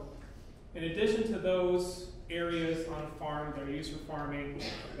 So, in addition to those areas on a farm that are used for farming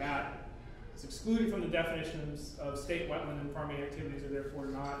that is excluded from the definitions of state wetland and farming activities, are therefore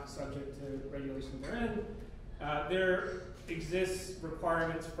not subject to regulations therein, there exists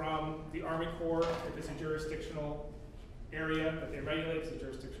requirements from the Army Corps if it's a jurisdictional area that they regulate, it's a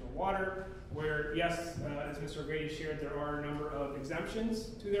jurisdictional water, where yes, as Mr. O'Grady shared, there are a number of exemptions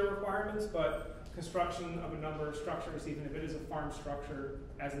to their requirements, but construction of a number of structures, even if it is a farm structure,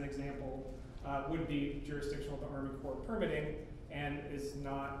 as an example, would be jurisdictional to Army Corps permitting and is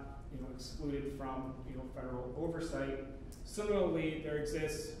not excluded from federal oversight. Similarly, there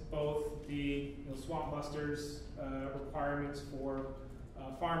exists both the swamp busters requirements for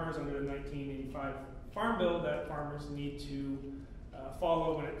farmers under the 1985 Farm Bill that farmers need to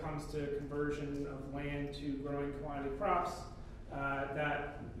follow when it comes to conversion of land to growing commodity crops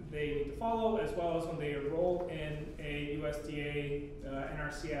that they need to follow, as well as when they enroll in a USDA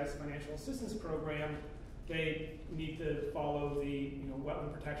NRCS financial assistance program, they need to follow the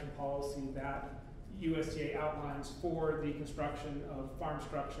wetland protection policy that USDA outlines for the construction of farm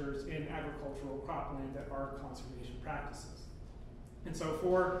structures in agricultural cropland that are conservation practices. And so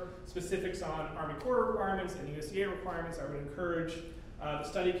for specifics on Army Corps requirements and USDA requirements, I would encourage the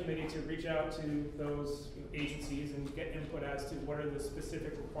study committee to reach out to those agencies and get input as to what are the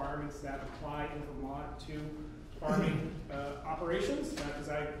specific requirements that apply in Vermont to farming operations, because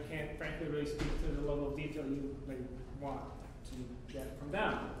I can't frankly really speak to the level of detail you may want to get from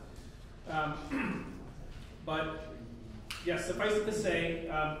them. But yes, suffice it to say,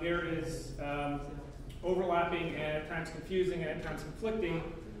 there is overlapping and at times confusing and at times conflicting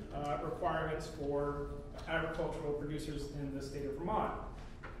requirements for agricultural producers in the state of Vermont.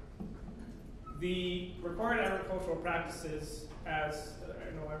 The required agricultural practices, as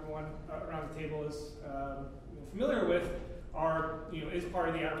I know everyone around the table is familiar with, is part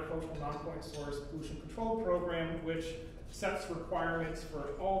of the Agricultural Non-Point Source Pollution Control Program, which sets requirements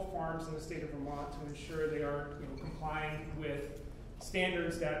for all farms in the state of Vermont to ensure they are complying with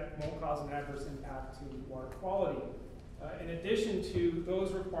standards that won't cause an adverse impact to water quality. In addition to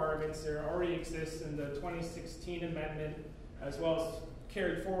those requirements, there already exists in the 2016 amendment, as well as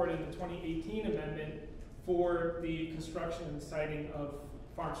carried forward in the 2018 amendment for the construction and siting of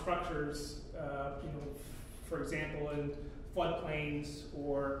farm structures, for example, in floodplains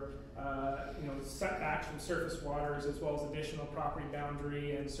or setbacks from surface waters, as well as additional property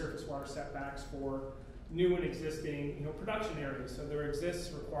boundary and surface water setbacks for new and existing production areas. So there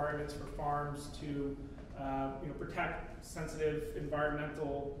exists requirements for farms to protect sensitive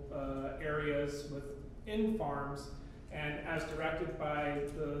environmental areas within farms. And as directed by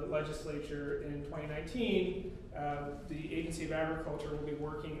the legislature in 2019, the Agency of Agriculture will be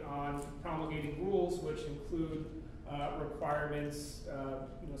working on promulgating rules which include requirements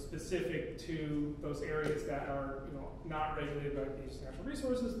specific to those areas that are not regulated by the Agency of Natural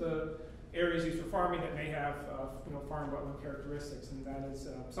Resources, the areas used for farming that may have farm wetland characteristics, and that is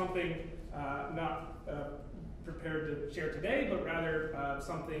something not prepared to share today, but rather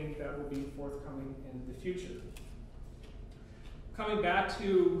something that will be forthcoming in the future. Coming back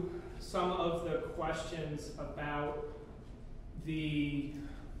to some of the questions about the,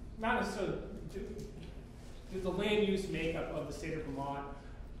 not necessarily the land use makeup of the state of Vermont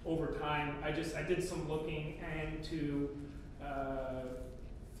over time. I did some looking into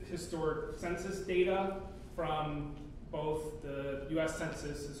historic census data from both the U.S.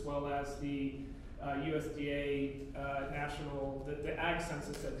 Census as well as the USDA the ag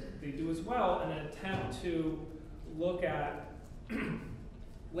census that they do as well, in an attempt to look at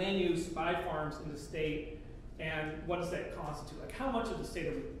land use by farms in the state and what does that constitute? Like, how much of the state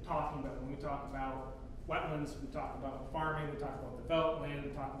are we talking about when we talk about wetlands, we talk about farming, we talk about developed land, we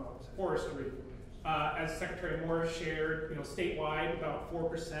talk about forestry. As Secretary Moore shared, statewide, about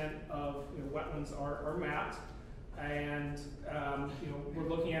 4% of wetlands are mapped, and we're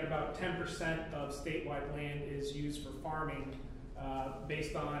looking at about 10% of statewide land is used for farming,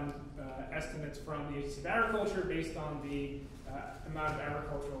 based on estimates from the Agency of Agriculture, based on the amount of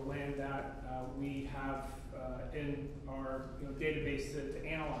agricultural land that we have in our database to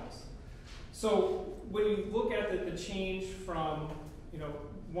analyze. So when you look at the change from,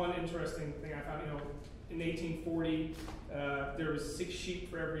 one interesting thing I found, in 1840, there was 6 sheep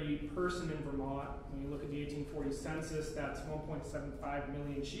for every person in Vermont. When you look at the 1840 census, that's 1.75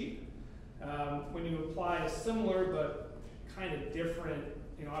 million sheep. When you apply a similar but kind of different,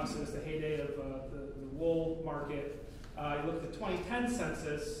 obviously it's the heyday of the wool market. You look at the 2010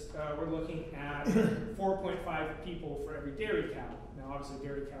 census, we're looking at 4.5 people for every dairy cow. Now, obviously,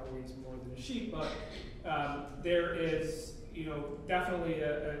 dairy cow weighs more than a sheep, but there is, definitely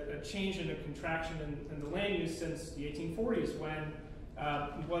a change and a contraction in the land use since the 1840s, when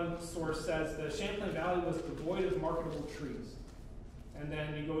one source says the Champlain Valley was devoid of marketable trees. And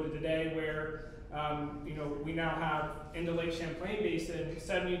then you go to today where, we now have, in the Lake Champlain Basin,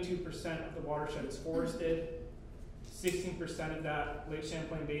 72% of the watershed is forested, 16% of that Lake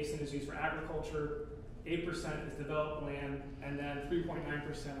Champlain Basin is used for agriculture, 8% is developed land, and then 3.9%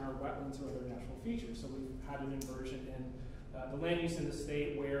 are wetlands or other natural features. So we've had an inversion in the land use in the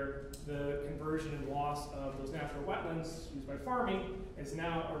state, where the conversion and loss of those natural wetlands used by farming is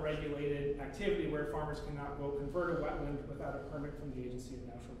now a regulated activity where farmers cannot go convert a wetland without a permit from the Agency of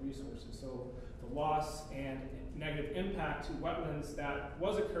Natural Resources. So the loss and negative impact to wetlands that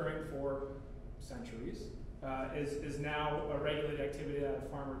was occurring for centuries is now a regulated activity that a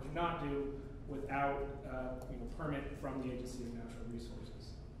farmer cannot do without permit from the Agency of Natural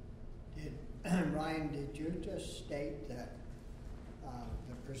Resources. Ryan, did you just state that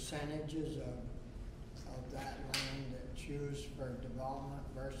the percentages of that land that's used for development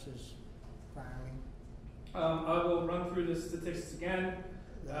versus farming? I will run through the statistics again.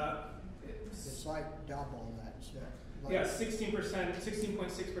 It's like double, that's it. Like, Yeah, 16%,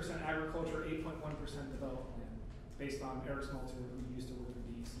 16.6% agriculture, 8.1% development, based on Eric Smelter, who used to work for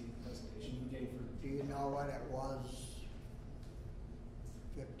DEC, the presentation he gave for. Do you know what it was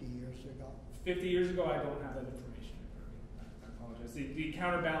 50 years ago? 50 years ago, I don't have that information in front of me. I apologize. The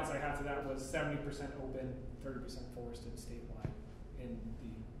counterbalance I have to that was 70% open, 30% forested statewide in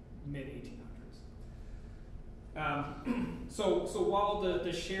the mid-1800s. So while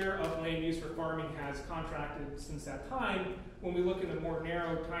the share of land use for farming has contracted since that time, when we look at a more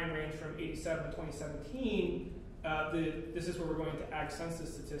narrow time range from 87 to 2017, this is where we're going to ag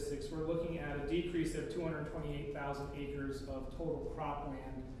census statistics. We're looking at a decrease of 228,000 acres of total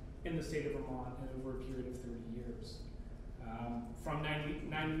cropland in the state of Vermont over a period of 30 years. From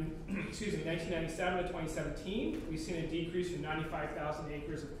 1997 to 2017, we've seen a decrease from 95,000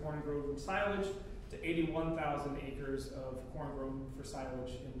 acres of corn grown from silage to 81,000 acres of corn grown for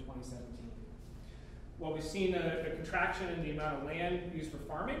silage in 2017. Well, we've seen a contraction in the amount of land used for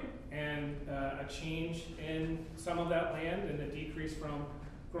farming and a change in some of that land and a decrease from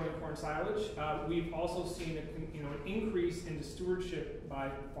growing corn silage. We've also seen an increase in the stewardship by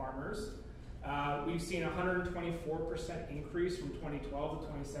farmers. We've seen a 124% increase from 2012 to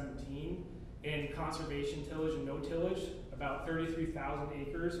 2017 in conservation tillage and no tillage. About 33,000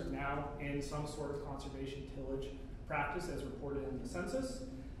 acres are now in some sort of conservation tillage practice as reported in the census.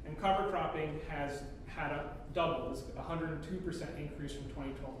 And cover cropping has had a double, it's 102% increase from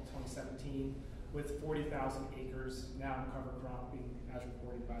 2012 to 2017, with 40,000 acres now in cover cropping as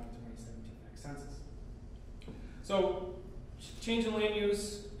reported by the 2017 ag census. So, change in land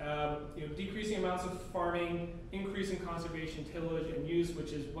use, decreasing amounts of farming, increasing conservation tillage and use,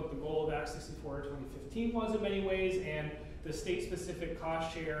 which is what the goal of Act 64 in 2015 was in many ways, and the state-specific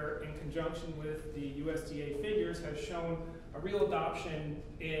cost share in conjunction with the USDA figures has shown a real adoption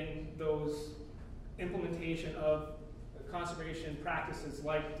in those implementation of conservation practices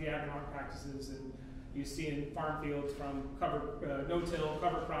like the agronomic practices, and you see in farm fields from no-till,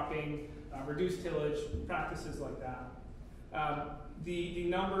 cover cropping, reduced tillage, practices like that. The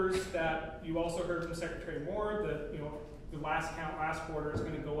numbers that you also heard from Secretary Moore, the last count last quarter is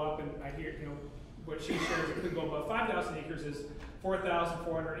going to go up, and I hear what she shares it could go above 5,000 acres is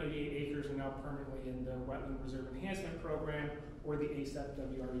 4,488 acres are now permanently in the Wetland Reserve Enhancement Program or the ASEP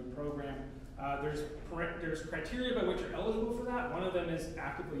WRE program. There's criteria by which you're eligible for that. One of them is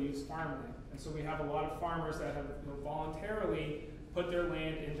actively used farmland, and so we have a lot of farmers that have voluntarily put their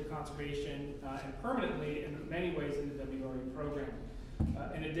land into conservation and permanently, in many ways, in the WRE program.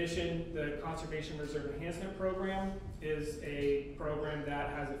 In addition, the Conservation Reserve Enhancement Program is a program that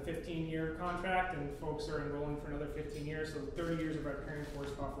has a 15-year contract, and folks are enrolling for another 15 years, so 30 years of riparian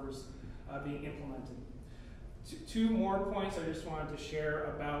forest buffers being implemented. Two more points I just wanted to share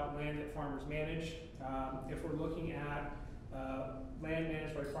about land that farmers manage. If we're looking at land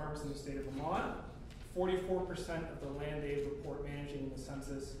managed by farmers in the state of Vermont, 44% of the land they report managing in the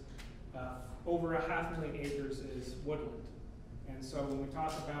census, over 500,000 acres is woodland. And so when we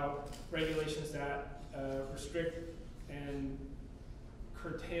talk about regulations that restrict and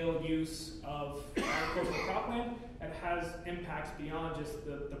curtail use of agricultural cropland, it has impacts beyond just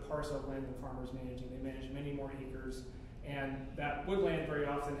the parcel of land that farmers managing. They manage many more acres, and that woodland very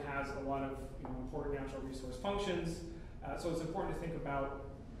often has a lot of important natural resource functions. So it's important to think about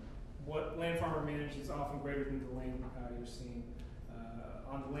what land farmer manages is often greater than the land you're seeing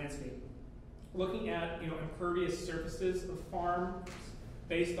on the landscape. Looking at impervious surfaces of farms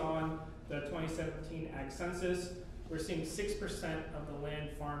based on the 2017 ag census, we're seeing 6% of the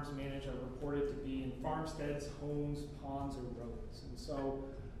land farms manage are reported to be in farmsteads, homes, ponds, or roads. And so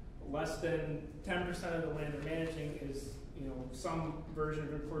less than 10% of the land they're managing is some version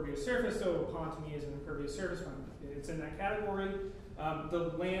of impervious surface. So a pond to me is an impervious surface. It's in that category.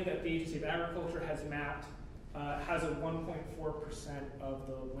 The land that the Agency of Agriculture has mapped has a 1.4% of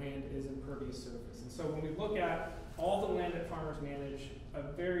the land is impervious surface. And so when we look at all the land that farmers manage, a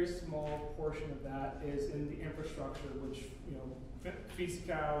very small portion of that is in the infrastructure, which feeds the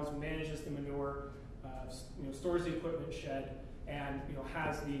cows, manages the manure, stores the equipment shed, and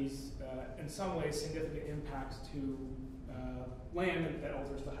has these in some ways significant impacts to land that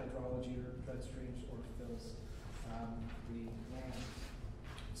alters the hydrology or bed streams or fills the land.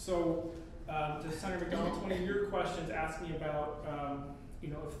 So to Senator McDonald, one of your questions asking about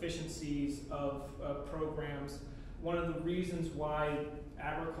efficiencies of programs. One of the reasons why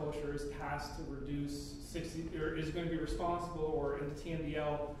agriculture is tasked to reduce is going to be responsible, or in the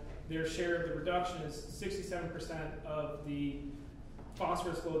TMDL, their share of the reduction is 67% of the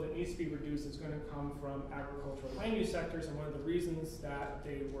phosphorus load that needs to be reduced is going to come from agricultural land use sectors, and one of the reasons that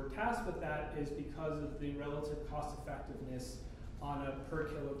they were tasked with that is because of the relative cost effectiveness on a per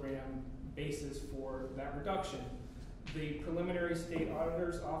kilogram basis for that reduction. The preliminary state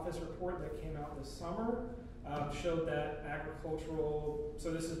auditor's office report that came out this summer showed that agricultural,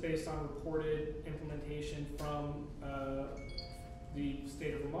 so this is based on reported implementation from the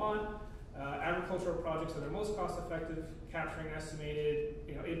state of Vermont, agricultural projects that are most cost effective, capturing estimated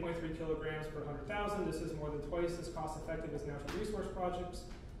 8.3 kilograms per 100,000. This is more than twice as cost effective as natural resource projects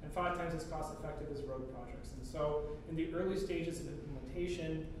and 5 times as cost effective as road projects. And so in the early stages of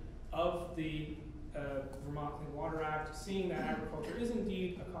implementation of the Vermont Clean Water Act, seeing that agriculture is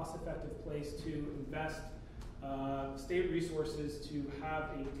indeed a cost-effective place to invest state resources to have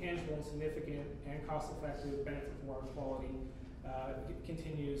a tangible and significant and cost-effective benefit for water quality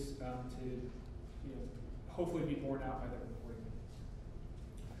continues to hopefully be borne out by the reporting.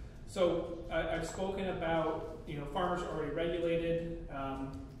 So I've spoken about farmers are already regulated.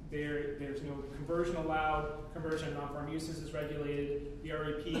 There's no conversion allowed. Conversion of non-farm uses is regulated. The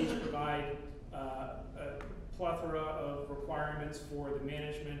REPs provide a plethora of requirements for the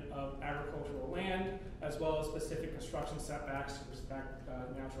management of agricultural land, as well as specific construction setbacks to respect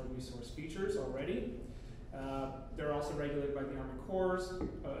natural resource features already. They're also regulated by the Army Corps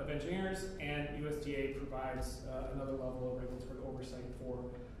of Engineers, and USDA provides another level of regulatory oversight for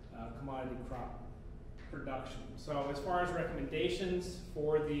commodity crop production. So as far as recommendations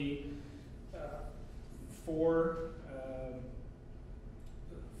for the four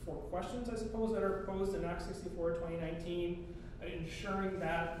questions, I suppose, that are proposed in Act 64 2019, ensuring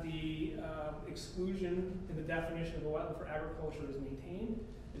that the exclusion in the definition of a wetland for agriculture is maintained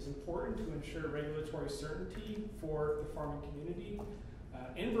is important to ensure regulatory certainty for the farming community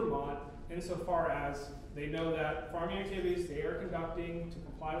in Vermont, insofar as they know that farming activities they are conducting to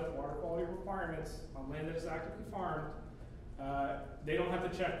comply with water quality requirements on land that is actively farmed, they don't have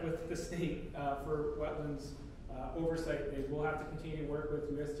to check with the state for wetlands oversight. They will have to continue to work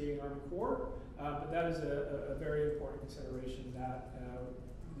with USDA and Army Corps, but that is a very important consideration that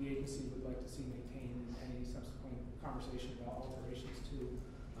the agency would like to see maintained in any subsequent conversation about alterations to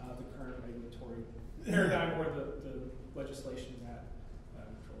the current regulatory paradigm or the legislation that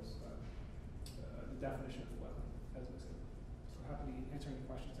controls the definition of wetland as an example. So happy to answer any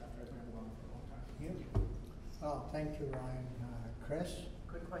questions after I've rambled on for a long time. Thank you. Oh, thank you, Ryan. Chris?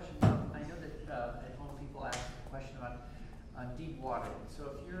 Quick question. I know that at home people ask a question about deep watering.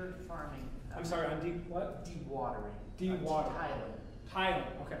 So if you're farming, I'm sorry, on deep what? Deep watering. Detailing. Tiling.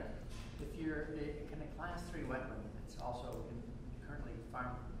 Okay. If you're in a class 3 wetland, it's also currently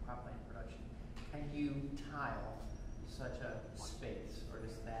farm cropland production. Can you tile such a space, or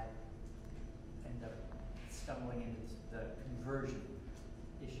does that end up stumbling into the conversion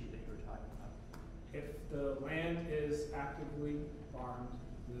issue that you were talking about? If the land is actively farmed,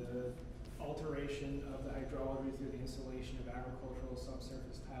 the alteration of the hydrology through the installation of agricultural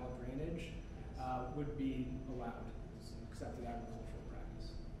subsurface tile drainage would be allowed. It's an accepted agricultural practice.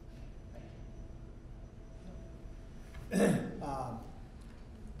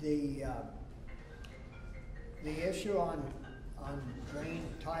 The issue on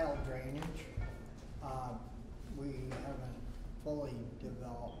tile drainage, we haven't fully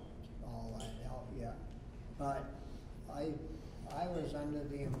developed all that out yet, but I was under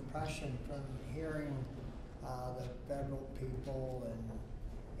the impression from hearing the federal people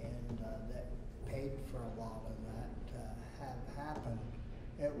and that paid for a lot of that to have happened.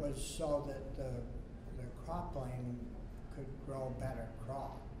 It was so that the cropland could grow better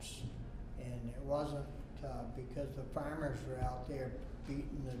crops, and it wasn't because the farmers were out there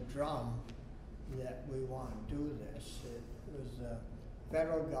beating the drum that we want to do this. It was the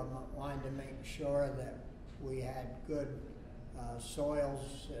federal government wanted to make sure that we had good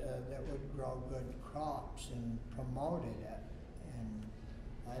soils that would grow good crops and promoted it. And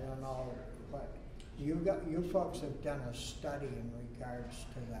I don't know what you folks have done a study in regards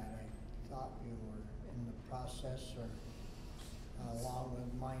to that. I thought you were in the process, or along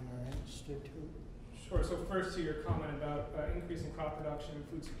with Minor Institute. Sure. So first, to your comment about increasing crop production and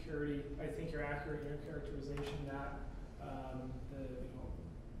food security, I think you're accurate in your characterization that the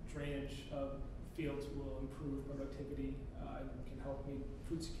drainage of fields will improve productivity and can help meet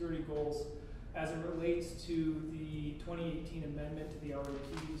food security goals. As it relates to the 2018 amendment to the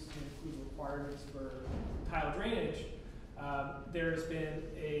REPs to include requirements for tile drainage, there's been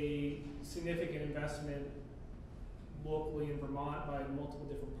a significant investment locally in Vermont by multiple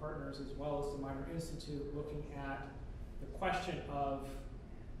different partners, as well as the Minor Institute, looking at the question of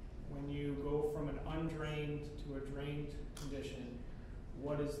when you go from an undrained to a drained condition,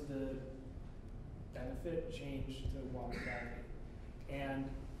 what is the benefit change to water quality? And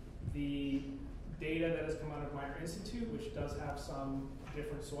the data that has come out of Minor Institute, which does have some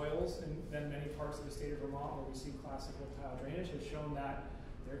different soils than many parts of the state of Vermont where we see classical tile drainage, has shown that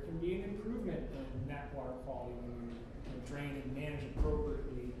there can be an improvement in net water quality when you drain and manage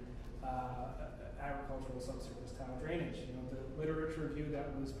appropriately agricultural subsurface tile drainage. The literature review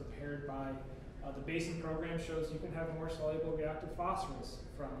that was prepared by The basin program shows you can have more soluble reactive phosphorus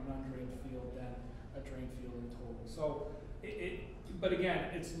from an undrained field than a drained field in total. So, but again,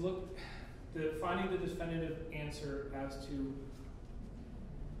 it's finding the definitive answer as to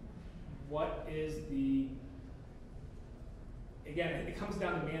what is again, it comes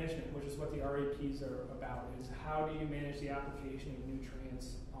down to management, which is what the RAPs are about, is how do you manage the application of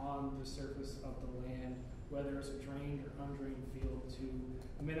nutrients on the surface of the land, whether it's a drained or undrained field,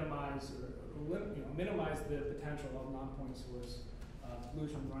 to minimize minimize the potential of non-point source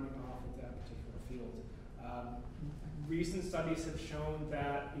pollution running off of that particular field. Recent studies have shown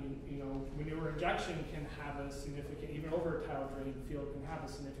that manure injection can have a significant, even over a tile drained field, can have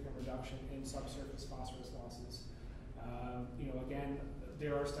a significant reduction in subsurface phosphorus losses. Again,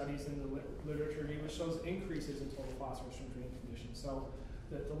 there are studies in the literature which shows increases in total phosphorus from drained conditions. So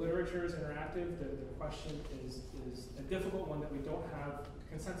the literature is interactive. The question is a difficult one that we don't have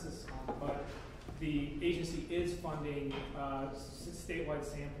consensus on, but the agency is funding statewide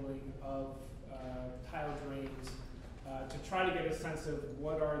sampling of tile drains to try to get a sense of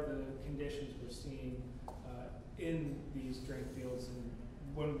what are the conditions we're seeing in these drain fields. And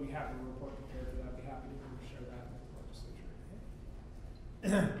when we have a report prepared for that, I'd be happy to share that with the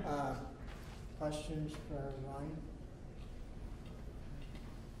legislature. Questions for Ryan?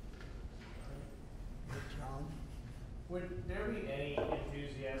 John? Would there be any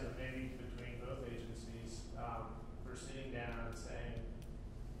enthusiasm maybe between both agencies for sitting down and saying,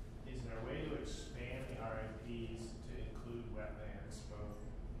 is there a way to expand the RFPs to include wetlands, both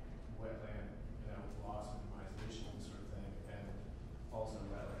wetland loss minimization sort of thing, and also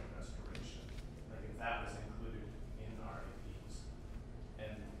wetland restoration? Like if that was included in RFPs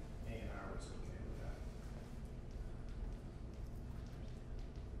and A&R was okay with that.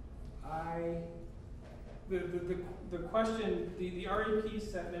 The question, the REPs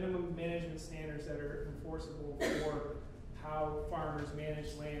set minimum management standards that are enforceable for how farmers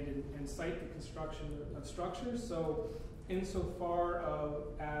manage land and cite the construction of structures. So insofar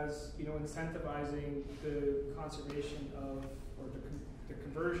as incentivizing the conservation of, or the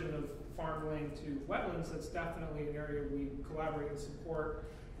conversion of farmland to wetlands, that's definitely an area we collaborate and support.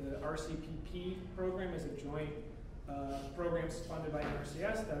 The RCPP program is a joint programs funded by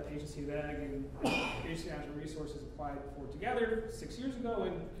NRCS that Agency of Ag and Agency of Natural Resources applied for together 6 years ago,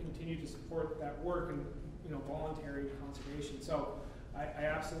 and continue to support that work and voluntary conservation. So I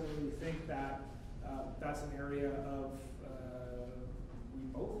absolutely think that that's an area of we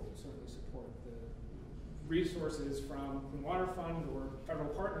both certainly support the resources from Clean Water Fund or federal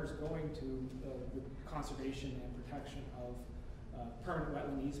partners going to the conservation and protection of permanent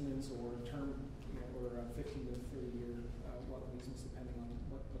wetland easements or term or 15 to 30-year wetland easements, depending on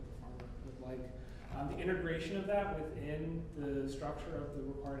what the farmer would like. The integration of that within the structure of the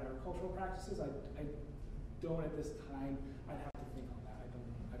required agricultural practices, I don't at this time. I'd have to think on that.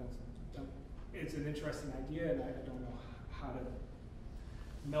 I don't. It's an interesting idea, and I don't know how to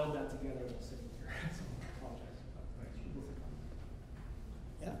meld that together while sitting here. So I apologize. We'll think on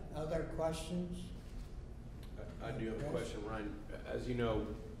that. Yeah. Other questions? I do have a question, Ryan. As you know,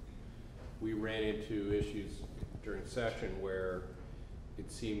 we ran into issues during session where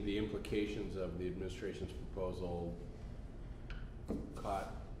it seemed the implications of the administration's proposal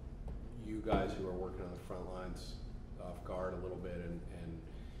caught you guys who are working on the front lines off guard a little bit, and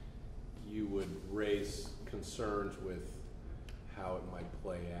you would raise concerns with how it might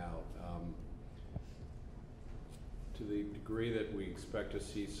play out. To the degree that we expect to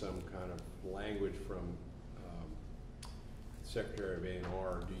see some kind of language from Secretary of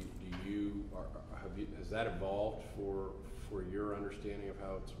A&R, has that evolved for your understanding of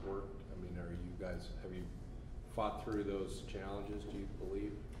how it's worked? I mean, have you fought through those challenges, do you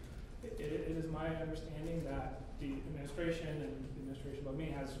believe? It is my understanding that the administration and the administration above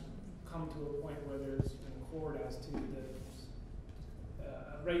me has come to a point where there's an accord as to the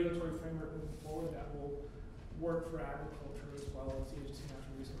regulatory framework moving forward that will work for agriculture as well as the Agency of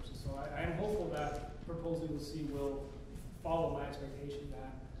Natural Resources. So I am hopeful that the proposal you'll see will follow my expectation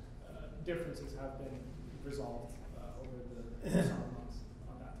that differences have been resolved over the summer months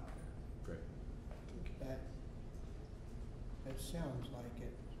on that topic. Great. That sounds like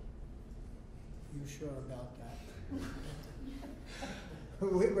it. You sure about that? We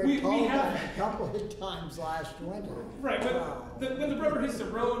were told that a couple of times last winter. Right, but when the rubber hits the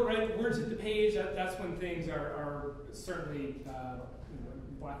road, right, the words hit the page, that's when things are certainly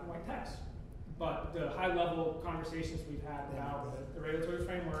black and white text. But the high-level conversations we've had about the regulatory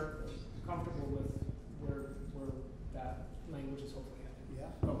framework, comfortable with where that language is hopefully headed.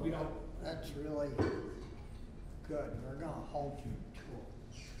 Yeah. But we don't. That's really good. We're going to hold you to it.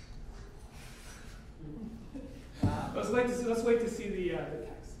 Let's wait to see the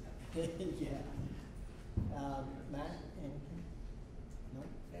text. Yeah. Matt, anything? No?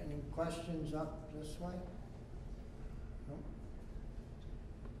 Any questions up this way? No?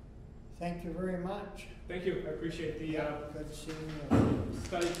 Thank you very much. Thank you. I appreciate the Good seeing you.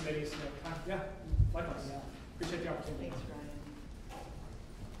 study committee's time. Yeah, likewise. Yeah. Appreciate the opportunity. Thanks, Ryan.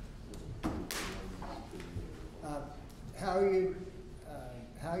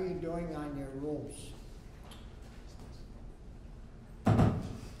 How are you doing on your rules?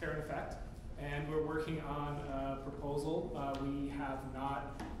 They're in effect, and we're working on a proposal. We have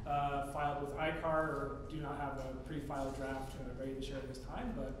not filed with ICAR or do not have a pre-filed draft ready to share at this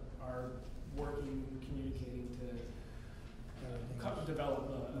time, but are working, communicating to develop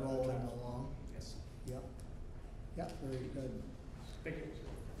a Rolling draft. along? Yes. Yep. Yep, very good. Thank you.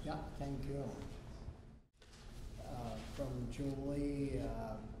 Yeah, thank you. From Julie,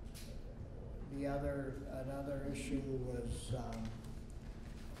 another issue was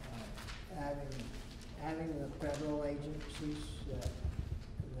having the federal agencies that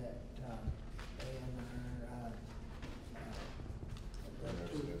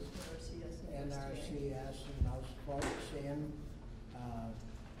NRCS and those folks in,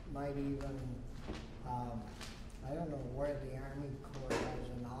 might even, I don't know where the Army Corps has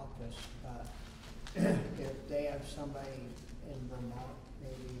an office, but if they have somebody in Vermont,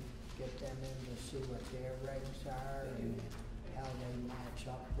 maybe get them in to see what their regs are and how they match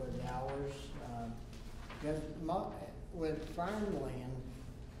up with ours. Because with farmland,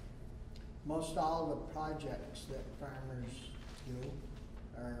 most all the projects that farmers do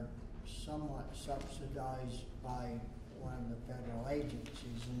are somewhat subsidized by one of the federal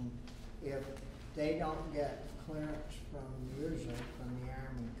agencies, and if they don't get clearance usually from the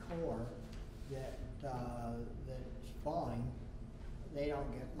Army Corps that's fine, they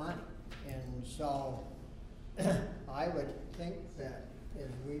don't get money. And so I would think that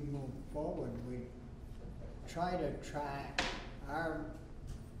as we move forward, we try to track our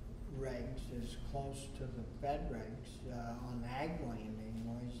regs as close to the Fed regs on ag land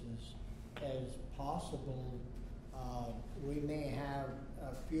anyways as possible. We may have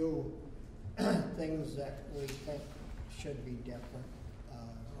a few things that we think should be different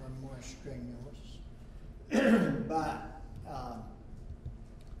or more strenuous. But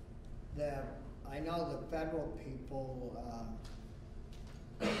I know the federal people,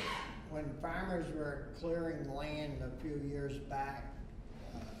 when farmers were clearing land a few years back,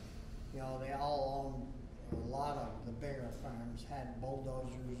 they all owned, a lot of the bigger farms had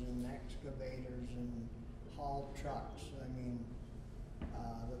bulldozers and excavators and haul trucks. I mean,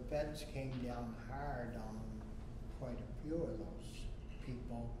 the feds came down hard on quite a few of those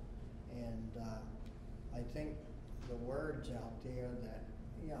people, and I think the word's out there that,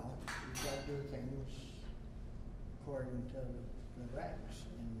 you gotta do things according to the regs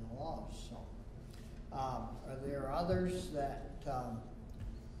and the laws, so. Are there others that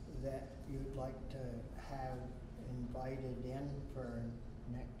you'd like to have invited in for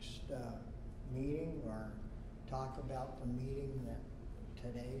next meeting, or talk about the meeting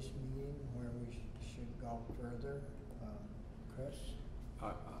today's meeting where we should go further? Chris?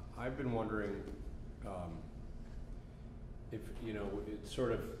 I've been wondering if, it's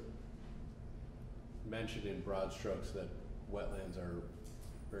sort of mentioned in broad strokes that wetlands are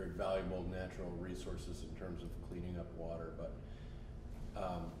very valuable natural resources in terms of cleaning up water, but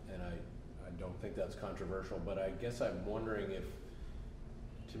and I don't think that's controversial, but I guess I'm wondering if,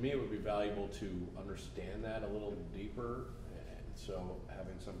 to me, it would be valuable to understand that a little deeper. And so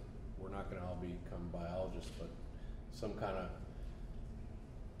having we're not going to all become biologists, but some kind of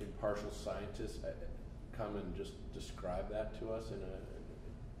impartial scientist come and just describe that to us in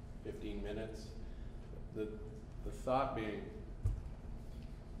 15 minutes. The thought being,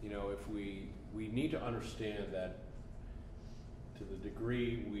 if we need to understand that to the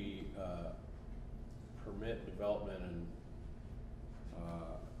degree we permit development and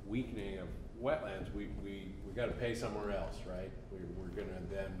weakening of wetlands, we got to pay somewhere else, right? We're going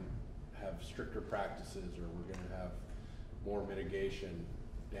to then have stricter practices, or we're going to have more mitigation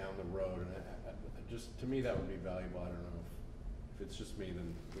down the road, and just to me that would be valuable. I don't know if it's just me,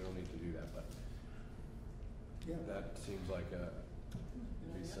 then we don't need to do that, but Yeah. that seems like to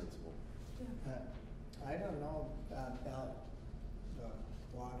be sensible. I don't know about the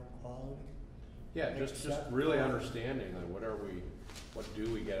water quality. Yeah, just really understanding like what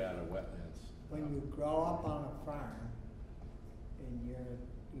do we get out of wetlands? When you grow up on a farm and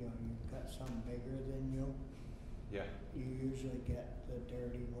you've got something bigger than you, Yeah. you usually get the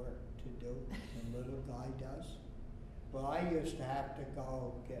dirty work to do, the little guy does. Well, I used to have to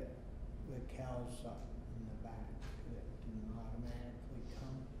go get the cows up in the back that didn't automatically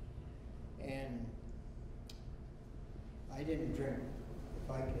come. And I didn't drink.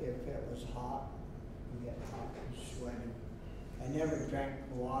 If it was hot, you get hot and sweaty. I never drank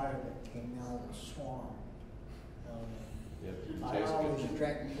the water that came out of the swamp. Yeah, it I tastes always good.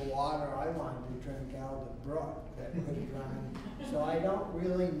 drank the water I wanted to drink out of the brook that was running. So I don't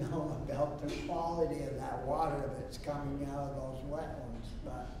really know about the quality of that water that's coming out of those wetlands,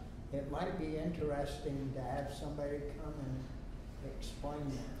 but it might be interesting to have somebody come and explain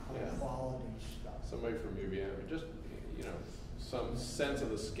that high Yeah. quality stuff. Somebody from UVM, just, you know, some sense of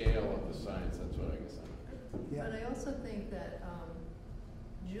the scale of the science, that's what I guess I'm. Yeah. But I also think that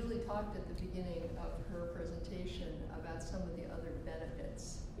Julie talked at the beginning of her presentation about some of the other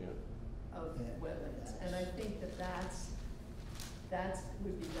benefits Yeah. of Yeah, wetlands. And I think that that's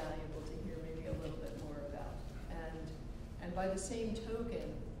would be valuable to hear maybe a little bit more about. And by the same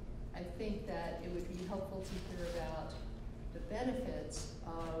token, I think that it would be helpful to hear about the benefits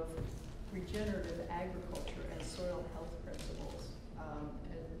of regenerative agriculture and soil health principles.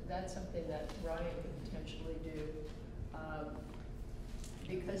 And that's something that Ryan could potentially do.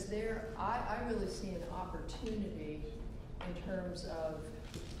 Because I really see an opportunity in terms of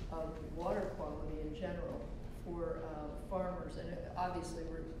water quality in general for farmers. And obviously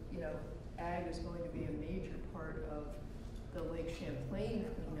ag is going to be a major part of the Lake Champlain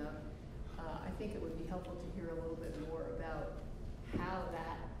cleanup. I think it would be helpful to hear a little bit more about how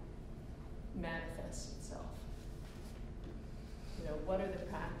that manifests itself. What are the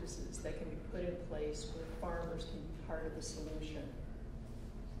practices that can be put in place where farmers can be part of the solution?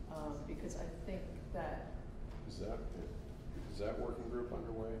 Because I think that Is that working group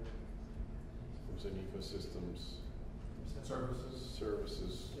underway? Was an ecosystems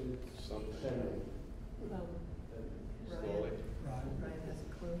services something? Slowly. Ryan has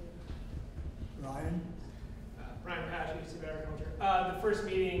a clue. Ryan? Ryan Patch, Institute of Agriculture. The first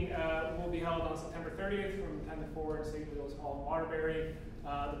meeting will be held on September 30th from 10 to 4 in St. Louis Hall in Waterbury.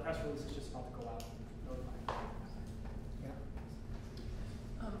 The press release is just about to go out.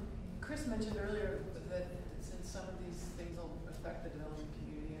 Chris mentioned earlier that since some of these things will affect the development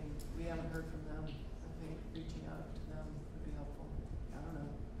community and we haven't heard from them, I think reaching out to them would be helpful. I don't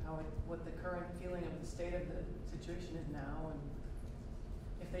know what the current feeling of the state of the situation is now and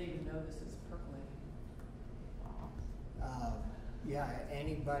if they even know this is percolating. Yeah,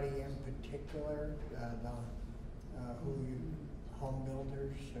 anybody in particular, home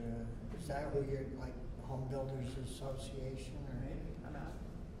builders, is that who you're, like, Home Builders Association or? Maybe, I'm out.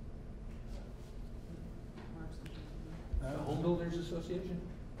 The Home Builders Association?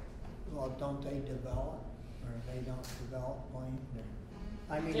 Well, don't they develop, or they don't develop land?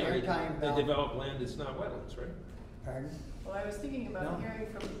 I mean, Yeah, you're talking about. They develop land that's not wetlands, right? Pardon? Well, I was thinking about No. hearing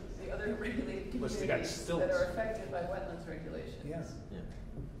from the other regulated Unless they got communities stilts. that are affected by wetlands regulations. Yeah.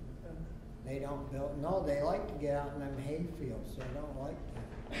 Yeah. Um, They don't build, no, they like to get out in them hay fields, they don't like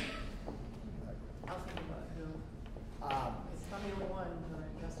to. I'll think about who. Um, It's not the only one that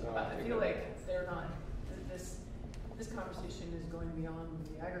I'm guessing No, about. I I think feel that- like they're not, this conversation is going beyond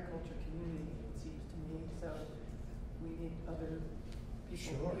the agriculture community, it seems to me, so we need other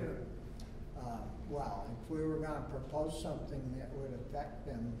people Sure. here. Well, if we were gonna propose something that would affect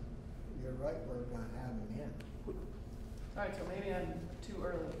them, you're right, we're gonna have them in. All right, so maybe I'm too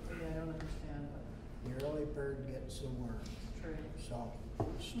early, maybe I don't understand, but The early bird gets the worm, it's true. so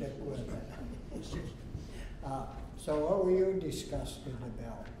stick with it. So what were you disgusted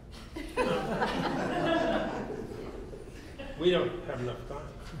about? We don't have enough time.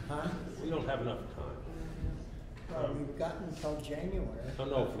 Huh? We don't have enough time. Well, we've got until January. Oh,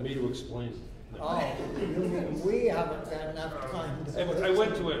 no, for me to explain. No. Oh, you mean we haven't got enough time to. I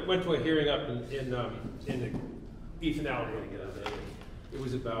went to a hearing up in the Ethan Allen the other day. It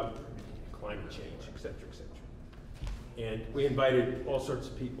was about climate change, et cetera, et cetera. And we invited all sorts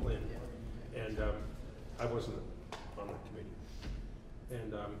of people in, and I wasn't on the committee.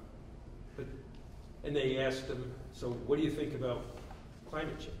 And they asked them, so what do you think about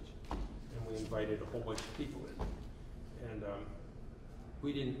climate change? And we invited a whole bunch of people in, and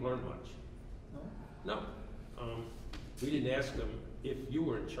we didn't learn much. No. We didn't ask them, if you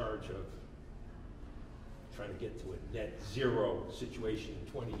were in charge of trying to get to a net zero situation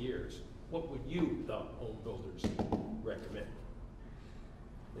in 20 years, what would you, the home builders, recommend?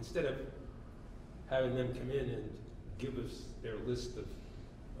 Instead of having them come in and give us their list of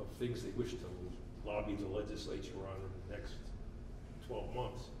things they wish to lobby the legislature on in the next 12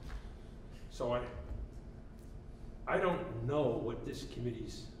 months. So I don't know what this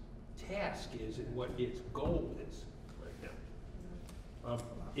committee's task is and what its goal is right now.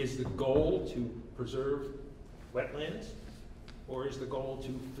 Is the goal to preserve wetlands, or is the goal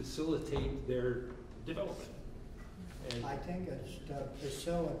to facilitate their development? And I think it's to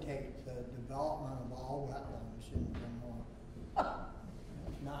facilitate the development of all wetlands in Vermont.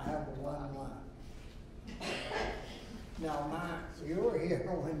 Not have one lot. Now, Mark, you were here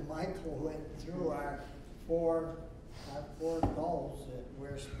when Michael went through our four goals that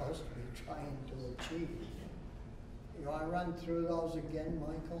we're supposed to be trying to achieve. You want to run through those again,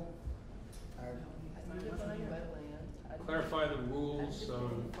 Michael? How do you define wetlands? How do you- clarify the rules,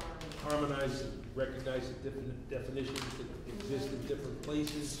 harmonize, recognize the different definitions that exist in different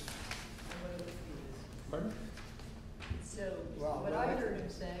places. Pardon? So, Well, what I heard him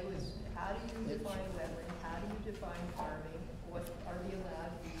say was, how do you define wetland, how do you define farming, what are the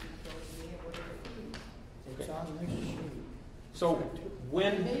allowed uses going to be, and what are the fees? It's on this sheet. So I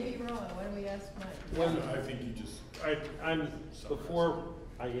when, may be wrong, why don't we ask Mike? when, I think you just. before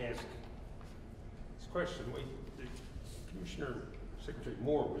I ask this question, the Commissioner Secretary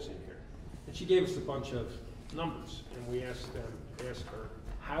Moore was in here, and she gave us a bunch of numbers, and we asked her,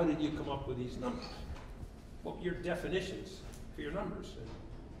 how did you come up with these numbers? What were your definitions for your numbers? And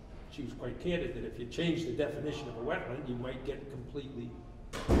she was quite candid that if you change the definition of a wetland, you might get completely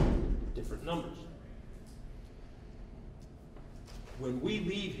different numbers. When we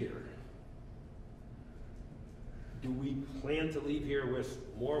leave here, do we plan to leave here with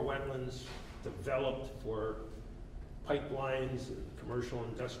more wetlands developed for pipelines and commercial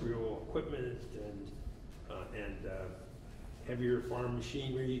industrial equipment and heavier farm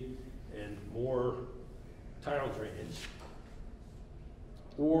machinery and more tidal drainage?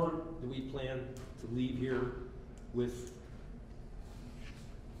 Or do we plan to leave here with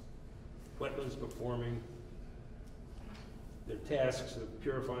wetlands performing their tasks of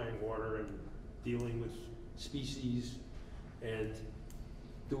purifying water and dealing with species and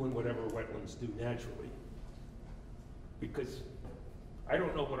doing whatever wetlands do naturally? Because I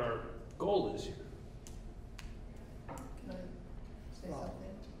don't know what our goal is here. Can I say Well,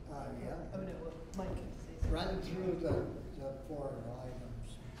 something? yeah. Oh, no, well, Mike can say something. Run through the four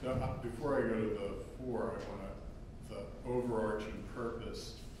items. So, before I go to the four, the overarching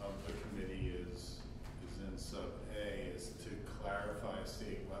purpose of the committee is in sub A, is to clarify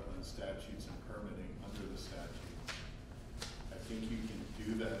state wetland statutes and permitting under the statute. I think you can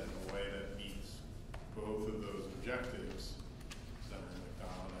do that in a way that meets both of those objectives, Senator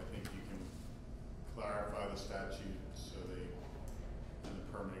McDonald. I think you can clarify the statute and the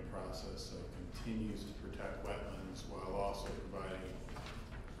permitting process so it continues to protect wetlands while also providing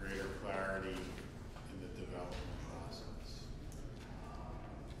greater clarity in the development process.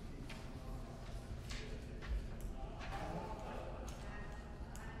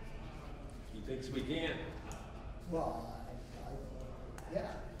 He thinks we can. Well, yeah,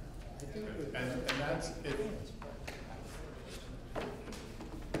 I think we. And that's if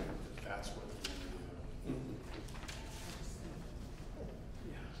that's what we want to do.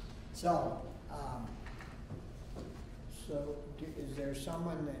 So, is there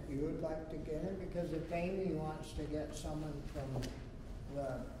someone that you would like to get in? Because if Amy wants to get someone from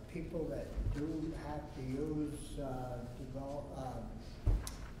the people that do have to use,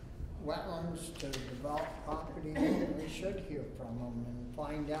 wetlands to develop property, we should hear from them and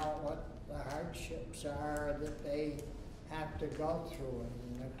find out what the hardships are that they have to go through.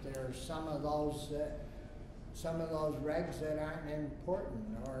 And if there's some of those regs that aren't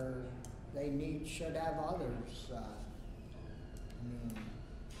important, or they should have others.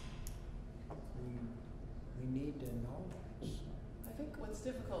 We need to know that. I think what's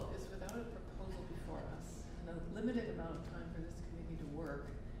difficult is without a proposal before us and a limited amount of time for this committee to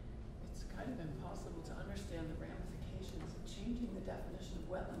work, it's kind of impossible to understand the ramifications of changing the definition of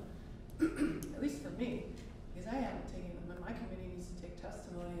wetland, at least for me, because I haven't taken, my committee needs to take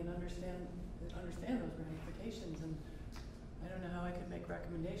testimony and understand those ramifications, and I don't know how I could make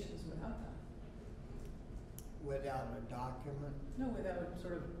recommendations without that. Without a document? No, without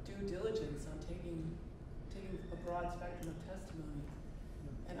sort of due diligence on taking a broad spectrum of testimony.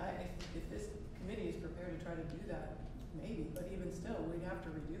 And if this committee is prepared to try to do that, maybe, but even still, we'd have to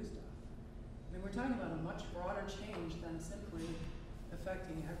redo stuff. I mean, we're talking about a much broader change than simply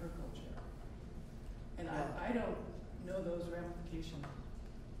affecting agriculture. And I don't know those ramifications.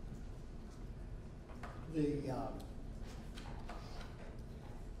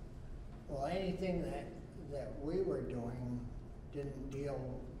 Well, anything that we were doing didn't deal,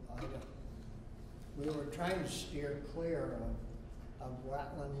 we were trying to steer clear of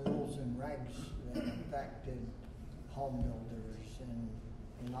wetland rules and regs that affected home builders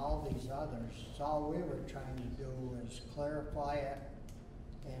and all these others. So all we were trying to do was clarify it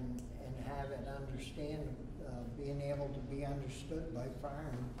and have it being able to be understood by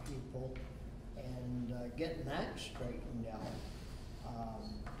farming people and getting that straightened out.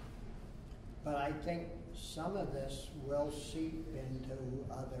 But I think some of this will seep into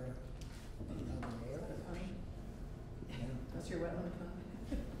other areas. Yeah. That's your wetland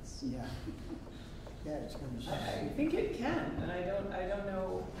comment? Yeah. Yeah, it's going to I think it can, and I don't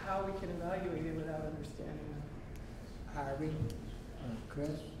know how we can evaluate it without understanding it. Harvey or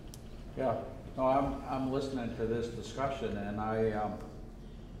Chris? Yeah, no, I'm listening to this discussion, and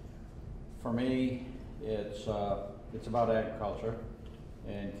for me, it's about agriculture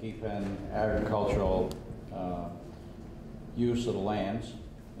and keeping agricultural use of the lands,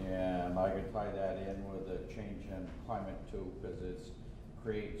 and I can tie that in with the change in climate too, because it's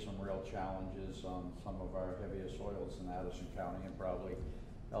created some real challenges on some of our heaviest soils in Addison County and probably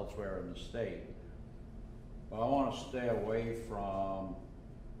elsewhere in the state. But I want to stay away from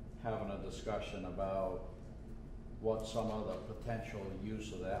having a discussion about what some of the potential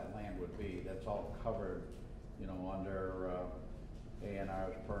use of that land would be. That's all covered, under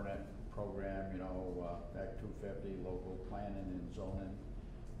A&R's permit program, Act 250, local planning and zoning.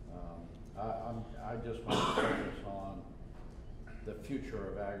 I just want to focus on the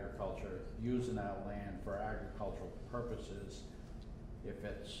future of agriculture, using that land for agricultural purposes. If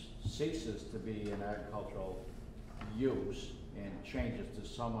it ceases to be an agricultural use and changes to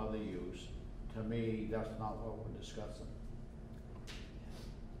some other use, to me, that's not what we're discussing.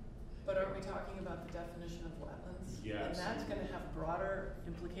 But aren't we talking about the definition of wetlands? Yes. And that's going to have broader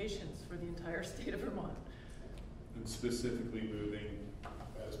implications for the entire state of Vermont. And specifically moving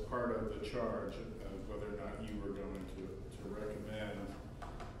as part of the charge of whether or not you were going to recommend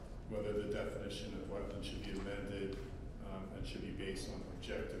whether the definition of wetland should be amended and should be based on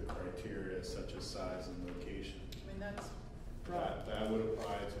objective criteria such as size and location. I mean, that's broad. That would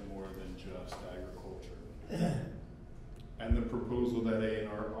apply to more than just agriculture. And the proposal that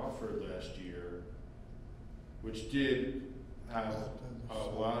A&R offered last year, which did have a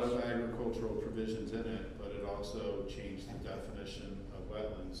lot of agricultural provisions in it, but it also changed the definition of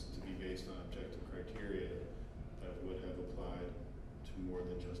wetlands to be based on objective criteria that would have applied to more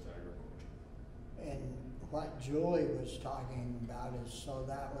than just agriculture. And what Julie was talking about is so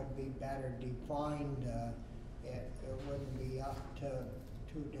that would be better defined. It wouldn't be up to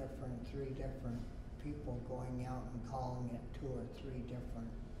 3 different people going out and calling it 2 or 3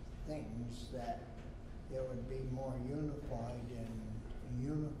 different things, that it would be more unified and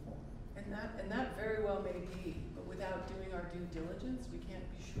uniform. And that very well may be, but without doing our due diligence, we can't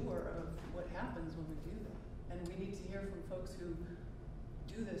be sure of what happens when we do that. And we need to hear from folks who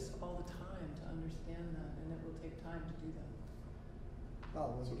do this all the time to understand that, and it will take time to do that.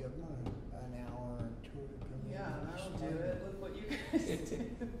 Well, we'll give them an hour or 2 to come in. Yeah, and I'll explain do it. Look what you guys do.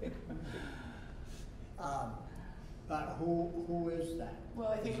 But who is that? Well,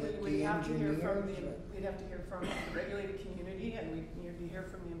 I think Is it we'd the have to hear from engineers or- we'd have to hear from the regulated community, and we'd need to hear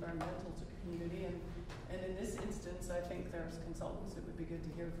from the environmental community, and in this instance, I think there's consultants it would be good to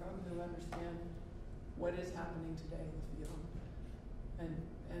hear from who understand what is happening today in the field,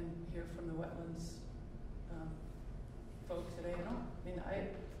 and hear from the wetlands folks at A&R. I mean,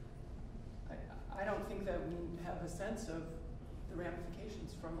 I don't think that we have a sense of the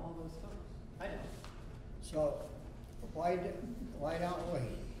ramifications from all those folks. I don't. So why don't we?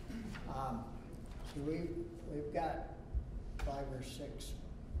 So we've got 5 or 6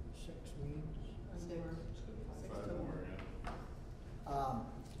 meetings. 5 more, yeah.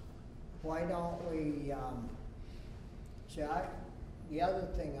 Why don't we? The other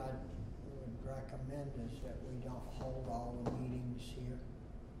thing I would recommend is that we don't hold all the meetings here.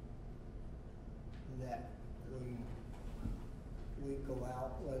 That we go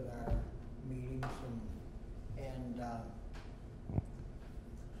out with our meetings and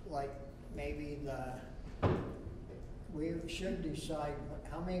like maybe we should decide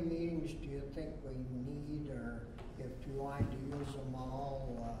how many meetings do you think we need, or if you wanted to use them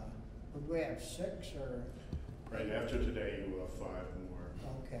all, would we have 6 or? Right after today, you will have 5 more.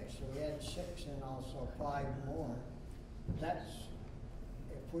 Okay, so we had 6 and also 5 more. That's,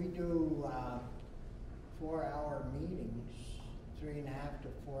 if we do 4-hour meetings, 3.5 to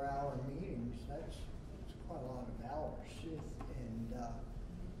 4-hour meetings, that's quite a lot of hours.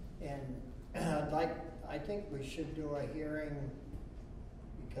 And I think we should do a hearing,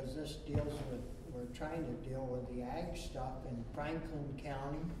 because this deals with, we're trying to deal with the ag stuff in Franklin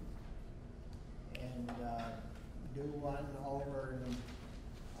County, and do one over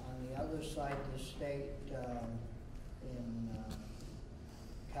on the other side of the state in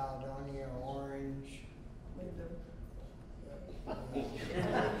Caledonia, Orange. Isn't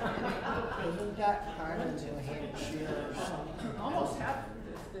that kind of New Hampshire or something? Almost half of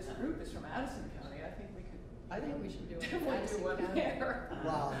this group is from Addison County, I think we could. I think we should do it in Definitely Addison do one County. there.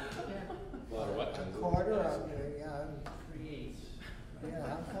 Well, A lot of a wetlands. quarter of it, yeah. Creates.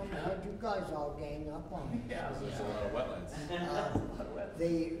 Yeah, how'd you guys all gang up on me? Yeah. There's a lot of wetlands.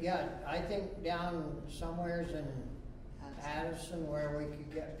 I think down somewheres in Addison where we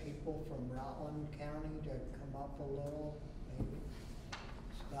could get people from Rutland County to come up a little, maybe.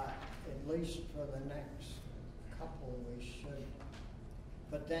 But at least for the next couple, we should.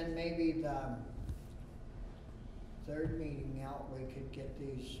 But then maybe the third meeting out, we could get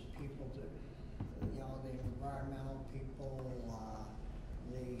these people to, you know, the environmental people,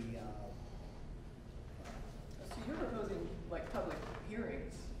 So you're proposing like public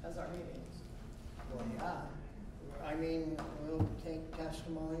hearings as our meetings? well, yeah. I mean, we'll take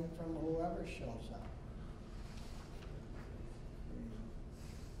testimony from whoever shows up.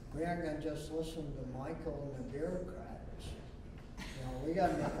 We aren't gonna just listen to Michael and the bureaucrats. You know, we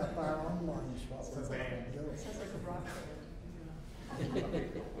gotta make up our own minds what we're gonna do. Sounds like a rock band. Not a very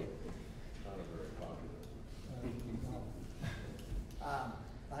popular.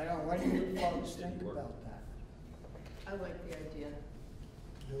 I don't, what do you folks think about that? I like the idea.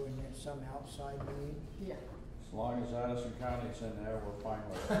 Doing it some outside meeting? Yeah. As long as Addison County's in there, we're fine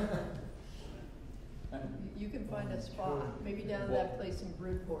with it. You can find a spot, maybe down at that place in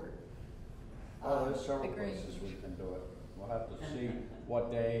Bridport. Oh, there's several the green- places we can do it. We'll have to see what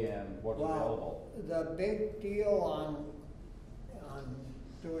day and what's available. Well, the big deal on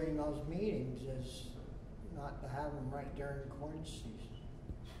doing those meetings is not to have them right during corn season.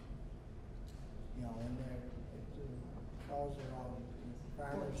 You know, when the cows are all,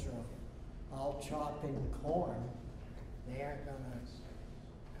 farmers are all chopping corn, they aren't gonna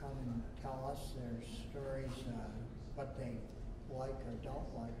come and tell us their stories, what they like or don't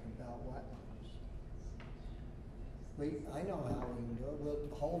like about wetlands. I know how we can do it, we'll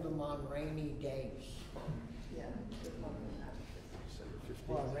hold them on rainy days. Yeah. good luck with that.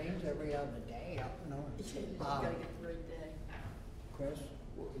 Well, it rains every other day up north. You gotta get the right day. Chris?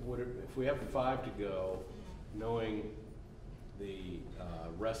 Would it, if we have 5 to go, knowing the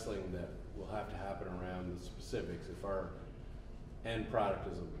wrestling that will have to happen around the specifics, if our end product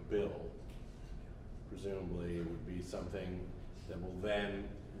is a bill, presumably it would be something that will then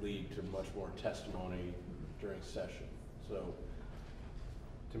lead to much more testimony during session. So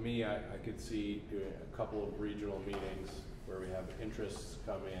to me, I could see doing a couple of regional meetings where we have interests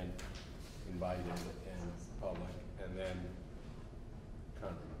come in, invited and public, and then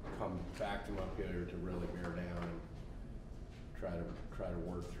kind of come back to Montpelier to really bear down and try to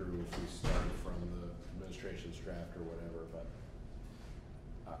work through if we start from the administration's draft or whatever. But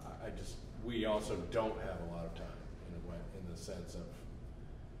we also don't have a lot of time in a way, in the sense of,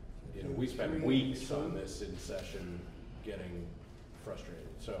 you know, we spend weeks on this in session getting frustrated.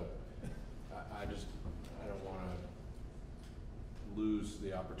 So I don't want to lose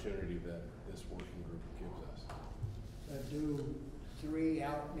the opportunity that this working group gives us. So do 3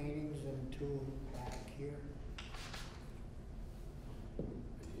 out meetings and 2 back here?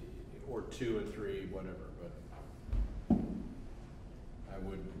 Or 2 and 3, whatever, but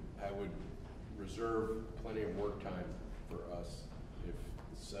I would reserve plenty of work time for us if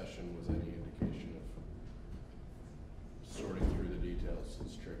the session was any indication of sorting through the details.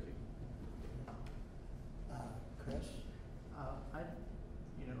 It's tricky. Chris?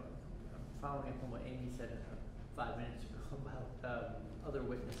 Following up on what Amy said 5 minutes ago about other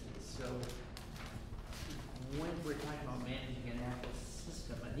witnesses. So when we're talking about managing an actual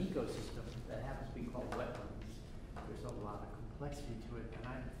system, an ecosystem that happens to be called wetlands, there's a lot of complexity to it, and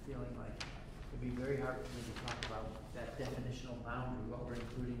I'm feeling like it'd be very hard for me to talk about that definitional boundary, what we're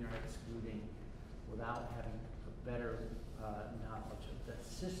including or excluding, without having a better knowledge of the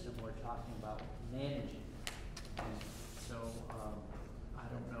system we're talking about managing. And so I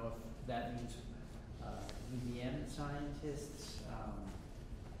don't know if that means UVM scientists,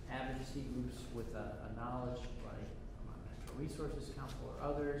 advocacy groups with a knowledge like Natural Resources Council or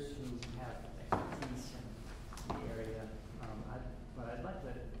others who have expertise in the area. But I'd like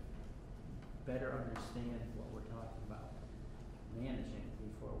to better understand what we're talking about managing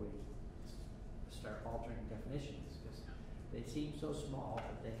before we start altering definitions, because they seem so small,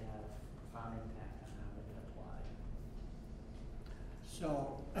 but they have profound impact on how they get applied.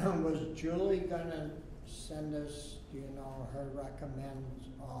 So was Julie gonna send us, her recommends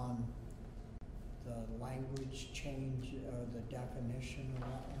on the language change or the definition of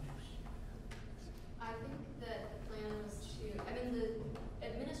wetlands? I think that the plan was the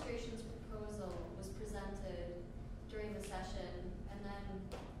administration's proposal was presented during the session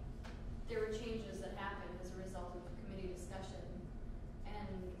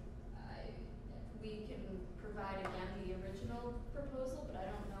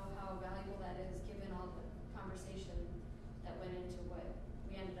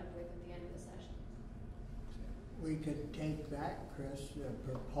Chris,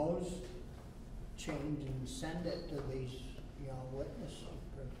 propose change and send it to these, witnesses,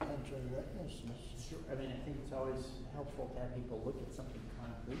 potential witnesses. Sure, I mean, I think it's always helpful to have people look at something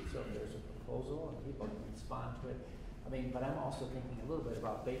concrete, so if there's a proposal and people can respond to it. I mean, but I'm also thinking a little bit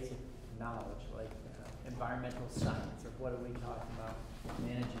about basic knowledge, like environmental science, or what are we talking about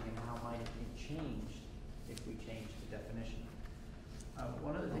managing and how might it be changed if we change the definition.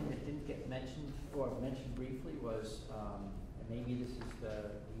 One other thing that didn't get mentioned, or mentioned briefly, was, and maybe this is the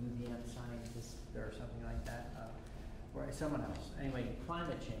UVM scientist or something like that, or someone else. Anyway,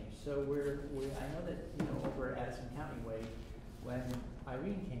 climate change. So I know that, over at Addison County Way, when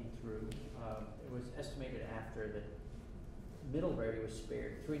Irene came through, it was estimated after that Middlebury was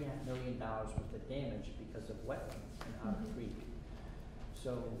spared $3.5 million worth of damage because of wetlands in Otter Creek.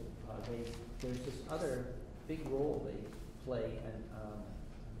 So there's this other big role they play, and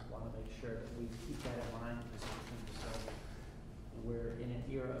want to make sure that we keep that in mind, because we're in an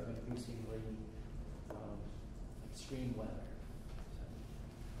era of increasingly extreme weather.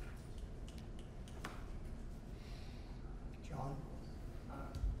 John?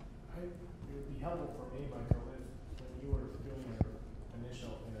 It would be helpful for me, Michael, if when you were doing your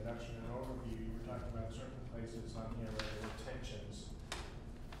initial introduction and overview, you were talking about certain places on here where there were tensions,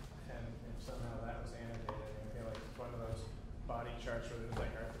 and if somehow that was annotated, I feel like it's one of those body charts where there's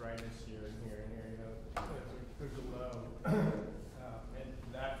like arthritis here and here and here, there's a low, and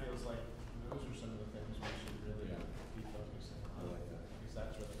that feels like those are some of the things we should really be focusing on. I like that. Because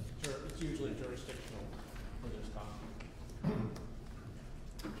that's really, it's usually jurisdictional for this topic.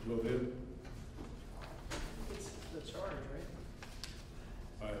 Will do. It's the charge,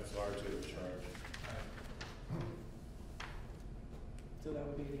 right? It's largely the charge. So that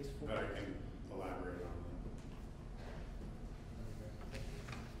would be these four. But I can elaborate on them.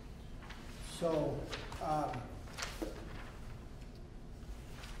 So,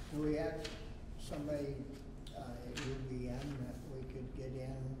 do we have somebody at UVM that we could get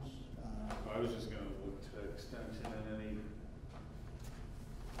in? I was just going to look to extension and any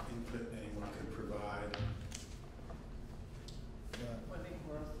input anyone could provide. I think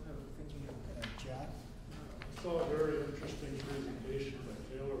we're thinking of Jeff? I saw a very interesting presentation by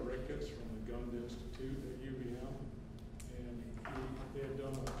Taylor Ricketts from the Gund Institute at UVM, and they had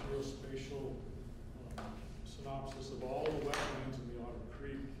done a geospatial synopsis of all the wetlands in the Otter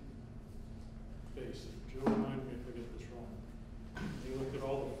Creek basin. Joe, remind me if I get this wrong. They looked at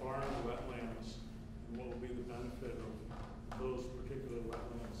all the farm wetlands and what will be the benefit of those particular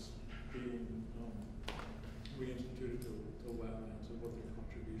wetlands being reinstituted to wetlands and what their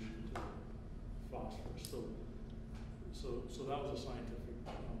contribution to phosphorus. So that was a scientific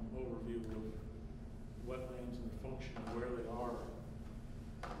overview of wetlands and their function and where they are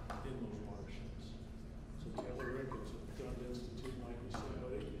in those watersheds. So Taylor Ricketts at the Gund Institute might be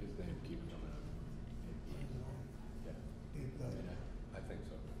somebody. His name keeps coming up. Yeah. Be good. I think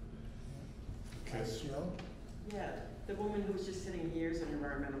so. Okay. Joe? Yeah, the woman who was just sitting here is an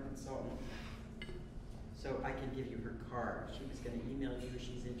environmental consultant. So I can give you her card. She was going to email you.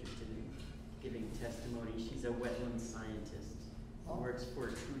 She's interested in giving testimony. She's a wetland scientist who works for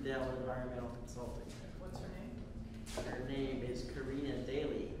Trudell Environmental Consulting. what's her name? Her name is Karina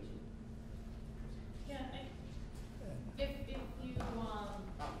Daly. Yeah, if you,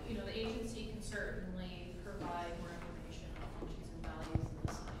 the agency can certainly provide more information on functions and values in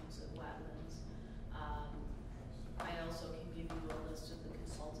the science of wetlands. I also can give you a list of the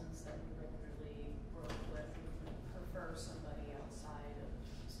consultants that we regularly work with if we prefer somebody outside of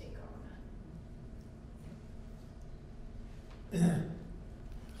state government.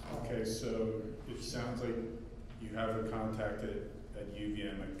 Okay, so it sounds like you have a contact at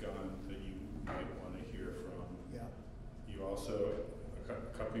UVM at Gund that you might want to hear from. Yeah. You also, a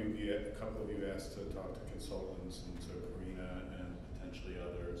couple of you asked to talk to consultants, and so Karina and potentially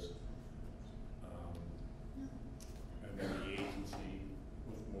others. And then the agency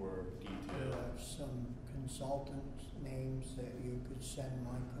with more Do detail. you have some consultants' names that you could send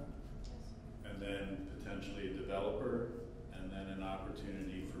Michael? And then potentially a developer, and then an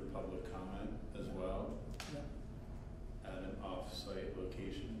opportunity for public comment as well. Yep. At an off-site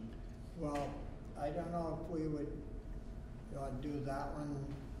location. Well, I don't know if we would, do that one,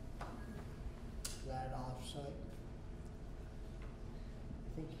 that offsite.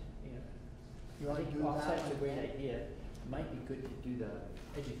 I think, You want to do that offsite's a one? great idea. It might be good to do the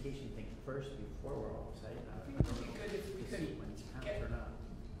education thing first before we're offsite. I think it would be good if we To could see when it's counts get or not.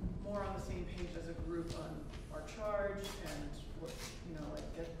 more on the same page as a group on our charge and what,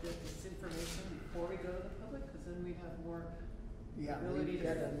 get this information before we go to the public, because then we'd have more Yeah, ability we to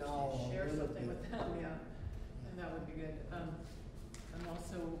get to know a share little something bit. with them, and that would be good.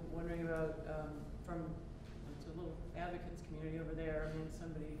 also wondering about, from, it's a little advocates community over there, I mean,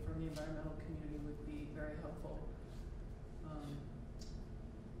 somebody from the environmental community would be very helpful.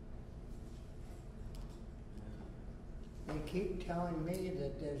 They keep telling me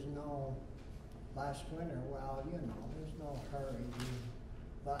that there's no, last winter, well, you know, there's no hurry. You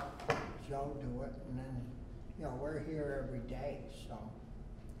let Joe do it, and then, you know, we're here every day, so.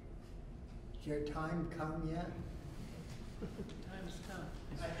 Has your time come yet? Time has come.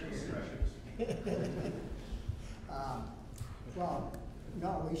 Well,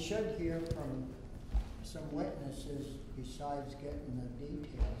 no, we should hear from some witnesses besides getting the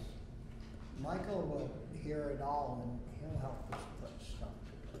details. Michael will hear it all and he'll help us put stuff.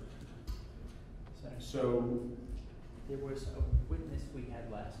 So, There was a witness we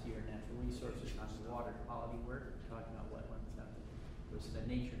had last year, Natural Resources, on water quality work, talking about wetlands. It was the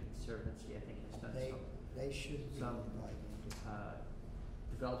Nature Conservancy, I think, has done They should be some, invited.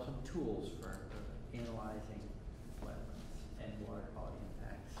 develop some tools for analyzing wetlands and water quality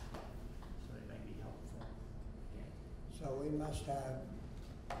impacts, so it may be helpful. Yeah. So we must have.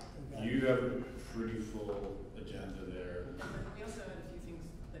 you have a pretty full agenda there. We also had a few things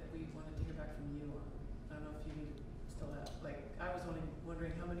that we wanted to hear back from you on. I don't know if you still have, like, I was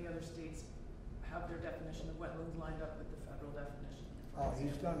wondering how many other states have their definition of wetlands lined up with the federal definition. Oh,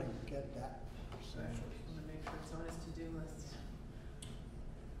 he's gonna get that. So I want to make sure it's on his to-do list.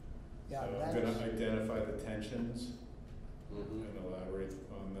 Yeah, So I'm that's. gonna identify the tensions Mhm. and elaborate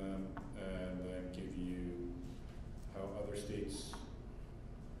on them, and then give you how other states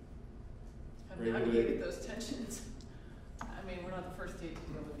Have regulate. navigated those tensions. I mean, we're not the first state to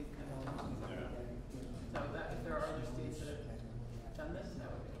deal with these kind of tensions. Yeah. So that, if there are other states that have done this, that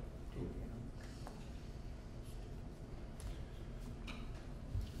would be.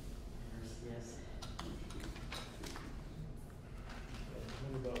 Yes.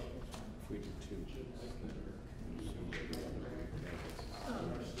 What about If we do two.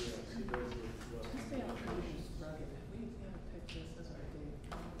 Stay on Trudy's rugged. We haven't picked this as our date.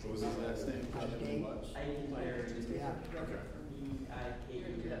 What was his last name? Date. Yeah. Rugged. You're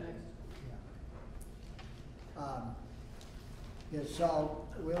gonna do that next? Yeah, so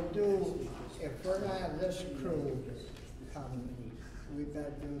we'll do, if we're gonna have this crew come, we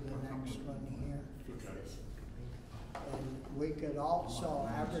better do the next one here. And we could also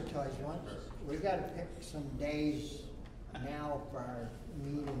advertise once, we gotta pick some days now for our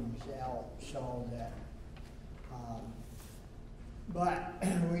meetings out, so that, but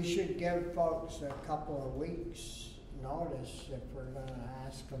we should give folks a couple of weeks notice if we're gonna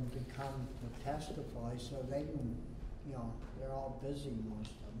ask them to come to testify, so they can, you know, they're all busy,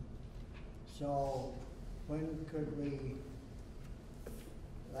 most of them. So, when could we,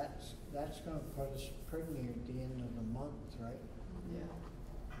 that's gonna put us pretty near the end of the month, right? Yeah.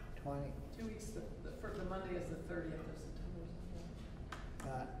 20, 2 weeks, the Monday is the 30th of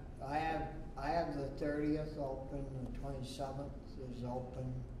September. I have the 30th open, the 27th is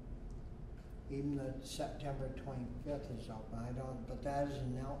open. Even the September 25th is open, I don't, but that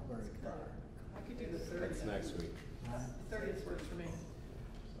isn't out very far. I could do the 30th. That's next week. The 30th works for me.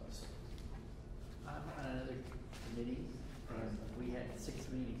 I'm on another committee, and we had 6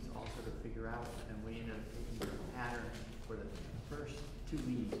 meetings also to figure out, and we ended up taking a pattern for the first 2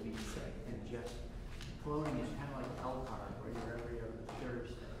 meetings being set, and just floating is kind of like LCAR, where you're every other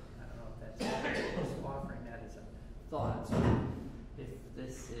Thursday. I don't know if that's, just offering that as a thought. So if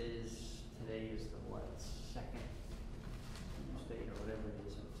this is, today is the what, second Tuesday or whatever it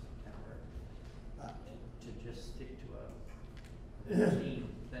is in September, to just stick to a routine,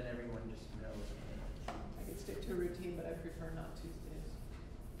 then everyone just knows. I could stick to a routine, but I prefer not Tuesdays.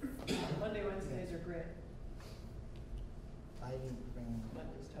 Monday, Wednesdays are great. I didn't bring,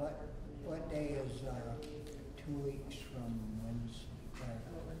 Mondays don't work for me. what day is, 2 weeks from Wednesday?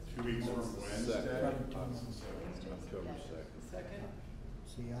 2 weeks from Wednesday. Second. From October second. Second?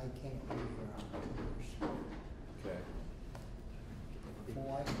 See, I can't be here on October Okay.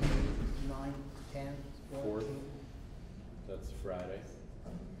 4th, 8th, 9th, 10th, 4th. 14th. That's Friday.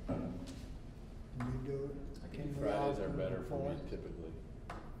 Can you do it? Can we all Fridays are do better the for me 4th? typically.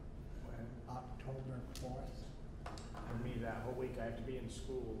 October 4th. For me, that whole week, I have to be in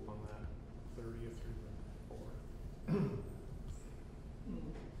school on that 30th through the 4th.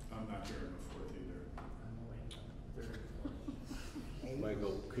 I'm not here on the 4th either. I'm away on the 3rd and 4th.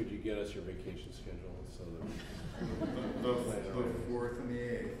 Michael, could you get us your vacation schedule so that The 4th and the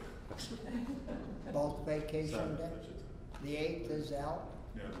 8th. Both vacation Seventh, days? I should say. The 8th is out?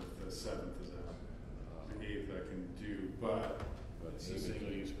 No, the 7th is out. The 8th I can do, but it's a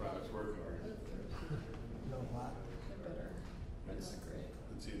single-use products working group. No what? They're better. That's great.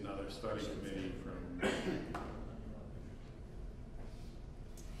 see another study committee from,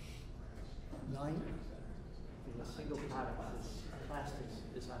 9? The single product is plastics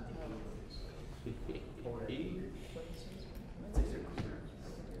is on the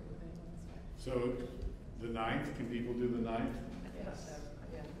so the 9th, can people do the 9th? Yes,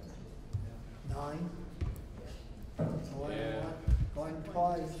 yeah. 9? Going Yeah. once, going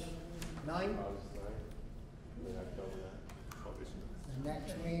twice. 9? The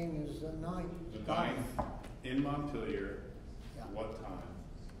next meeting is the 9th. The 9th, in Montpelier, Yeah. what time?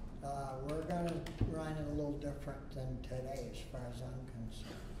 We're gonna run it a little different than today as far as I'm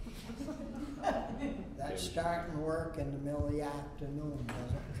concerned. That starting work in the middle of the afternoon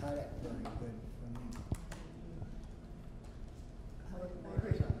doesn't cut it very good for me.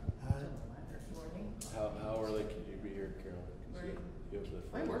 Morning. How early can you be here, Carol? Right. You have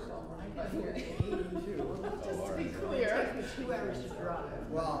the. I work all morning, but Just to be clear, it takes me 2 hours to drive.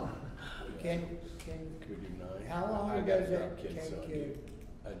 Well, can, Could we do 9? how long I gotta does drop it kids, so take you?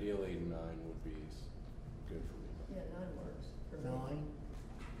 Ideally, 9 would be good for me. Yeah, 9 works for me.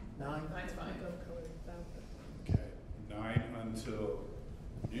 9? 9? Nine's fine. Go code about it. Okay, 9 until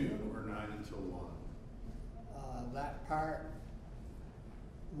noon or 9 until 1? That part,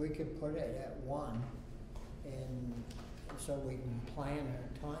 we could put it at 1, and so we can plan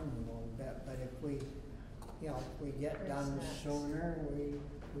our time a little bit, but if we, you know, if we get Bring done snacks. sooner, we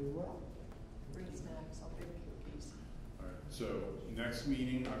will. Bring snacks, I'll bring cookies. All right, so next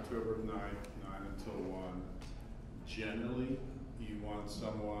meeting, October 9th, 9 until 1. Generally, you want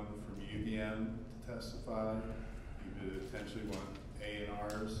someone from UVM to testify. You potentially want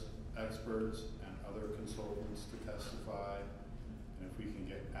A&Rs, experts, and other consultants to testify. And if we can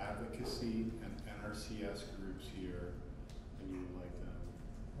get advocacy and NRCS groups here, then you would like them.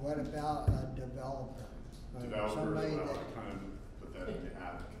 What about a developer? Or Developers, somebody well, that- kind of put that into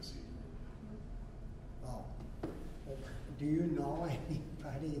advocacy. Oh, do you know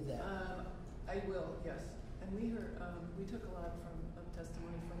anybody that? I will, yes. And we heard, we took a lot of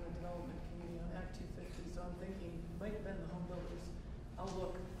testimony from the development community on Act 250, so I'm thinking, might have been the home builders. I'll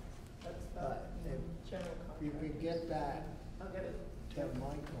look, that's about, If General you contractor. could get that I'll get it. to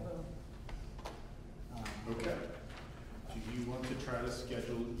Michael. Well, Okay. Do you want to try to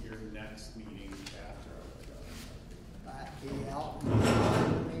schedule your next meeting after our At the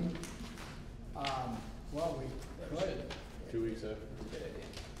Elton, meeting? Well, we could, 2 weeks after?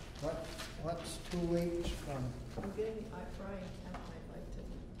 what's 2 weeks from? I'm getting, Brian Kemp might like to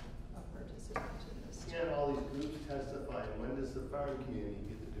participate in this. Yeah, all these groups testify, and when does the farm community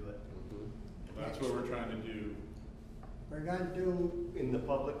get to do it? That's what we're trying to do. We're gonna do, In the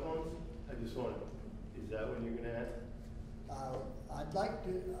public ones? I just want, is that when you're gonna have? I'd like to,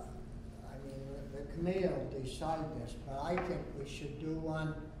 I mean, the committee will decide this, but I think we should do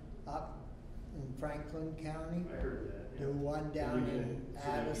one up in Franklin County. I heard that. yeah. Do one down Are we in gonna- should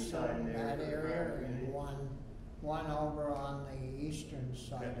there be sign Addison, there that for the area, farm and community? one over on the eastern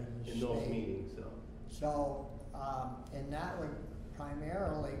side of the state. In those meetings, though. So, and that would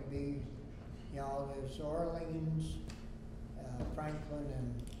primarily be, you know, there's Orleans, Franklin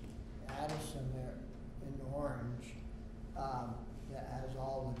and Addison there in Orange, that has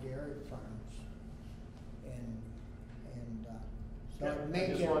all the dairy farms. And, so Yeah, it'd make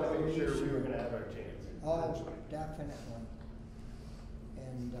I it just wanted to make sure we easier. were gonna have our chance. Oh, definitely.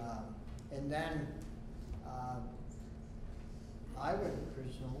 And then, I would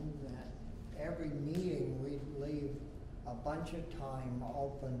presume that every meeting we'd leave a bunch of time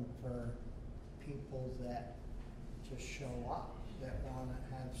open for people that just show up, that wanna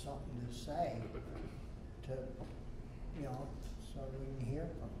have something to say, to, you know, so we can hear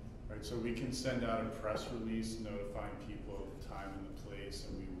from them. Right, so we can send out a press release notifying people of the time and the place,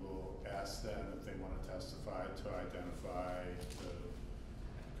 and we will ask them if they want to testify to identify, to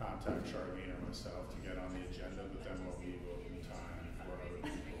contact Charlene or myself to get on the agenda, but then we'll leave open time for other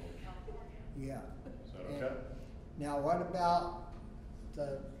people. Yeah. Is that And okay? Now, what about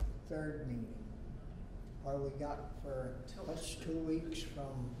the third meeting? What do we got for, what's 2 weeks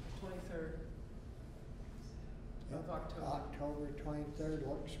from? 23rd of October. October 23rd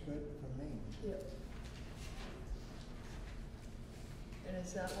looks good for me. Yep. And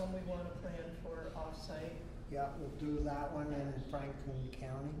is that one we want to plan for off-site? Yeah, we'll do that one in Franklin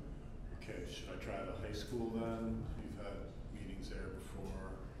County. Okay, should I try the high school then? You've had meetings there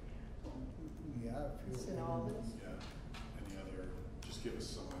before. Yeah, if you. It's in Albans? Yeah. Any other, just give us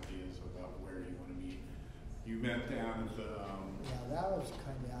some ideas about where you want to meet. You met down at the, Yeah, that was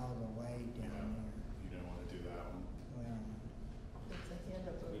kind of out of the way down there. you don't want to do that one. Well, It's a hand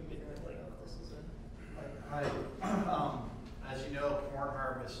up over here, I don't know if this is a. Hi, I As you know, corn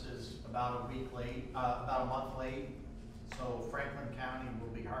harvest is about a week late, about a month late. So Franklin County will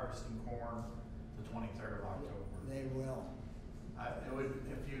be harvesting corn the 23rd of October. They will. It would,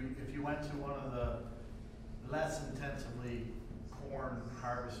 if you went to one of the less intensively corn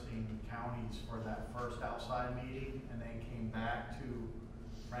harvesting counties for that first outside meeting, and then came back to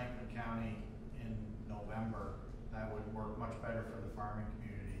Franklin County in November, that would work much better for the farming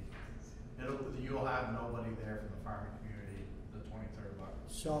community. You'll have nobody there from the farming community the 23rd of October.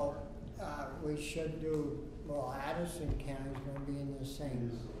 So, we should do, well, Addison County's gonna be in the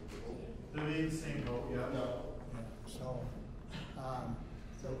same. They'll be in the same boat, yeah. Yeah, so,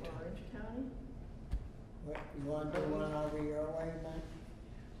 So Orange County? what, you wanna do one over your way, Matt?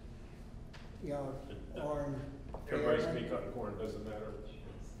 You know, Orange. Everybody's gonna be cutting corn, doesn't matter.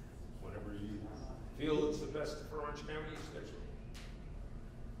 Whatever you feel is the best for Orange County, you schedule.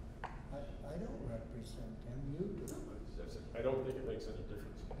 I don't represent them, you do. I don't think it makes any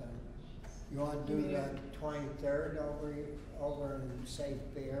difference. You wanna do the 23rd over in, say,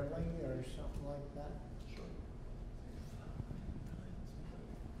 Fairleigh or something like that? Sure.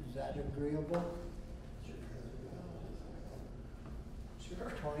 Is that agreeable?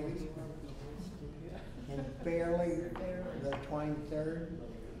 Sure. 20, in Fairleigh, the 23rd?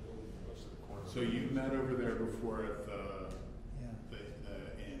 So you met over there before at the Yeah.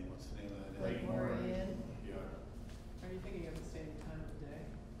 inn, what's the name of that inn? Lake Morian? Yeah. Are you thinking of the same time of day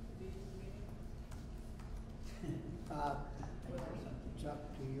for these meetings? It's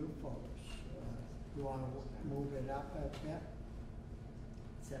up to you folks. You wanna move it up a bit?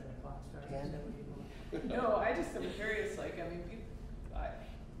 7 o'clock start. 10? Is that what you want? No, I just am curious, like, I mean, people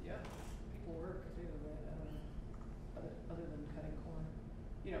work too, right? I don't know, other than cutting corn.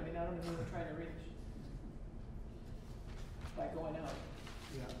 You know, I mean, I don't know who they're trying to reach by going out.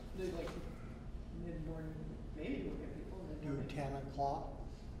 Yeah. They're like mid-morning, maybe we'll get people Do mid-morning. 10 o'clock?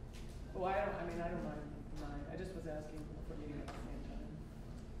 Oh, I don't mind 9. I just was asking if we're meeting at the same time.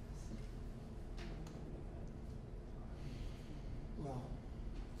 Well,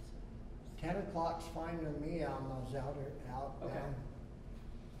 10 o'clock's fine with me on those Okay. outbound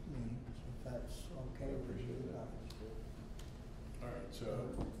meetings, if that's okay with you guys. All right, so,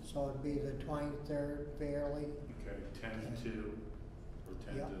 So it'd be the 23rd, Fairleigh. okay, 10 to 2, or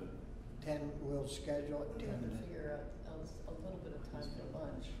 10 Yep. to, 10, we'll schedule it We have 10 to to. figure out a little bit of time for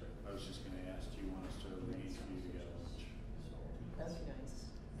lunch. I was just gonna ask, do you want us to arrange for you to get lunch? That'd be nice.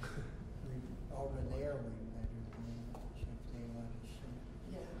 Over there, we better do lunch if they let us in.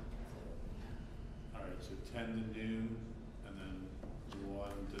 Yeah. All right, so 10 to noon, and then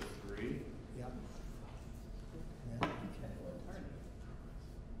 1 to 3. Yep. Yeah, okay.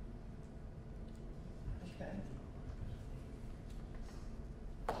 Okay.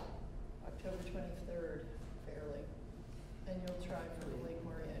 October 23rd, Fairleigh. And you'll try for Lake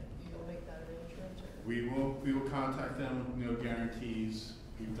Morian. You'll make that arrangement or? We will contact them, no guarantees.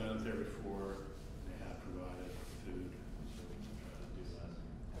 We've done it there before. They have provided food, so we can try to do that.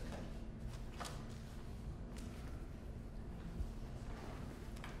 Okay.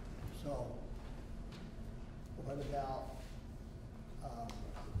 So, what about,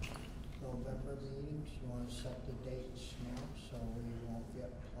 November meetings? You wanna set the dates now, so we won't get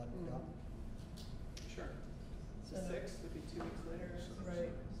plugged up? Sure. So The 6th would be 2 weeks later.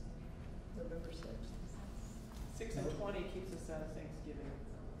 Right. November 6th. 6 and 20 keeps us out of Thanksgiving.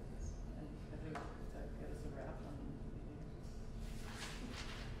 And I think that get us a wrap on the meeting.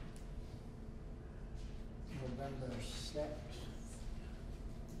 November 6th.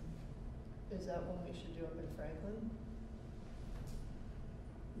 Is that when we should do up in Franklin?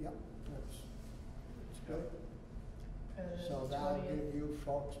 Yep, that's good. And then So the that'll 20th. give you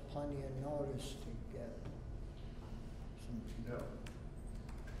folks plenty of notice to get some. Yeah.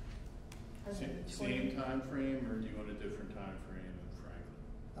 And then the Same 20th. time frame, or do you want a different time frame in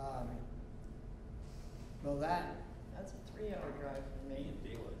Franklin? Well, That's a 3-hour drive for me.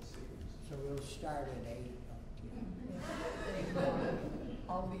 so we'll start at 8.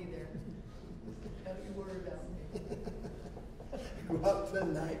 I'll be there. Don't you worry about me. Go up the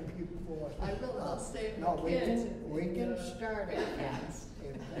night before. I will, I'll stay with No, the we kids. can, we can start at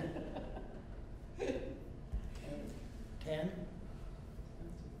 10. 10?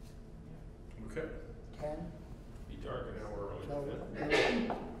 Okay. 10? Be dark an hour early. So,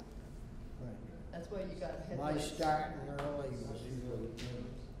 yeah. That's why you got my headlights. starting early was really good.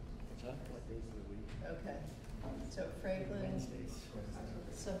 Okay, so Franklin,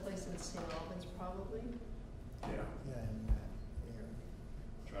 someplace in St. Albans probably? Yeah. Yeah, in that area.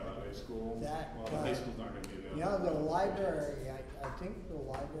 Try the high school. That, Well, the high school's not gonna be available. Yeah, the library, I think the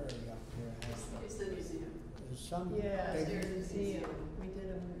library up there has It's the museum. the there's some Yeah, big. there's a museum. We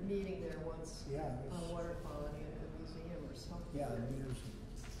did a meeting there once Yeah, on it's- water quality at the museum or something. Yeah, music.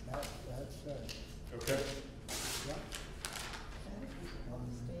 That's, Okay. yeah.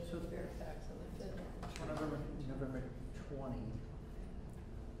 State of Fairfax on the fifth. So November 20.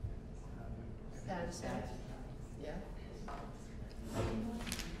 Addison? Yeah.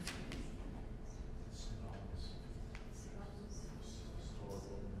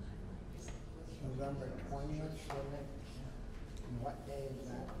 November 20th, so that, and what day is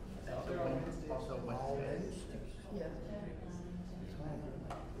that? Also All Wednesday. days? Yeah.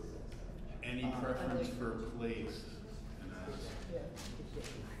 Any preference for place? Yeah.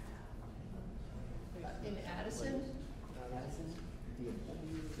 In Addison? Addison,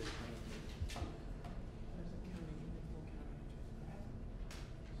 DFW, the 20th.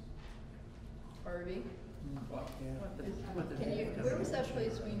 Harvey? Yeah. Can you, where was that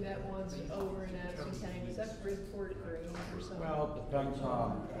place we met once over in Addison County? Was that Bridgeport Green or something? Well, it depends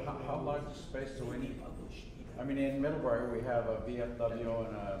on how much space do we need. I mean, in Middlebury, we have a VFW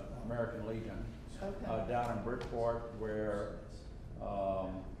and a American Legion. Okay. Down in Bridgeport, where,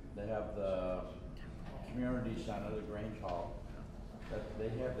 they have the community center, the Grange Hall, that they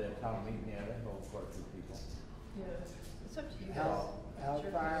have their town meeting there, they hold quite a few people. Yeah, it's up to you guys. How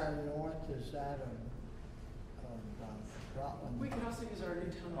far north is that of Rutland? We can also use our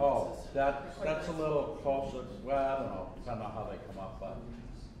new town Oh, offices. They're quite that's a nice. little closer, well, I don't know, depending on how they come up, but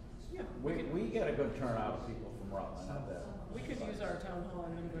Yeah, we get a good turnout of people from Rutland up there. we could use our town hall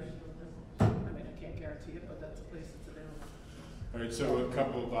in Middlebury. I mean, I can't guarantee it, but that's a place that's available. All right, so a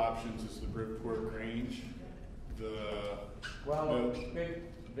couple of options is the Bridgeport Grange, Well, no-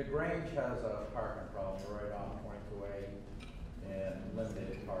 the Grange has a parking problem right on 22A and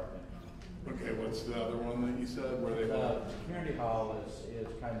limited parking. okay, what's the other one that you said, where they The hold? community hall is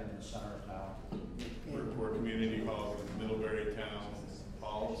kind of in the center of town. Bridgeport Community Hall, Middlebury Town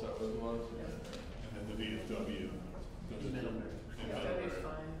Hall, is that what it was? And then the VFW. Those are Middlebury. in That Middlebury. is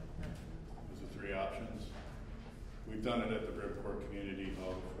fine. Those are three options. We've done it at the Bridgeport Community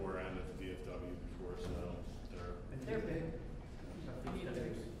Hall before and at the VFW before, so They're big. You need a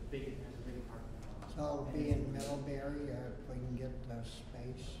big parking lot. So it'll be in Middlebury, if we can get the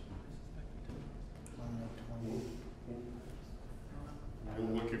space on the 20th.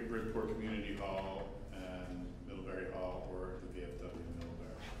 we'll look at Bridgeport Community Hall and Middlebury Hall or the VFW in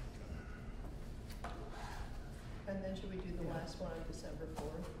Middlebury. And then should we do the last one on December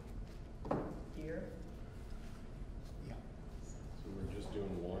 4th? Here? Yeah. So we're just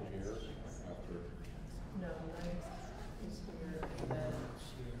doing one here after. No, 9th is here, and then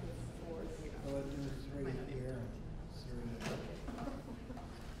the 4th. We'll do 3 here,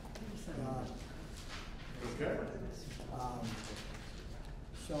 3. Okay.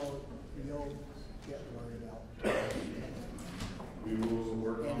 So you'll get word out. We will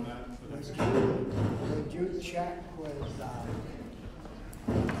work on that for the next Would you check with,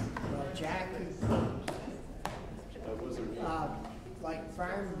 Jackie? That wasn't me. Like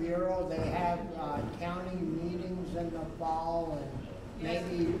Farm Bureau, they have, county meetings in the fall, and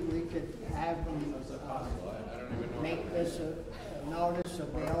maybe we could have them, How's that possible? I don't even know. make this a notice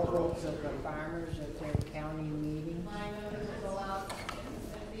available to the farmers at their county meetings. My notice will go out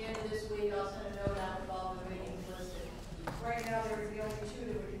at the end of this week. I'll send a note out with all the meetings listed. Right now, there's the only two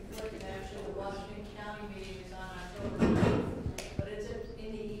that we're conflicting. Actually, the Washington County meeting is on October 9th, but it's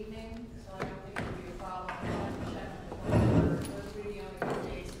in the evening, so I don't think it'll be a problem. I'll have to check on the 23rd. Those will be the only two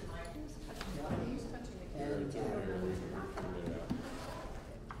dates that might. And,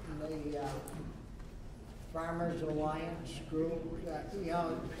 the Farmers Alliance group, you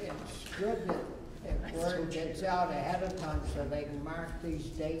know, it's good that if word gets out ahead of time so they can mark these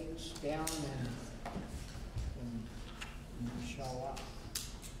dates down and show up.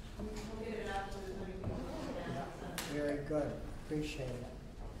 We'll get it out to as many people as we can. Very good, appreciate it.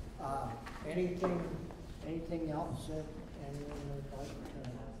 Anything else that anyone would like to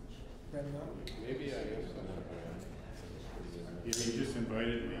bring up? Maybe I am someone. Yeah, you just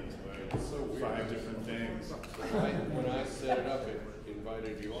invited me to like So weird. 5 different things. When I set it up, it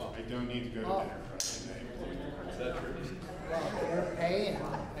invited you off. I don't need to go to dinner Friday night. Is that true? Well, you're paying,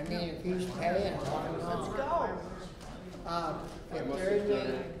 I mean, if he's paying, why not? Let's go. I If must there's have done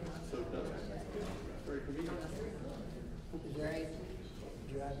any, it. So it doesn't. Very convenient. is there any,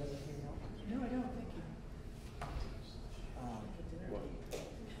 do you have anything else? No, I don't, thank you. What?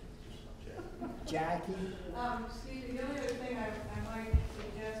 Jackie? Steve, the only other thing I might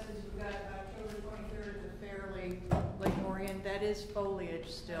suggest is you've got October 23rd is a fairly Lake Orion. That is foliage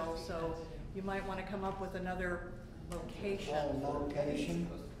still, so you might want to come up with another location. Location?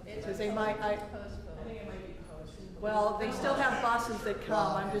 Because they might, I think Postponed. it might be Well, they still have buses that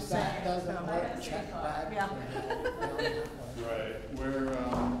come, I'm just saying. That doesn't so- work, check back. Yeah. Right, where,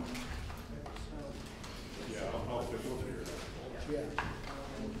 yeah, I'll figure it out. Yeah.